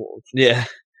 get more rewards. Yeah.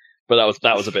 But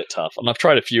that was a bit tough. And I've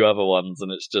tried a few other ones,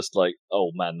 and it's just like,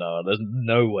 oh man, no, there's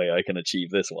no way I can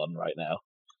achieve this one right now.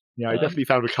 Yeah, I definitely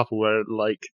found a couple where,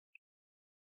 like,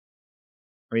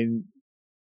 I mean,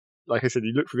 like I said,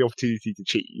 you look for the opportunity to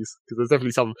cheese, because there's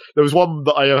definitely some. There was one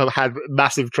that I had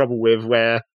massive trouble with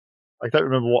where I don't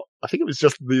remember what. I think it was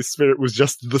just the spirit was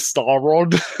just the Star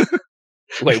Rod.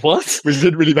 Wait, what? Which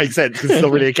didn't really make sense because it's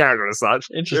not really a character as such.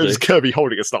 Interesting. It was Kirby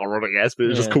holding a Star Rod, I guess, but it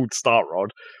was just called Star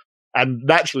Rod. And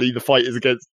naturally, the fight is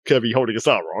against Kirby holding a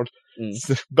Star Rod.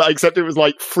 But except it was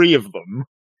like 3 of them.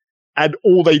 And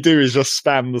all they do is just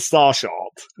spam the Star Shot.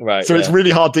 Right. So it's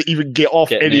really hard to even get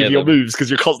off any of your moves because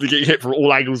you're constantly getting hit from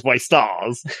all angles by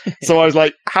stars. So I was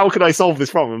like, how can I solve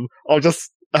this problem? I'll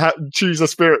just choose a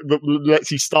spirit that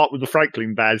lets you start with the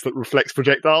Franklin badge that reflects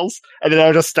projectiles. And then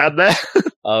I'll just stand there.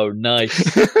 Oh,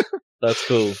 nice. That's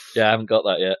cool. Yeah, I haven't got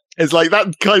that yet. It's like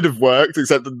that kind of works,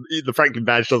 except the Franklin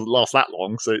badge doesn't last that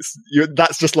long. So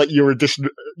that's just like your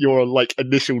like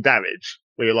initial damage,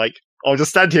 where you're like, I'll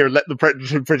just stand here and let the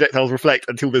projectiles reflect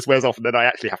until this wears off, and then I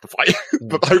actually have to fight.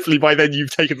 But hopefully by then you've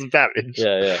taken some damage.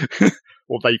 Yeah.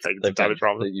 Or they've taken some damage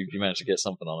rather. You managed to get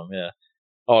something on them. Yeah.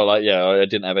 Oh, like I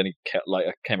didn't have any. Like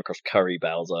I came across Curry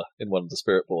Bowser in one of the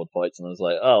Spirit Board fights, and I was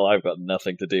like, oh, I've got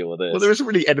nothing to deal with this. Well, there isn't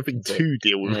really anything to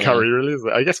deal with Curry, really, is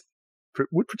there? I guess.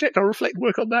 Would projectile reflect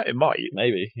work on that? It might.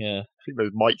 Maybe, yeah. I think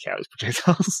those might count as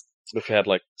projectiles. If you had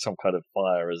like some kind of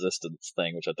fire resistance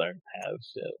thing, which I don't have.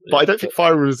 But I don't think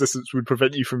fire resistance would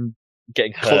prevent you from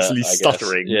getting hurt, constantly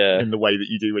stuttering in the way that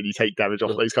you do when you take damage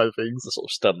off those kind of things. The sort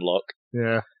of stun lock.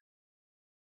 Yeah.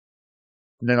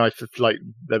 And then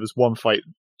there was one fight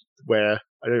where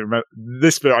I don't remember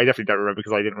this spirit. I definitely don't remember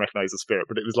because I didn't recognize the spirit.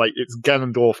 But it was like it's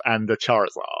Ganondorf and a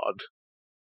Charizard,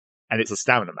 and it's a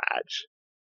stamina match.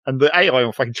 And the AI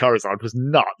on fucking Charizard was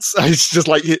nuts. It's just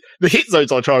like the hit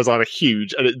zones on Charizard are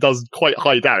huge, and it does quite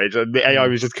high damage. And the AI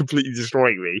was just completely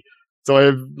destroying me. So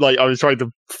I was trying to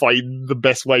find the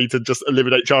best way to just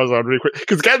eliminate Charizard really quick.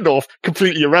 Because Gandalf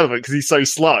completely irrelevant because he's so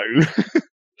slow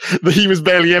that he was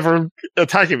barely ever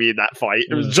attacking me in that fight.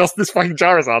 It was just this fucking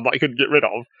Charizard that I couldn't get rid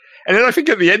of. And then I think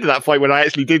at the end of that fight, when I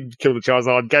actually did kill the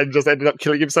Charizard, Gan just ended up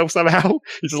killing himself somehow.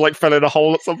 He just like fell in a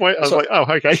hole at some point. I was like,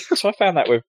 oh, okay. So I found that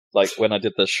with like when I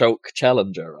did the Shulk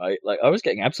Challenger, right? Like I was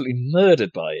getting absolutely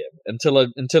murdered by him until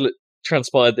it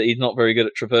transpired that he's not very good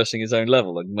at traversing his own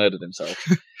level and murdered himself.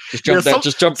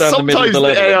 Just jumped down the middle of the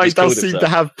level. Sometimes the AI does seem to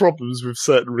have problems with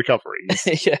certain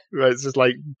recoveries. Yeah, right, it's just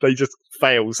like they just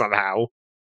fail somehow,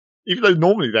 even though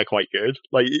normally they're quite good.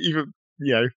 Like even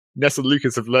Ness and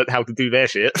Lucas have learnt how to do their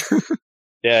shit.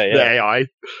 Yeah. The AI.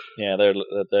 Yeah,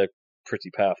 they're pretty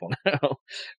powerful now.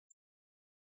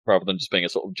 Rather than just being a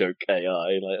sort of joke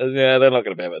AI, like they're not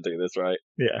going to be able to do this, right?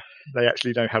 Yeah, they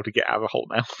actually know how to get out of a hole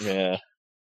now. Yeah.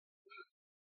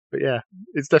 But yeah,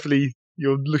 it's definitely,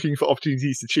 you're looking for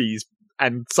opportunities to cheese,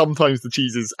 and sometimes the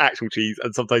cheese is actual cheese,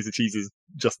 and sometimes the cheese is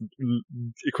just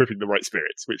equipping the right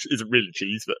spirits, which isn't really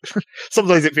cheese, but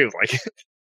sometimes it feels like it.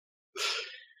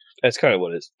 It's kind of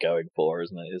what it's going for,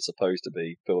 isn't it? It's supposed to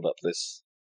be build up this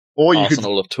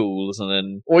arsenal of tools, and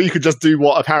then... Or you could just do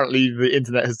what apparently the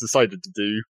internet has decided to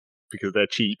do, because they're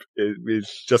cheap,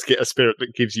 is just get a spirit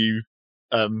that gives you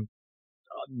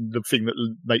the thing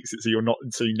that makes it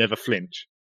so you never flinch.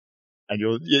 And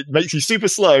it makes you super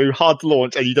slow, hard to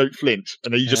launch, and you don't flinch.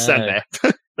 And then you just stand there.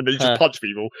 And then you just punch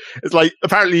people. It's like,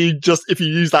 apparently, if you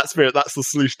use that spirit, that's the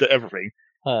solution to everything.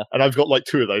 And I've got like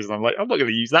 2 of those, and I'm like, I'm not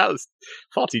going to use that. It's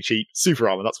far too cheap. Super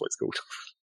armor, that's what it's called.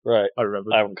 Right. I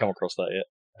remember. I haven't come across that yet.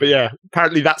 But yeah,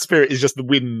 apparently that spirit is just the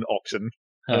win option.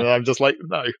 And I'm just like,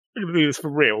 no, I'm going to do this for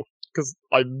real. Because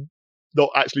I'm not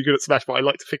actually good at Smash, but I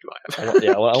like to think that I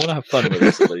am. I want to have fun with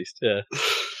this at least, yeah.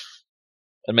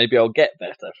 And maybe I'll get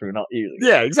better through not using it.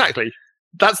 Yeah, exactly.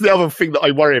 That's the other thing that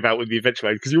I worry about with the adventure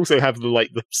mode, because you also have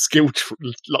the skill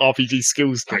RPG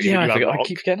skills tree. Yeah, I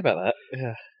keep forgetting about that.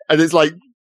 Yeah. And it's like,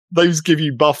 those give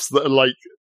you buffs that are like,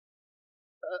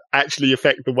 actually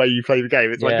affect the way you play the game.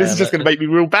 It's like, this is just going to make me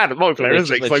real bad at multiplayer,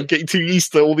 isn't it? Because I'm getting too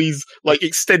used to all these like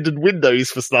extended windows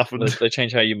for stuff. And they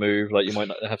change how you move. Like you might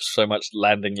not have so much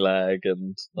landing lag,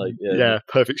 and like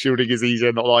perfect shielding is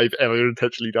easier. Not that I've ever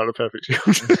intentionally done a perfect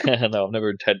shield. No, I've never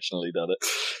intentionally done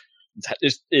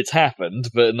it. It's happened,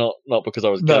 but not because I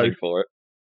was gunning for it.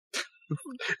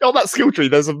 On that skill tree,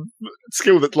 there's a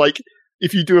skill that like,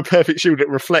 if you do a perfect shield, it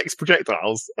reflects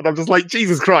projectiles. And I'm just like,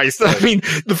 Jesus Christ. I mean,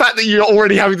 the fact that you're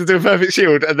already having to do a perfect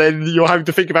shield, and then you're having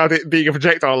to think about it being a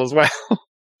projectile as well,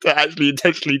 to actually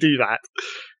intentionally do that.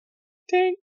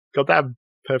 Ding. Goddamn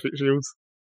perfect shields.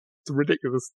 It's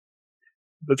ridiculous.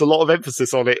 there's a lot of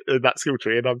emphasis on it in that skill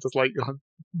tree, and I'm just like, I'm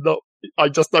not. I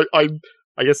just don't. I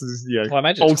guess it's Well, I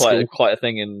imagine old it's school. quite a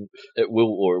thing in it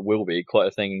will be quite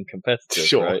a thing in competitive,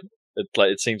 Sure. right?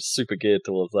 It seems super geared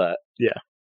towards that. Yeah.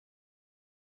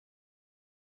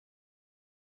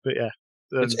 But yeah,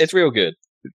 It's real good.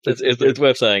 It's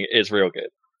worth saying. It's real good.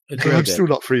 I'm still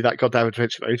not through that goddamn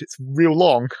adventure mode. It's real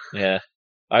long. Yeah,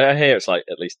 I hear it's like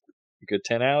at least a good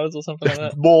 10 hours or something like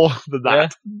that. More than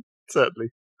that, certainly.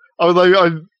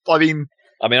 Although I mean,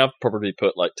 I've probably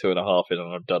put like 2.5 in,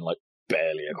 and I've done like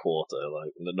barely a quarter,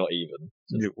 like not even.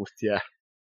 yeah.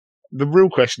 The real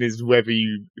question is whether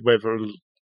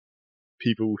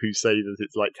people who say that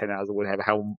it's like 10 hours or whatever,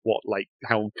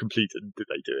 how completed did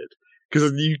they do it?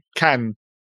 Because you can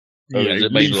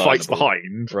leave fights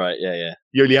behind. Right, yeah.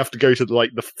 You only have to go to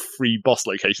the 3 boss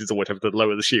locations or whatever to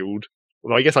lower the shield.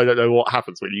 Well, I guess I don't know what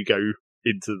happens when you go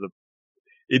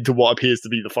into what appears to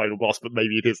be the final boss, but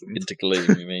maybe it isn't. Into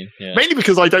gloom, you mean? Yeah. Mainly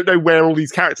because I don't know where all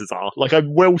these characters are. Like,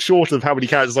 I'm well short of how many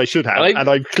characters I should have, and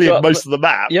I've cleared most of the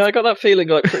map. Yeah, I got that feeling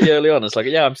like pretty early on. It's like,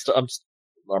 yeah,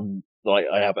 I'm like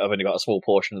I've only got a small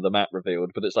portion of the map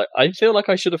revealed, but it's like I feel like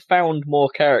I should have found more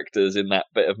characters in that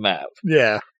bit of map.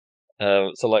 Yeah.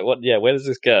 So like, what? Yeah, where does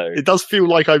this go? It does feel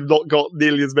like I've not got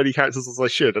nearly as many characters as I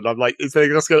should, and I'm like,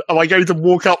 am I going to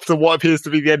walk up to what appears to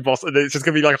be the end boss, and then it's just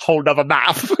going to be like a whole other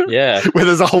map? Yeah, where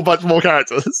there's a whole bunch more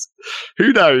characters.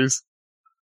 Who knows?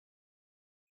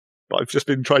 But I've just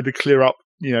been trying to clear up,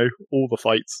 all the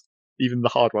fights, even the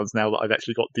hard ones. Now that I've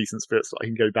actually got decent spirits, that I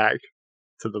can go back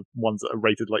to the ones that are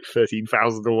rated like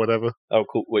 13,000 or whatever. Oh,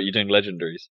 cool. What, you're doing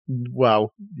legendaries?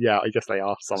 Well, yeah, I guess they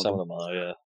are. Some of them are,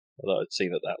 yeah. Although I'd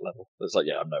seen at that level. It's like,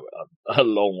 yeah, I'm a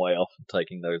long way off from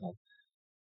taking those on.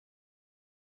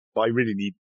 But I really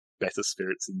need better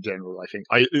spirits in general, I think.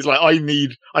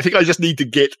 I think I just need to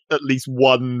get at least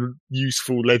one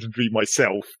useful legendary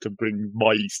myself to bring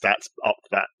my stats up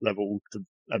that level,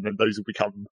 and then those will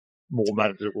become more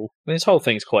manageable. I mean, this whole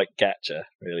thing's quite gacha,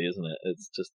 really, isn't it? It's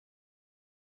just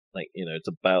like,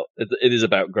 it is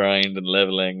about grind and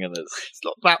leveling, and it's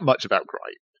not that much about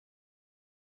grind.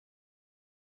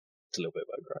 It's a little bit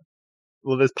about grind.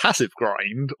 Well, there's passive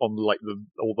grind on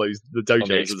the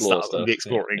dojos and stuff, and the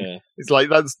exploring. Yeah. It's like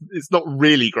it's not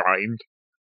really grind.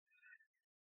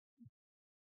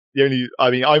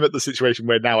 I'm at the situation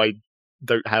where now I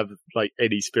don't have like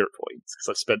any spirit points because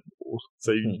I've spent them all.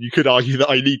 So you could argue that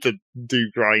I need to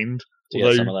do grind. To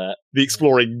get some of that. The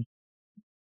exploring,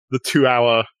 the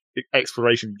 2-hour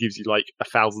exploration gives you like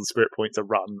 1,000 spirit points a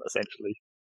run, essentially,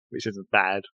 which isn't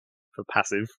bad for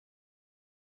passive.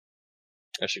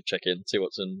 I should check in, see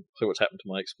what's happened to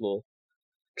my explore.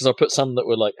 Because I put some that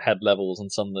were had levels and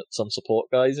some support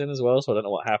guys in as well, so I don't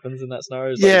know what happens in that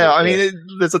scenario.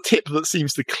 There's a tip that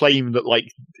seems to claim that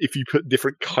if you put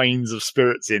different kinds of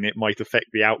spirits in, it might affect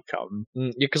the outcome.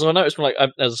 Because I noticed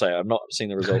as I say, I've not seen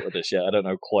the result of this yet. I don't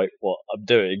know quite what I'm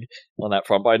doing on that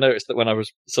front, but I noticed that when I was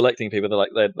selecting people, they're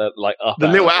like up the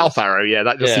little alpha arrow. Yeah,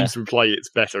 that just seems to imply it's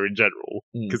better in general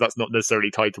because that's not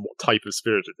necessarily tied to what type of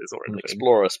spirit it is or anything. An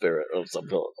explorer spirit of some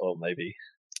sort, or maybe.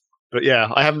 But yeah,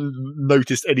 I haven't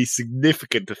noticed any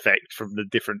significant effect from the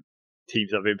different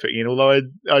teams I've been putting in. Although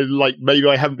maybe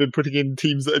I haven't been putting in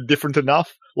teams that are different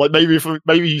enough. Like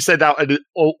maybe you send out an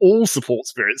all support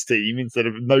spirits team instead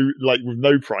of with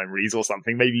no primaries or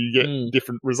something. Maybe you get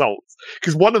different results.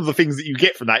 Because one of the things that you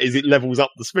get from that is it levels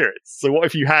up the spirits. So what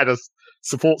if you had a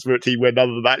support spirit team where none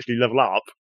of them actually level up?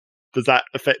 Does that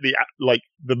affect the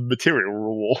material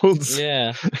rewards?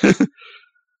 Yeah.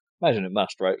 Imagine it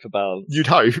must, right, for balance. You'd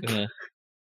hope. Yeah.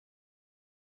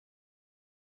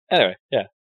 Anyway, yeah,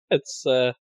 it's.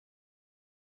 I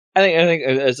think,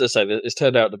 as I say, it's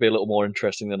turned out to be a little more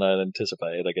interesting than I had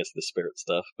anticipated. I guess the spirit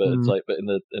stuff, but it's but in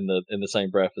the same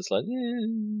breath, it's like,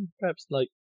 perhaps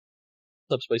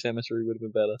Subspace Emissary would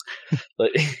have been better.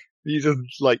 You just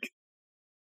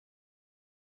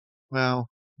well,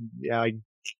 yeah, I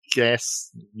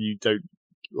guess you don't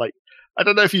I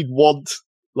don't know if you'd want.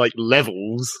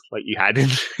 Levels like you had in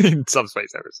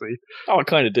Subspace Emissary. Oh, I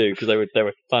kind of do because they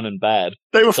were fun and bad.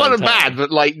 They were fun and bad,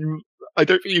 but I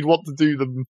don't think you'd want to do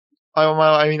them.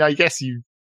 I mean, I guess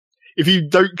if you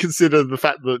don't consider the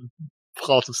fact that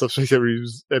part of Subspace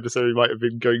Emissary might have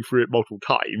been going through it multiple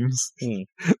times,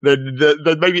 then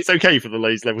maybe it's okay for the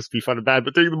lowest levels to be fun and bad,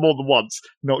 but doing them more than once,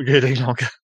 not good any longer.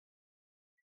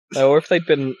 Or if they'd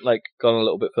been gone a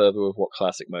little bit further with what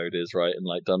classic mode is, right, and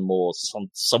done more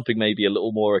something maybe a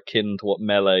little more akin to what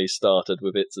Melee started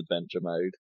with its adventure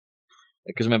mode.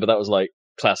 Because remember that was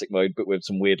classic mode, but with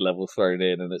some weird levels thrown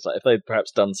in, and it's if they'd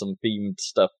perhaps done some themed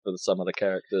stuff for some of the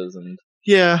characters, and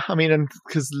Yeah, I mean, and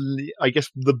because I guess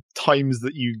the times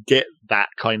that you get that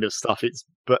kind of stuff, it's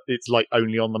like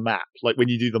only on the map. Like when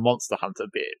you do the Monster Hunter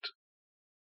bit.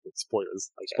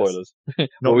 Spoilers, I guess. Spoilers.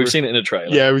 Well, we've seen it in a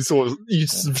trailer. Yeah, we saw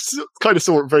it. Kind of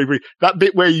saw it very brief. That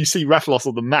bit where you see Rathalos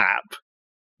on the map,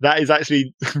 that is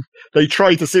actually they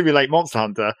try to simulate Monster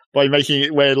Hunter by making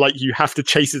it where like you have to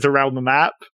chase it around the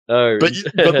map. Oh, but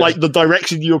like the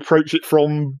direction you approach it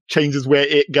from changes where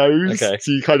it goes. Okay.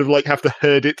 So you kind of like have to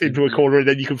herd it into a corner and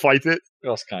then you can fight it.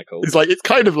 That's kind of cool. It's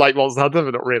kind of like Monster Hunter,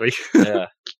 but not really. Yeah.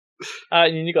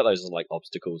 And you got those like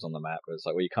obstacles on the map where it's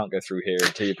like, well, you can't go through here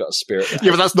until you've got a spirit. Yeah,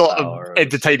 but that's not an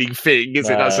entertaining thing, is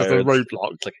it? That's just a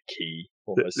roadblock. It's like a key.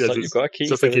 Almost. Yeah, It's like you've got a key.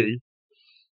 Just a key.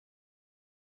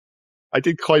 I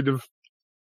didn't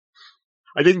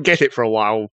get it for a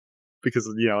while because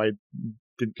I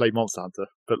didn't play Monster Hunter,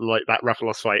 but like that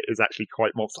Rathalos fight is actually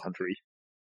quite Monster Hunter-y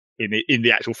in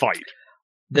the actual fight.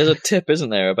 There's a tip, isn't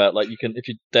there, about like you can, if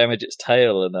you damage its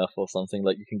tail enough or something,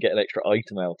 like you can get an extra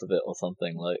item out of it or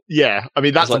something. Like, yeah, I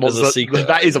mean that's like, a secret,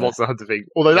 that is a Monster Hunter thing.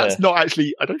 Although that's not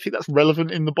actually, I don't think that's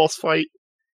relevant in the boss fight.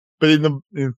 But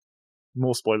in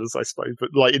more spoilers, I suppose. But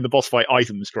like in the boss fight,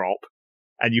 items drop,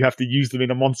 and you have to use them in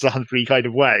a Monster Hunter-y kind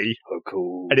of way. Oh,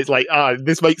 cool! And it's like,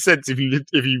 this makes sense if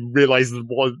you realise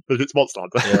that it's Monster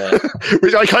Hunter. Yeah.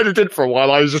 Which I kind of did for a while.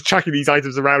 I was just chucking these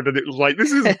items around, and it was like,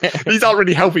 these aren't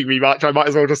really helping me much. I might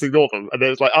as well just ignore them. And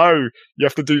then it's like, oh, you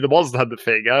have to do the Monster Hunter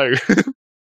thing. Oh.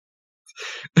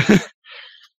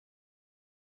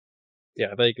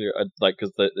 Yeah, vaguely. Like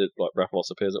because like Rathalos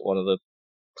appears at one of the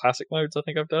classic modes I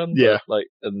think I've done. Yeah. But, like,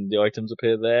 and the items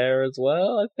appear there as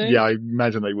well, I think. Yeah, I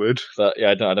imagine they would. But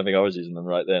yeah, I don't think I was using them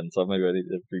right then, so maybe I need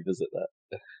to revisit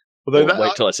that. Although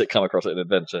wait till I come across it in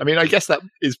Adventure. I mean, I guess that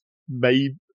is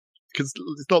maybe because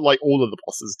it's not like all of the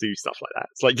bosses do stuff like that.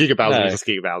 It's like Giga Bowser is just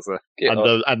Giga Bowser,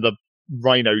 and the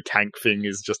Rhino tank thing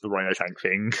is just the Rhino tank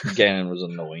thing. Ganon was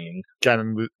annoying.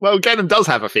 Ganon does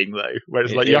have a thing though, where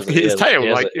it's like you have to hit his tail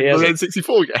like in the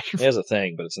N64 game. He has a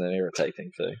thing, but it's an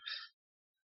irritating thing.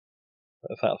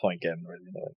 I find Ganon really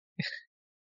annoying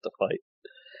to fight.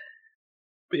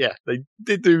 But yeah, they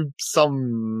did do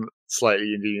some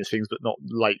slightly ingenious things, but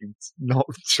not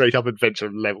straight up adventure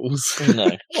levels.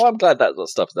 No. Well, I'm glad that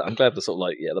stuff's there. I'm glad the sort of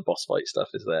like the boss fight stuff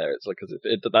is there. It's like because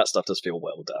that stuff does feel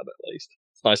well done at least.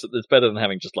 It's nice. It's better than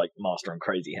having just like Master and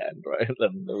Crazy Hand, right?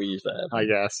 Than we used to have. I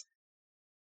guess.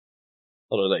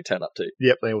 Although they turn up too.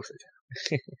 Yep, they also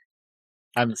do.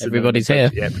 And everybody's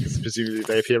here. Yeah, because presumably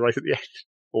they appear right at the end.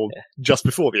 Or just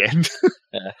before the end.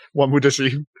 Yeah. One would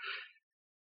assume.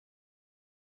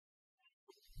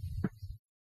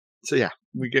 So yeah,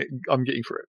 I'm getting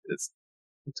through it. It's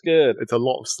good. It's a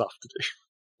lot of stuff to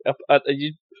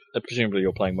do. Presumably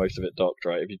you're playing most of it docked,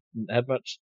 right? Have you had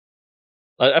much?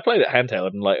 I played it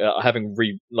handheld and like having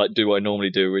do what I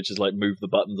normally do, which is like move the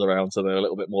buttons around so they're a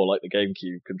little bit more like the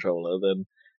GameCube controller. Then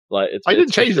I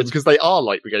didn't change them because they are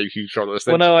like the GameCube controller.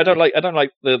 Well, no, I don't like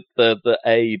the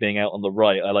A being out on the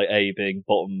right. I like A being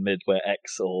bottom mid where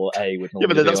X or A would normally be. Yeah,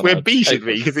 but then that's where B should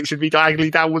be because it should be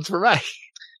diagonally downwards from A.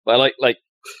 But I like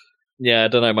yeah, I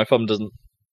don't know. My thumb doesn't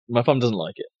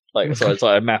like it. Like so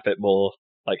I map it more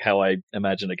like how I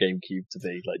imagine a GameCube to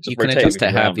be. Like just you can adjust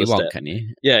it however you want, can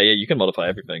you? Yeah, you can modify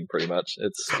everything pretty much.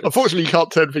 It's unfortunately you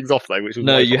can't turn things off though, which is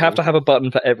no. You have to have a button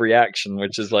for every action,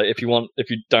 which is like if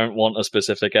you don't want a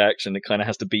specific action, it kind of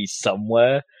has to be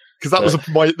somewhere. Because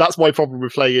that's my problem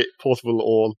with playing it portable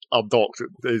or undocked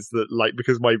is that like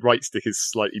because my right stick is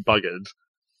slightly buggered.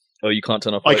 Oh, you can't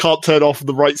turn off. I can't turn off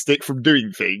the right stick from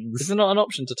doing things. Is there not an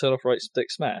option to turn off right stick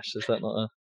smash? Is that not a?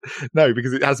 No,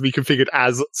 because it has to be configured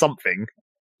as something.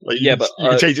 Like but you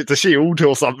can change it to shield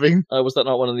or something. Was that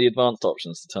not one of the advanced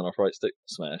options to turn off right stick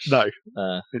smash? No,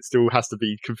 it still has to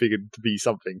be configured to be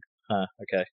something.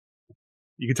 Okay.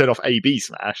 You can turn off AB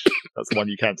smash. That's the one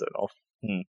you can turn off.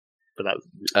 But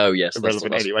that's yes,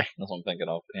 irrelevant anyway. That's what I'm thinking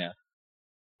of. Yeah.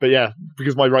 But yeah,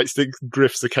 because my right stick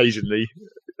drifts occasionally,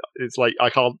 it's like I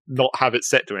can't not have it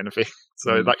set to anything.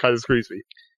 So that kind of screws me.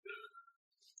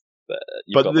 But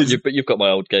you've got my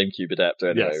old GameCube adapter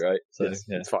anyway, right? So yes,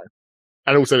 it's fine.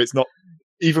 And also, it's not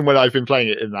even when I've been playing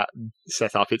it in that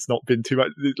setup. It's not been too much.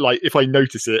 Like if I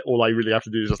notice it, all I really have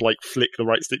to do is just like flick the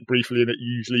right stick briefly, and it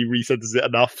usually recenters it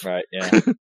enough. Right. Yeah.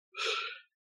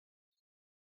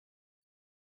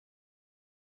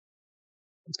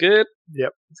 It's good.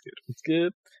 Yep, it's good. It's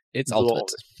good. It's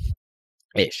ultimate.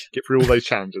 Ish. Get through all those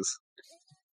challenges.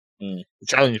 The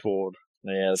challenge board.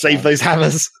 Yeah. Save those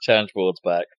hammers. Challenge board's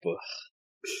back. But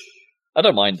I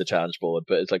don't mind the challenge board,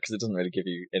 but it's like because it doesn't really give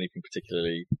you anything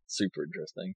particularly super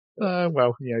interesting.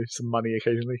 Well, some money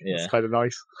occasionally. Yeah. It's kind of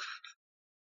nice.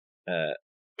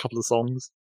 Couple of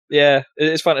songs. Yeah,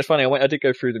 it's fun. It's funny. I did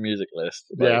go through the music list.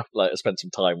 Yeah. Like I spent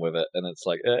some time with it, and it's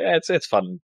like, it's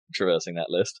fun traversing that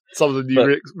list. Some of the new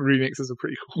remixes are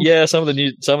pretty cool. Yeah, some of them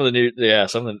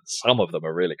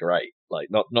are really great. Like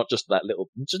not just that little,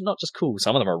 not just cool.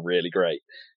 Some of them are really great.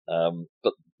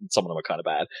 But some of them are kind of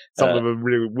bad. Some of them are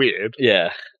really weird.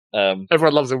 Yeah.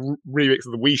 Everyone loves a remix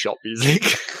of the Wii Shop music.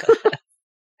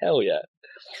 Hell yeah.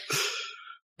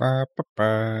 Ba, ba,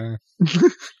 ba.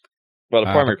 Well,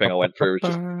 the primary thing I went through was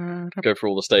just go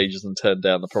through all the stages and turn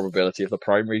down the probability of the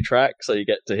primary track, so you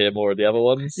get to hear more of the other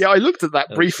ones. Yeah, I looked at that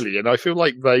briefly, and I feel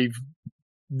like they've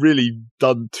really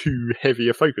done too heavy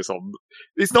a focus on.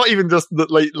 It's not even just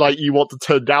that, like you want to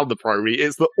turn down the primary;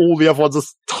 it's that all the other ones are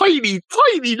tiny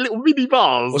little mini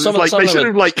bars. Well, some of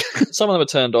them are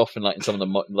turned off in some of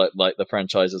the like the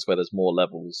franchises where there's more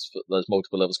levels. There's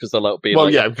multiple levels because they'll be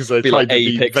because they're trying to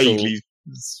be vaguely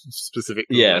specific.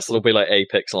 Yeah, so there'll be like a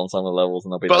pixel on some of the levels,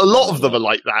 and there'll be. But a lot of them are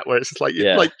like that, where it's just like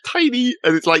like tiny,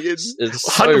 and it's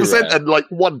 100% and like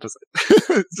 1%.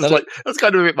 It's just that's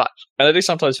kind of a bit much. And I do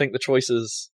sometimes think the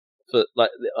choices for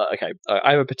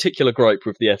I have a particular gripe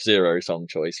with the F-Zero song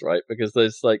choice, right? Because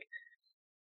there's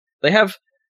they have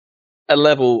a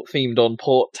level themed on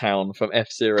Port Town from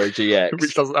F-Zero GX,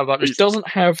 which doesn't have that music. Which doesn't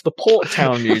have the Port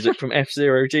Town music from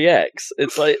F-Zero GX.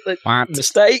 It's like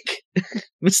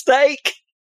mistake.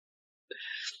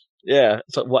 Yeah,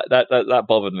 so that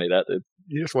bothered me. That did.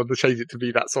 You just wanted to change it to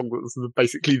be that song that was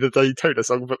basically the Daytona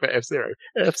song, but for F-Zero.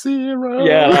 F-Zero.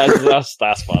 Yeah,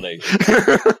 that's funny.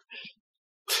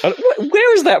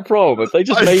 Where is that from? If they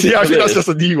just made it. I think that's just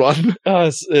a new one. Oh,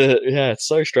 it's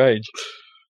so strange.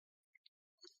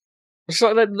 It's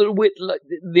like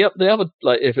the other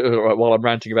while I'm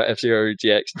ranting about F-Zero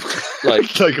GX,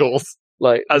 of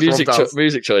course,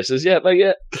 music choices. Yeah,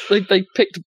 they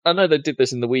picked. I know they did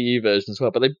this in the Wii U version as well,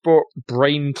 but they brought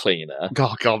Brain Cleaner.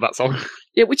 Oh god, that song.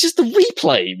 Yeah, which is the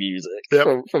replay music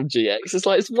from GX.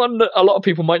 It's one that a lot of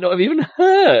people might not have even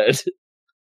heard.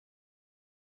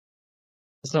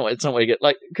 It's not what you get.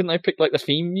 Couldn't they pick the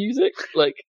theme music,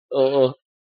 or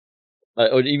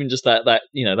even just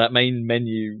that main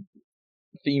menu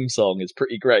theme song is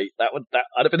pretty great. I'd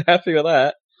have been happy with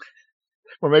that.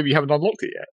 Well, maybe you haven't unlocked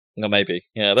it yet. No, maybe.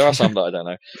 Yeah, there are some that I don't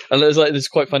know. And it's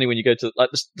quite funny when you go to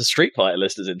the Street Fighter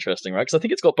list is interesting, right? Because I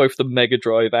think it's got both the Mega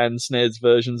Drive and SNES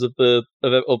versions of all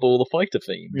the fighter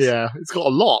themes. Yeah, it's got a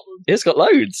lot. It's got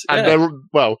loads, and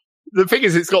the thing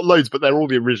is, it's got loads, but they're all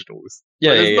the originals.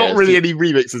 Yeah, there's not really any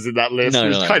remixes in that list.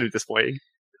 It's kind of disappointing.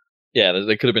 Yeah,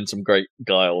 there could have been some great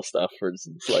Guile stuff, for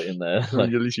instance, in there. At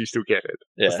least you still get it.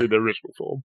 Yeah. Just in the original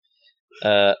form.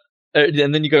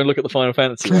 And then you go and look at the Final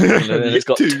Fantasy one, and it's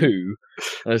got 2.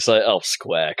 And it's like, oh,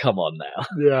 Square, come on now.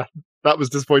 Yeah, that was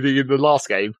disappointing in the last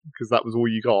game, because that was all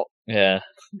you got. Yeah.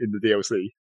 In the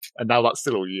DLC. And now that's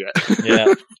still all you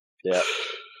get. Yeah.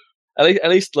 At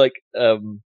least with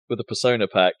the Persona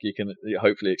pack, you can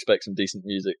hopefully expect some decent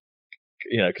music,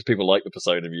 because people like the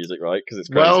Persona music, right? Because it's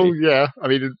crazy. Well, yeah. I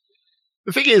mean,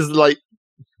 the thing is,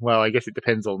 I guess it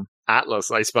depends on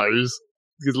Atlas, I suppose.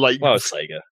 Because, it's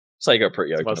Sega. Sega are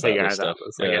pretty open about Sega this stuff.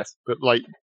 Atlas, I guess. But,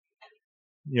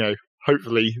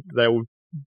 hopefully they'll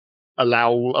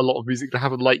allow a lot of music to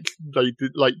happen like they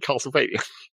did, Castlevania.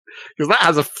 Because that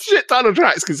has a shit ton of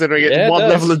tracks, considering it's one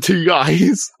level and 2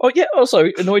 guys. Oh, yeah, also,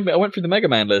 annoyed me. I went through the Mega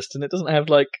Man list, and it doesn't have,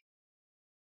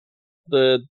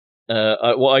 the...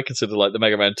 what I consider the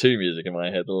Mega Man 2 music in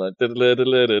my head.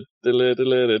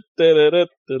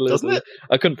 Doesn't it?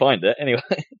 I couldn't find it, anyway.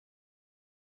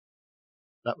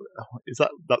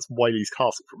 That's Wily's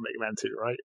Castle from Mega Man 2,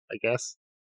 right? I guess.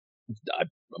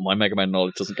 My Mega Man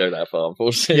knowledge doesn't go that far,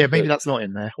 unfortunately. Yeah, maybe that's not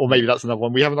in there. Or maybe that's another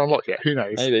one we haven't unlocked yet. Who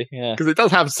knows? Maybe, yeah. Because it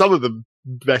does have some of the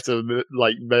better,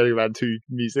 Mega Man 2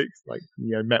 music,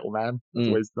 Metal Man. That's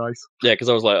always nice. Yeah, because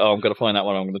I was like, oh, I'm going to find that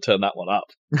one, I'm going to turn that one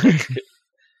up.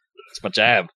 It's my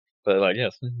jam. But,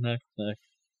 yes, no.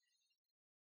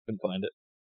 Couldn't find it.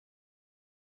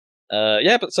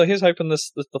 But so here's hoping the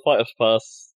Fighters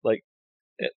Pass,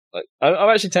 I'm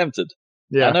actually tempted.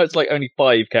 Yeah. I know it's only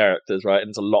 5 characters, right? And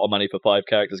it's a lot of money for 5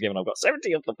 characters, given I've got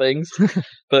 70 of the things.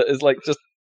 But it's just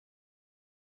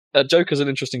Joker's an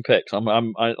interesting pick.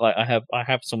 I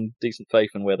have some decent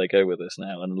faith in where they go with this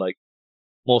now, and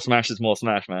more Smash is more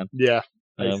Smash, man. Yeah,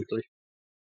 basically.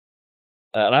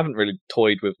 And I haven't really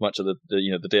toyed with much of the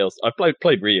DLC. I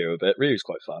played Ryu a bit. Ryu's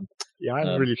quite fun. Yeah, I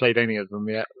haven't really played any of them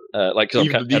yet.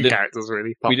 Even the new characters,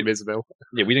 really, apart from Isabel.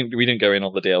 Yeah, we didn't go in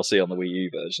on the DLC on the Wii U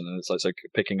version, and it's so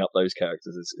picking up those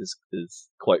characters is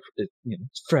quite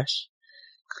it's fresh.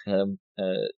 I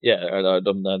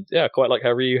quite like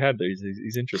how Ryu handles.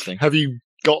 He's interesting. Have you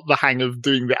got the hang of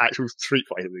doing the actual Street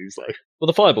Fighter moves, though. Well,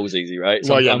 the fireball's easy, right?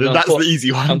 So That's the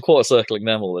easy one. I'm quarter circling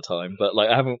them all the time, but like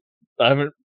I haven't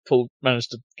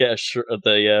managed to get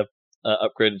the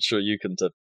upgraded Shoryuken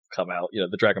to come out. You know,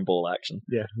 the Dragon Ball action,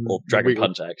 or Dragon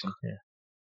Punch action. Yeah,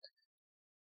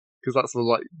 because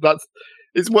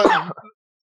it's what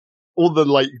all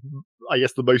the I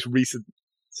guess the most recent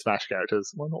Smash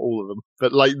characters. Well, not all of them,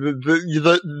 but like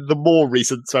the more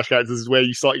recent Smash characters is where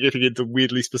you start getting into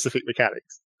weirdly specific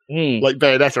mechanics. Like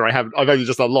Bayonetta, I've only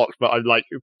just unlocked, but I'm like,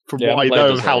 from what I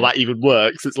know of how that even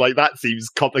works, it's like that seems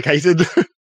complicated.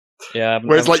 Yeah,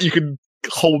 whereas like you can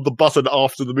hold the button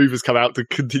after the move has come out to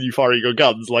continue firing your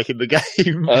guns, like in the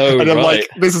game. Oh, and I'm right. like,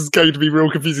 this is going to be real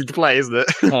confusing to play, isn't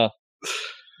it? Huh.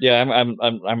 Yeah, I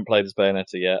haven't played as Bayonetta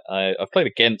yet. I've played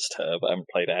against her, but I haven't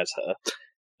played as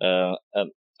her.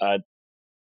 And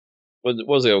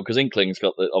was it because Inkling's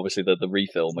got obviously the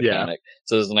refill mechanic,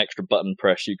 so there's an extra button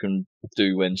press you can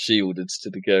do when shielded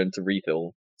to go into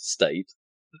refill state,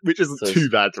 which isn't too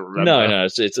bad to remember. No,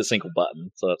 it's a single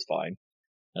button, so that's fine.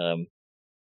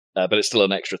 But it's still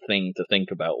an extra thing to think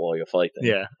about while you're fighting.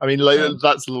 Yeah, I mean,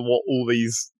 that's what all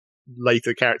these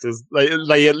later characters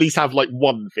they at least have like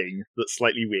one thing that's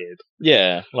slightly weird.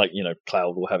 Yeah, like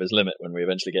Cloud will have his limit when we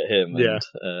eventually get him.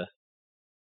 And,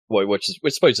 which I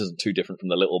suppose isn't too different from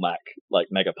the Little Mac like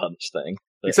Mega Punch thing.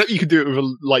 Except you can do it with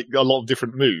a lot of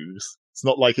different moves. It's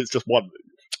not like it's just one move.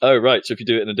 Oh right, so if you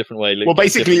do it in a different way, well,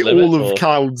 basically all of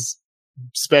Cloud's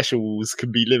specials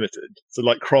can be limited. So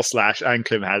like Cross Slash and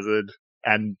Clim Hazard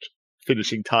and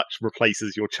Finishing Touch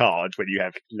replaces your charge when you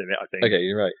have limit, I think. Okay,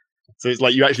 you're right. So it's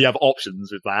like you actually have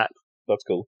options with that. That's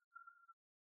cool.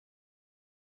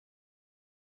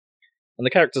 And the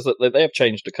characters they have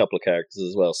changed a couple of characters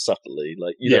as well, subtly.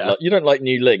 Like you don't like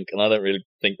New Link, and I don't really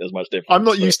think there's much difference. I'm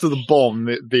not used to the bomb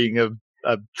being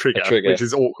a trigger, which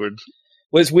is awkward.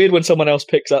 Well, it's weird when someone else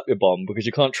picks up your bomb because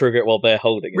you can't trigger it while they're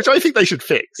holding it. Which I think they should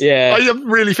fix. Yeah. I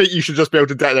really think you should just be able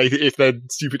to detonate it if they're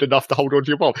stupid enough to hold on to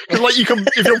your bomb. Because like you can,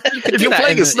 if you're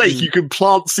playing a snake, you can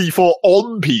plant C4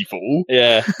 on people.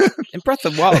 Yeah. In Breath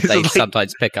of the Wild, they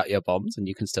sometimes pick up your bombs and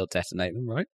you can still detonate them,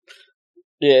 right?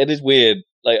 Yeah, it is weird.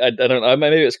 Like I don't know.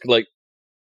 Maybe it's like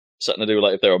something to do with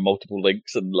like if there are multiple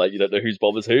links and like you don't know whose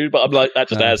bomb is who. But I'm like that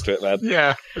just adds to it, man.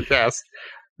 Yeah, I guess.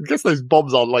 I guess those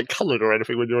bombs aren't like coloured or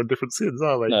anything when you're on different skins,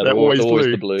 are they? No, they're always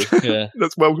blue. The blue. Yeah,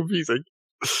 that's well confusing.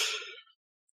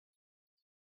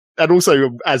 And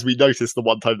also, as we noticed the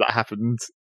one time that happened,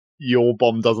 your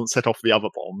bomb doesn't set off the other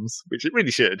bombs, which it really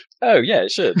should. Oh yeah,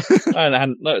 it should. I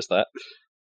hadn't noticed that.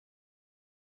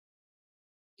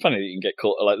 Funny that you can get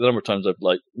caught. Like the number of times I've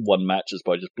like won matches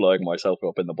by just blowing myself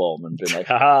up in the bomb and being like,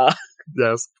 "Ha!"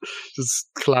 Yes, just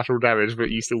collateral damage,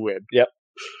 but you still win. Yep.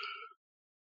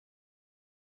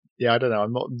 Yeah, I don't know.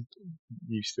 I'm not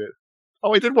used to it.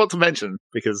 Oh, I did want to mention,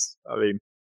 because, I mean,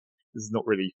 this is not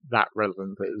really that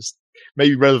relevant, but it's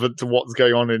maybe relevant to what's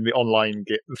going on in the online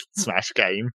Smash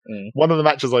game. One of the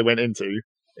matches I went into,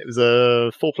 it was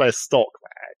a 4-player stock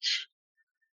match.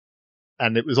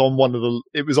 And it was on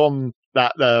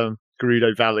that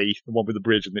Gerudo Valley, the one with the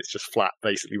bridge, and it's just flat,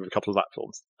 basically, with a couple of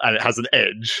platforms. And it has an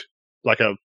edge, like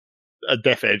a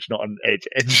death edge, not an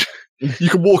edge. You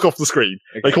can walk off the screen.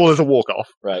 Okay. They call it a walk off.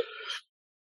 Right.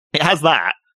 It has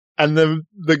that, and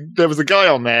there was a guy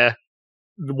on there.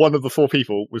 One of the 4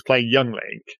 people was playing Young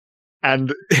Link,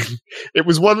 and it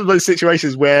was one of those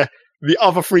situations where the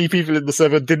other 3 people in the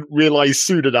server didn't realize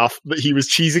soon enough that he was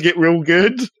cheesing it real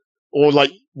good, or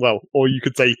you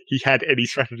could say he had any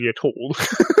strategy at all.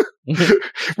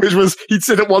 Which was, he'd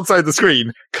sit at one side of the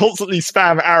screen, constantly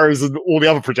spam arrows and all the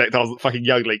other projectiles that fucking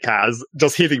Young Link has,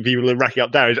 just hitting people and racking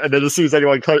up damage, and then as soon as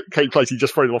anyone came close, he'd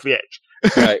just throw them off the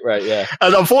edge. Right, yeah.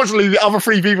 And unfortunately, the other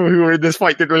 3 people who were in this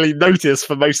fight didn't really notice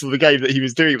for most of the game that he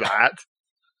was doing that.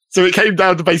 So it came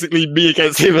down to basically me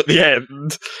against him at the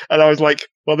end, and I was like,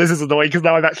 well, this is annoying, because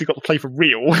now I've actually got to play for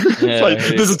real. Yeah,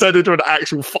 this has turned into an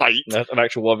actual fight. An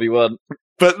actual 1v1.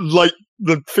 But, like,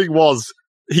 the thing was,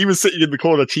 he was sitting in the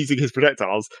corner cheating his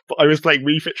projectiles, but I was playing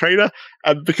Wii Fit Trainer,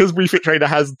 and because Wii Fit Trainer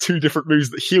has 2 different moves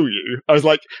that heal you, I was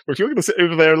like, well, if you're going to sit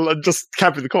over there and just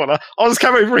camp in the corner, I'll just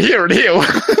camp over here and heal.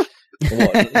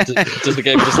 What? Does the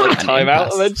game just like time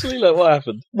out eventually? Like, what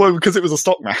happened? Well, because it was a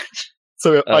stock match.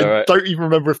 So I don't even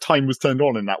remember if time was turned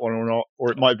on in that one or not,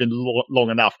 or it might have been long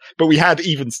enough. But we had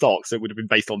even stock, so it would have been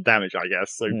based on damage, I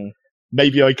guess. So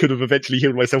maybe I could have eventually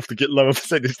healed myself to get lower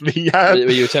percentage than he had.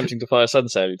 Were you attempting to fire sun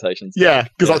salutations? Yeah,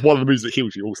 because that's one of the moves that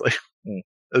heals you also.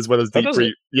 As well as deep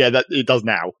breathing. Yeah, that it does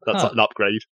now. That's like an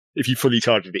upgrade. If you fully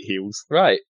charge it, it heals.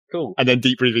 Right, cool. And then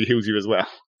deep breathing heals you as well.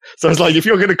 So it's like, if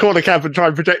you're going to corner camp and try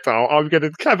and projectile, I'm going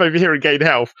to camp over here and gain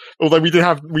health. Although we did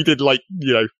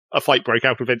a fight broke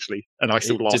out eventually, and I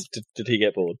still lost. Did he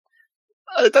get bored?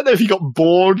 I don't know if he got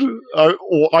bored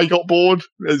or I got bored.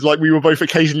 It's like we were both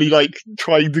occasionally like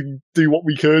trying to do what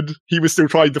we could. He was still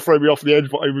trying to throw me off the edge,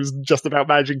 but I was just about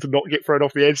managing to not get thrown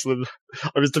off the edge. So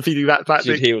I was defeating that tactic.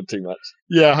 You'd healed too much.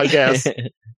 Yeah, I guess.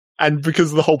 And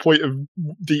because the whole point of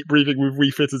deep breathing with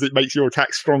refit is it makes your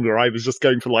attack stronger, I was just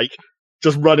going for like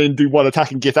just run in, do one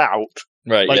attack, and get out.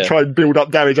 Right. Like try and build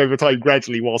up damage over time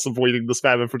gradually whilst avoiding the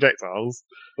spam of projectiles.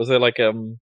 Was there like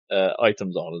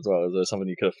items on as well? Was there something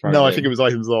you could have thrown? No, in? I think it was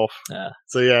items off. Yeah.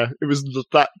 So yeah, it was just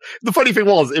that. The funny thing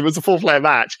was, it was a 4-player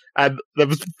match, and there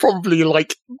was probably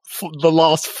like the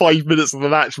last 5 minutes of the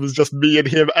match was just me and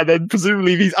him, and then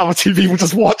presumably these other two people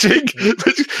just watching,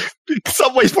 which in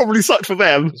some ways probably sucked for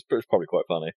them. It's probably quite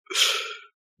funny.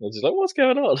 I was just like, what's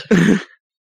going on?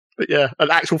 But yeah,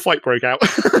 an actual fight broke out.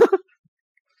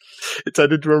 It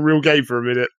turned into a real game for a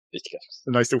minute,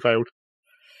 and I still failed.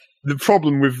 The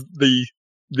problem with the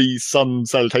sun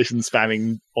salutation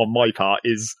spamming on my part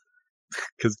is,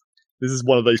 because this is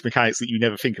one of those mechanics that you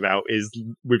never think about, is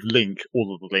with Link,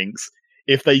 all of the Links,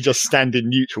 if they just stand in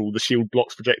neutral, the shield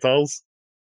blocks projectiles.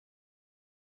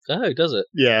 Oh, does it?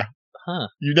 Yeah. Huh.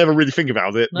 You never really think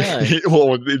about it, No.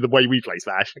 or in the way we play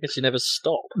Smash. I guess you never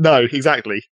stop. No,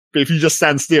 exactly. But if you just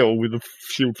stand still with the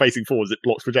shield facing forwards, it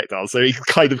blocks projectiles. So it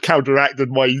kind of counteracted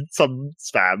my sun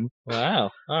spam.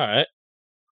 Wow. All right.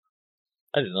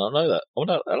 I did not know that. How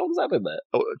long has that been there?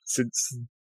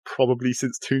 Probably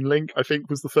since Toon Link, I think,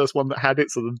 was the first one that had it.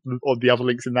 So the other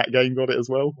links in that game got it as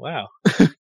well. Wow.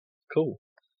 Cool.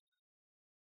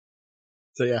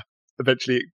 So yeah,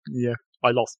 eventually,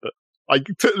 I lost, but I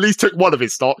at least took one of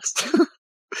his stocks.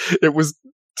 It was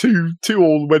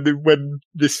 2-2 when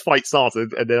this fight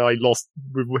started, and then I lost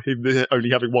with him only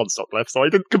having one stock left. So I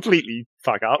didn't completely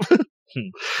fuck up.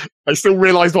 I still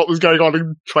realised what was going on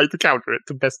and tried to counter it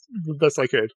the best I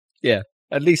could. Yeah.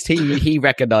 At least he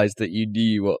recognised that you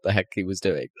knew what the heck he was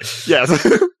doing. Yes.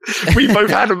 We both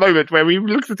had a moment where we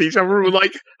looked at each other and were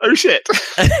like, oh shit.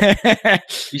 I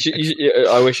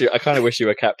kind of wish you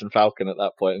were Captain Falcon at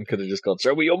that point and could have just gone,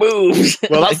 show me your moves.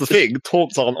 Well, that's the thing.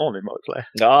 Taunts aren't on in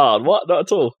multiplayer. What? Not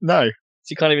at all? No. So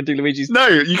you can't even do Luigi's... No,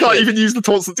 you can't even use the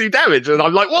taunts that do damage. And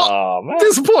I'm like, what? Oh, man.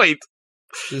 Disappoint.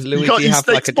 Does You can't Luigi use have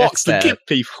like a Snake's death box to stare give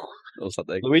people. or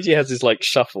something? Luigi has this like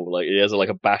shuffle, like he has like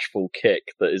a bashful kick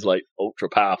that is like ultra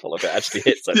powerful if it actually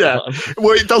hits everyone.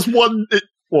 Well, it does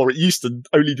it used to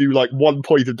only do like 1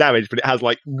 point of damage, but it has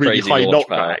like really Crazy high launch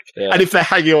knockback. power. Yeah. And if they're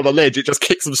hanging on a ledge, it just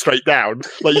kicks them straight down.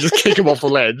 Like you just kick them off the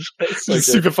ledge. It's so It's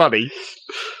good. super funny.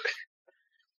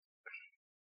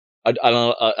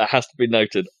 It has to be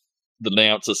noted, the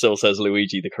announcer still says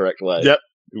Luigi the correct way. Yep.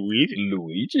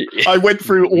 Luigi. I went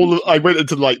through I went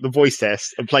into like the voice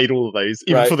test and played all of those,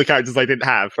 even Right. for the characters I didn't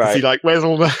have. To Right. see like, where's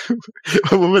all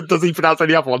the, does he pronounce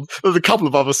any other ones? There's a couple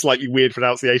of other slightly weird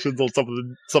pronunciations on some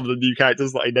of the new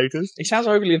characters that I noticed. He sounds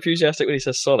overly enthusiastic when he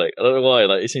says Sonic. I don't know why.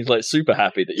 Like he seems like super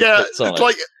happy that you Yeah, picked Sonic. it's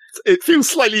like, it feels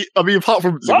slightly, I mean, apart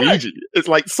from Sonic! Luigi, it's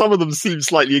like some of them seem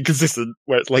slightly inconsistent,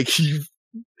 where it's like,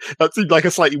 that seemed like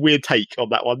a slightly weird take on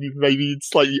that one. You've maybe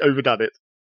slightly overdone it.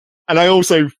 And I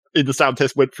also, in the sound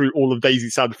test, went through all of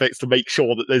Daisy's sound effects to make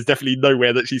sure that there's definitely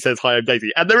nowhere that she says, hi, I'm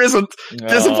Daisy. And there isn't!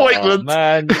 Disappointment! Oh,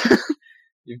 man.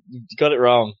 you got it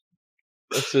wrong.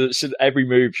 Every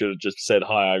move should have just said,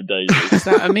 hi, I'm Daisy. Is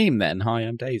that a meme then? Hi,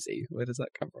 I'm Daisy. Where does that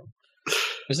come from?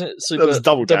 Isn't it super? That was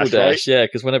double dash, right? Yeah,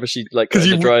 because whenever she got Because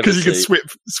in the driver's you could seat,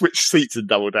 switch seats in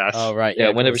Double Dash, Oh, right. yeah,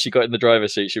 of whenever course. she got in the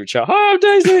driver's seat, she would shout, "Hi, I'm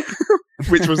Daisy."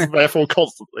 which was therefore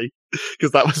constantly,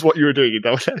 because that was what you were doing in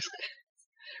Double Dash.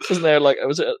 Wasn't there like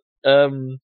was it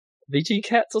VG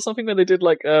Cats or something where they did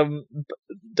like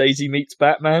Daisy meets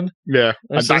Batman? Yeah.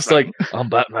 And it's And just Batman. like, I'm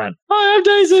Batman. Hi, I'm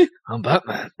Daisy. I'm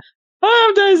Batman. Hi,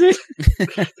 I'm Daisy.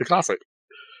 It's a classic.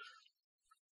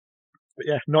 But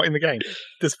yeah, not in the game.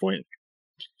 Disappointing.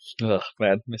 Oh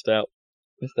man, missed out.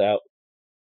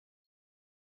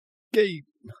 Game.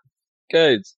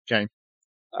 Good. Game.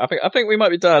 I think we might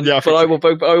be done. Yeah, I think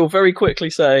but I will very quickly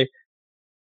say,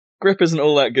 grip isn't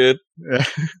all that good. Yeah.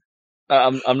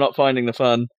 I'm not finding the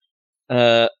fun.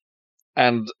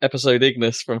 And episode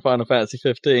Ignis from Final Fantasy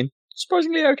 15,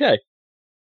 surprisingly okay.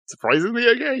 Surprisingly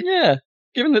okay. Yeah,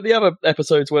 given that the other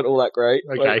episodes weren't all that great.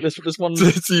 Okay. Like, this one,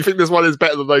 So you think this one is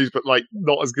better than those, but like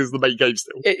not as good as the main game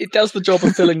still? it does the job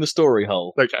of filling the story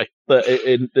hole Okay. that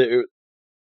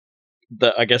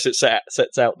that I guess it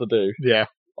sets out to do. Yeah.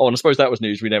 Oh, and I suppose that was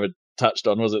news we never touched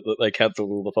on, was it? That they cancelled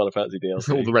all the Final Fantasy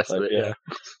DLC. All the rest of it, yeah.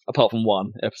 Apart from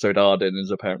one, episode Arden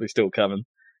is apparently still coming.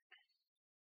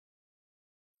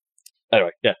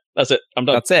 Anyway, yeah, that's it. I'm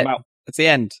done. That's it. I'm out. That's the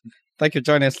end. Thank you for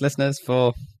joining us, listeners,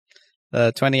 for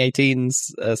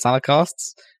 2018's Salad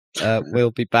Casts.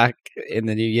 we'll be back in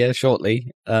the new year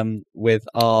shortly with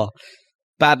our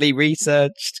badly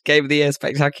researched Game of the Year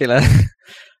spectacular.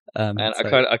 And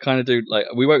I kind of do, like,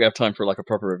 we won't have time for like a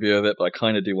proper review of it, but I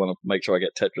kind of do want to make sure I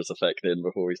get Tetris Effect in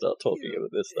before we start talking about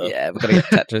this stuff. Yeah, we're going to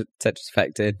get Tetris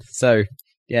Effect in. So,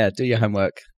 yeah, do your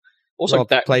homework. Also, Rob,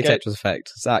 play Tetris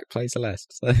Effect. Zach, play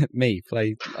Celeste. Me,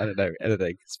 play, I don't know,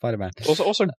 anything. Spider-Man.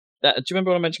 Also, do you remember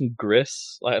when I mentioned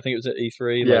Gris? Like, I think it was at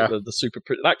E3. Yeah. Like, the super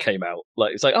pretty, that came out.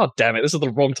 Like, it's like, oh damn it, this is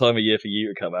the wrong time of year for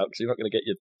you to come out because you're not going to get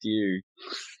your due.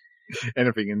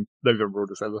 Anything in November or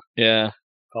December, Yeah,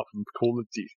 apart from Call of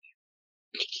Duty.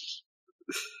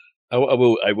 I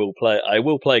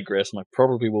will play Gris, and I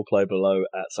probably will play Below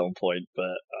at some point.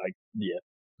 But you're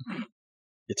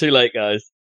too late, guys.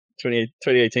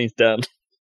 2018's done.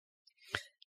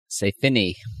 Say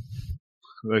Finny.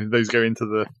 Those go into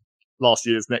the last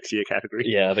year's, next year category.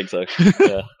 Yeah, I think so.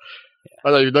 Yeah.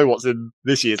 I don't even know what's in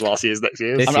this year's, last year's, next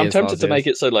year's. I'm tempted to make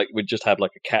it so like we just have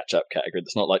like a catch-up category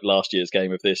that's not like last year's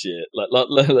game of this year, like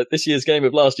this year's game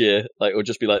of last year, like, or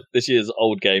just be like this year's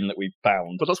old game that we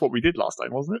found. But that's what we did last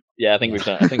time, wasn't it? Yeah, I think we've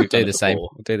done. I think we've done do the same.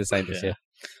 We'll do the same this year.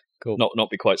 Cool.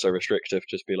 Not be quite so restrictive.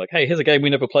 Just be like, hey, here's a game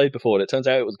we never played before, and it turns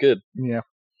out it was good. Yeah.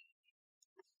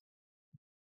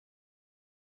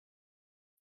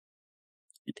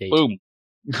 Indeed. Boom.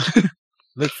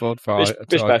 Look forward for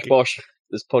Bish bash bosh.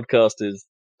 This podcast is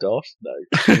Dosh? No.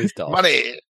 It is Dosh.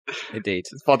 Money! Indeed.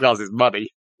 This podcast is money.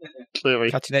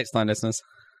 Clearly. Catch you next time, listeners.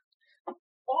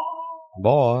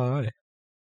 Bye.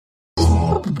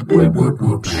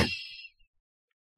 Bye.